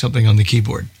on doing something on the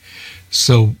keyboard.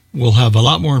 So we'll have a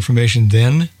lot more information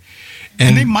then.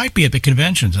 And they might be at the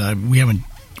conventions. We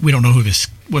don't know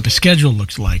what the schedule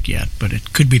looks like yet, but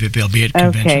it could be that they'll be at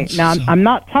conventions. Okay, now I'm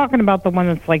not talking about the one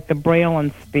that's like the Braille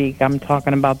and Speak. I'm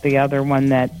talking about the other one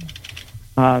that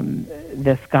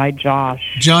this guy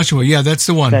Joshua, yeah, that's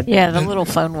the one. The little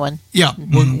phone one. Yeah,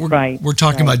 we're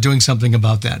talking about doing something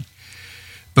about that.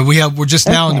 But we're just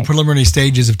now in the preliminary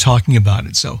stages of talking about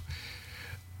it. So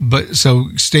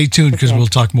stay tuned, because we'll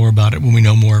talk more about it when we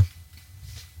know more.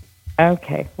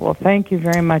 Okay. Well, thank you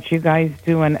very much. You guys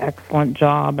do an excellent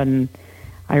job, and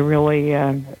I really,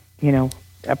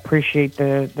 appreciate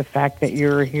the fact that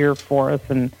you're here for us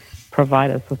and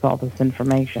provide us with all this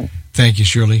information. Thank you,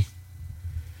 Shirley.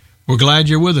 We're glad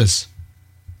you're with us.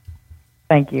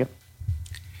 Thank you.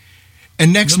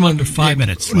 And next month, 5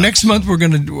 minutes. Next month,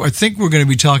 I think we're going to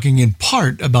be talking in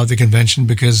part about the convention,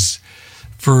 because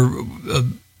for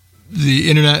the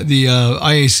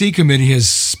IAC committee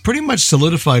has pretty much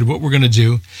solidified what we're going to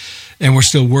do, and we're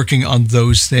still working on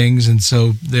those things. And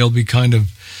so there'll be kind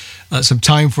of some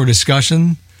time for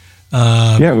discussion.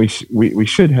 We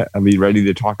should be ready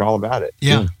to talk all about it.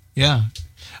 Yeah.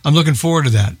 I'm looking forward to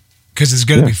that, because it's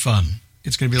going to be fun.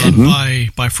 It's going to be a lot of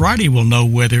fun. By Friday, we'll know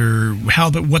what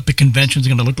the convention is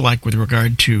going to look like with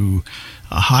regard to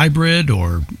a hybrid,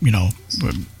 or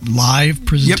live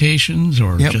presentations,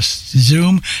 or just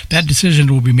Zoom. That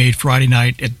decision will be made Friday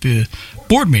night at the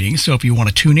board meeting. So if you want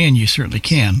to tune in, you certainly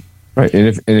can. Right, and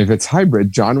if it's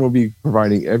hybrid, John will be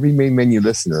providing every main menu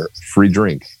listener free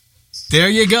drink. There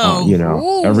you go.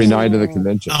 Every night of the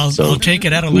convention. I'll take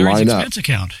it out of Larry's expense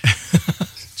account.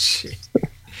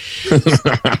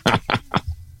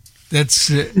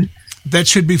 That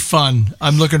should be fun.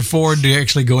 I'm looking forward to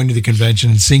actually going to the convention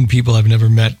and seeing people I've never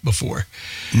met before,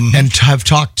 and have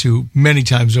talked to many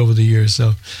times over the years.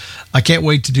 So I can't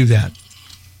wait to do that.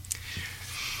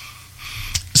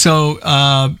 So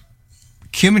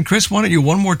Kim and Chris, why don't you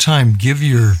one more time give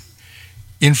your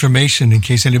information in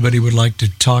case anybody would like to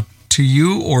talk to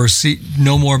you or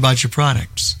know more about your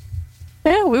products?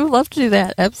 Yeah, we would love to do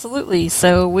that. Absolutely.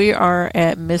 So we are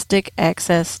at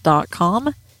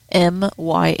mysticaccess.com,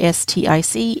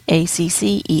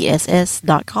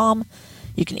 mysticaccess.com.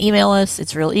 You can email us.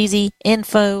 It's real easy.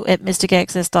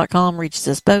 info@mysticaccess.com reaches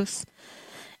us both.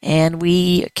 And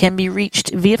we can be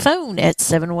reached via phone at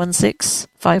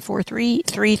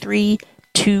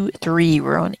 716-543-3323.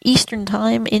 We're on Eastern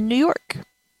Time in New York.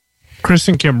 Chris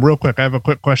and Kim, real quick, I have a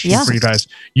quick question for you guys.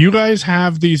 You guys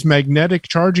have these magnetic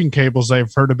charging cables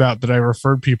I've heard about that I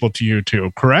referred people to you to,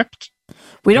 correct?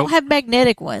 We don't have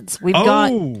magnetic ones. We've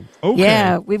got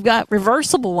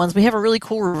reversible ones. We have a really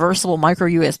cool reversible micro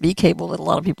USB cable that a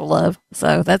lot of people love.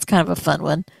 So that's kind of a fun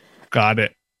one. Got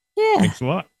it. Yeah. Thanks a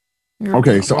lot.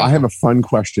 Okay, so I have a fun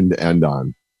question to end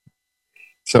on.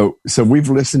 So we've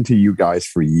listened to you guys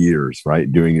for years,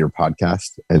 right? Doing your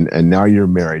podcast, and now you're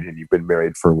married, and you've been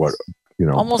married for what,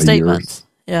 almost 8 months.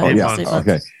 Yeah. 8 months.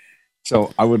 Okay.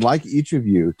 So I would like each of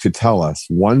you to tell us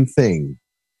one thing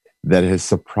that has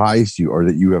surprised you, or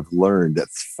that you have learned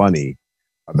that's funny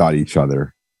about each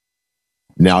other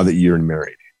now that you're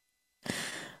married.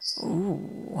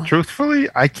 Ooh. Truthfully,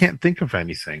 I can't think of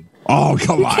anything. Oh,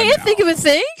 come on. You can't think of a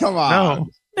thing? Come on.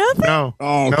 Nothing? No.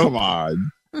 Oh, nope. Come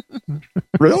on.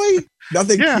 Really?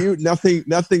 Nothing cute? Nothing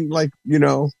like,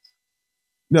 nothing.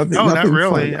 No, not nothing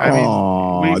really. Fun.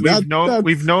 I mean,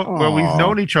 we've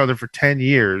known each other for 10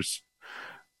 years.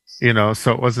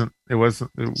 So it wasn't,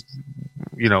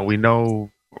 we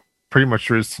know pretty much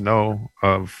there is to know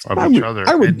of each other.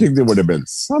 I would think there would have been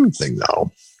something,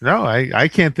 though. No, I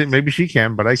can't think. Maybe she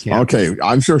can, but I can't. Okay,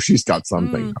 I'm sure she's got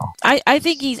something. I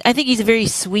think he's a very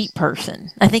sweet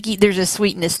person. I think there's a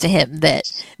sweetness to him that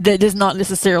does not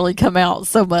necessarily come out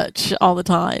so much all the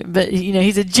time. But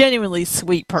he's a genuinely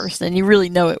sweet person, and you really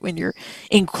know it when you're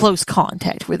in close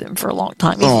contact with him for a long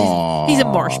time. He's a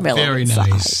marshmallow. Very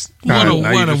nice. What a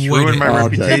way my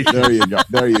reputation.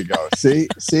 There you go. See,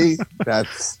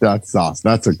 that's awesome.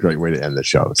 That's a great way to end the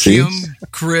show. See? Kim,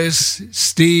 Chris,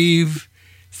 Steve.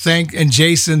 And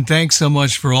Jason, thanks so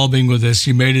much for all being with us.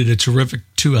 You made it a terrific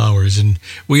 2 hours, and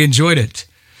we enjoyed it.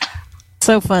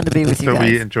 So fun to be with you guys.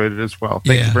 We enjoyed it as well.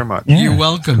 Thank you very much. Yeah, you're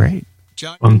welcome. Great.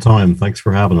 Fun time. Thanks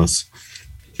for having us.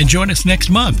 And join us next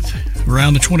month,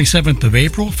 around the 27th of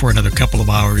April, for another couple of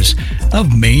hours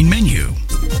of Main Menu.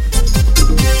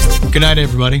 Good night,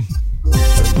 everybody.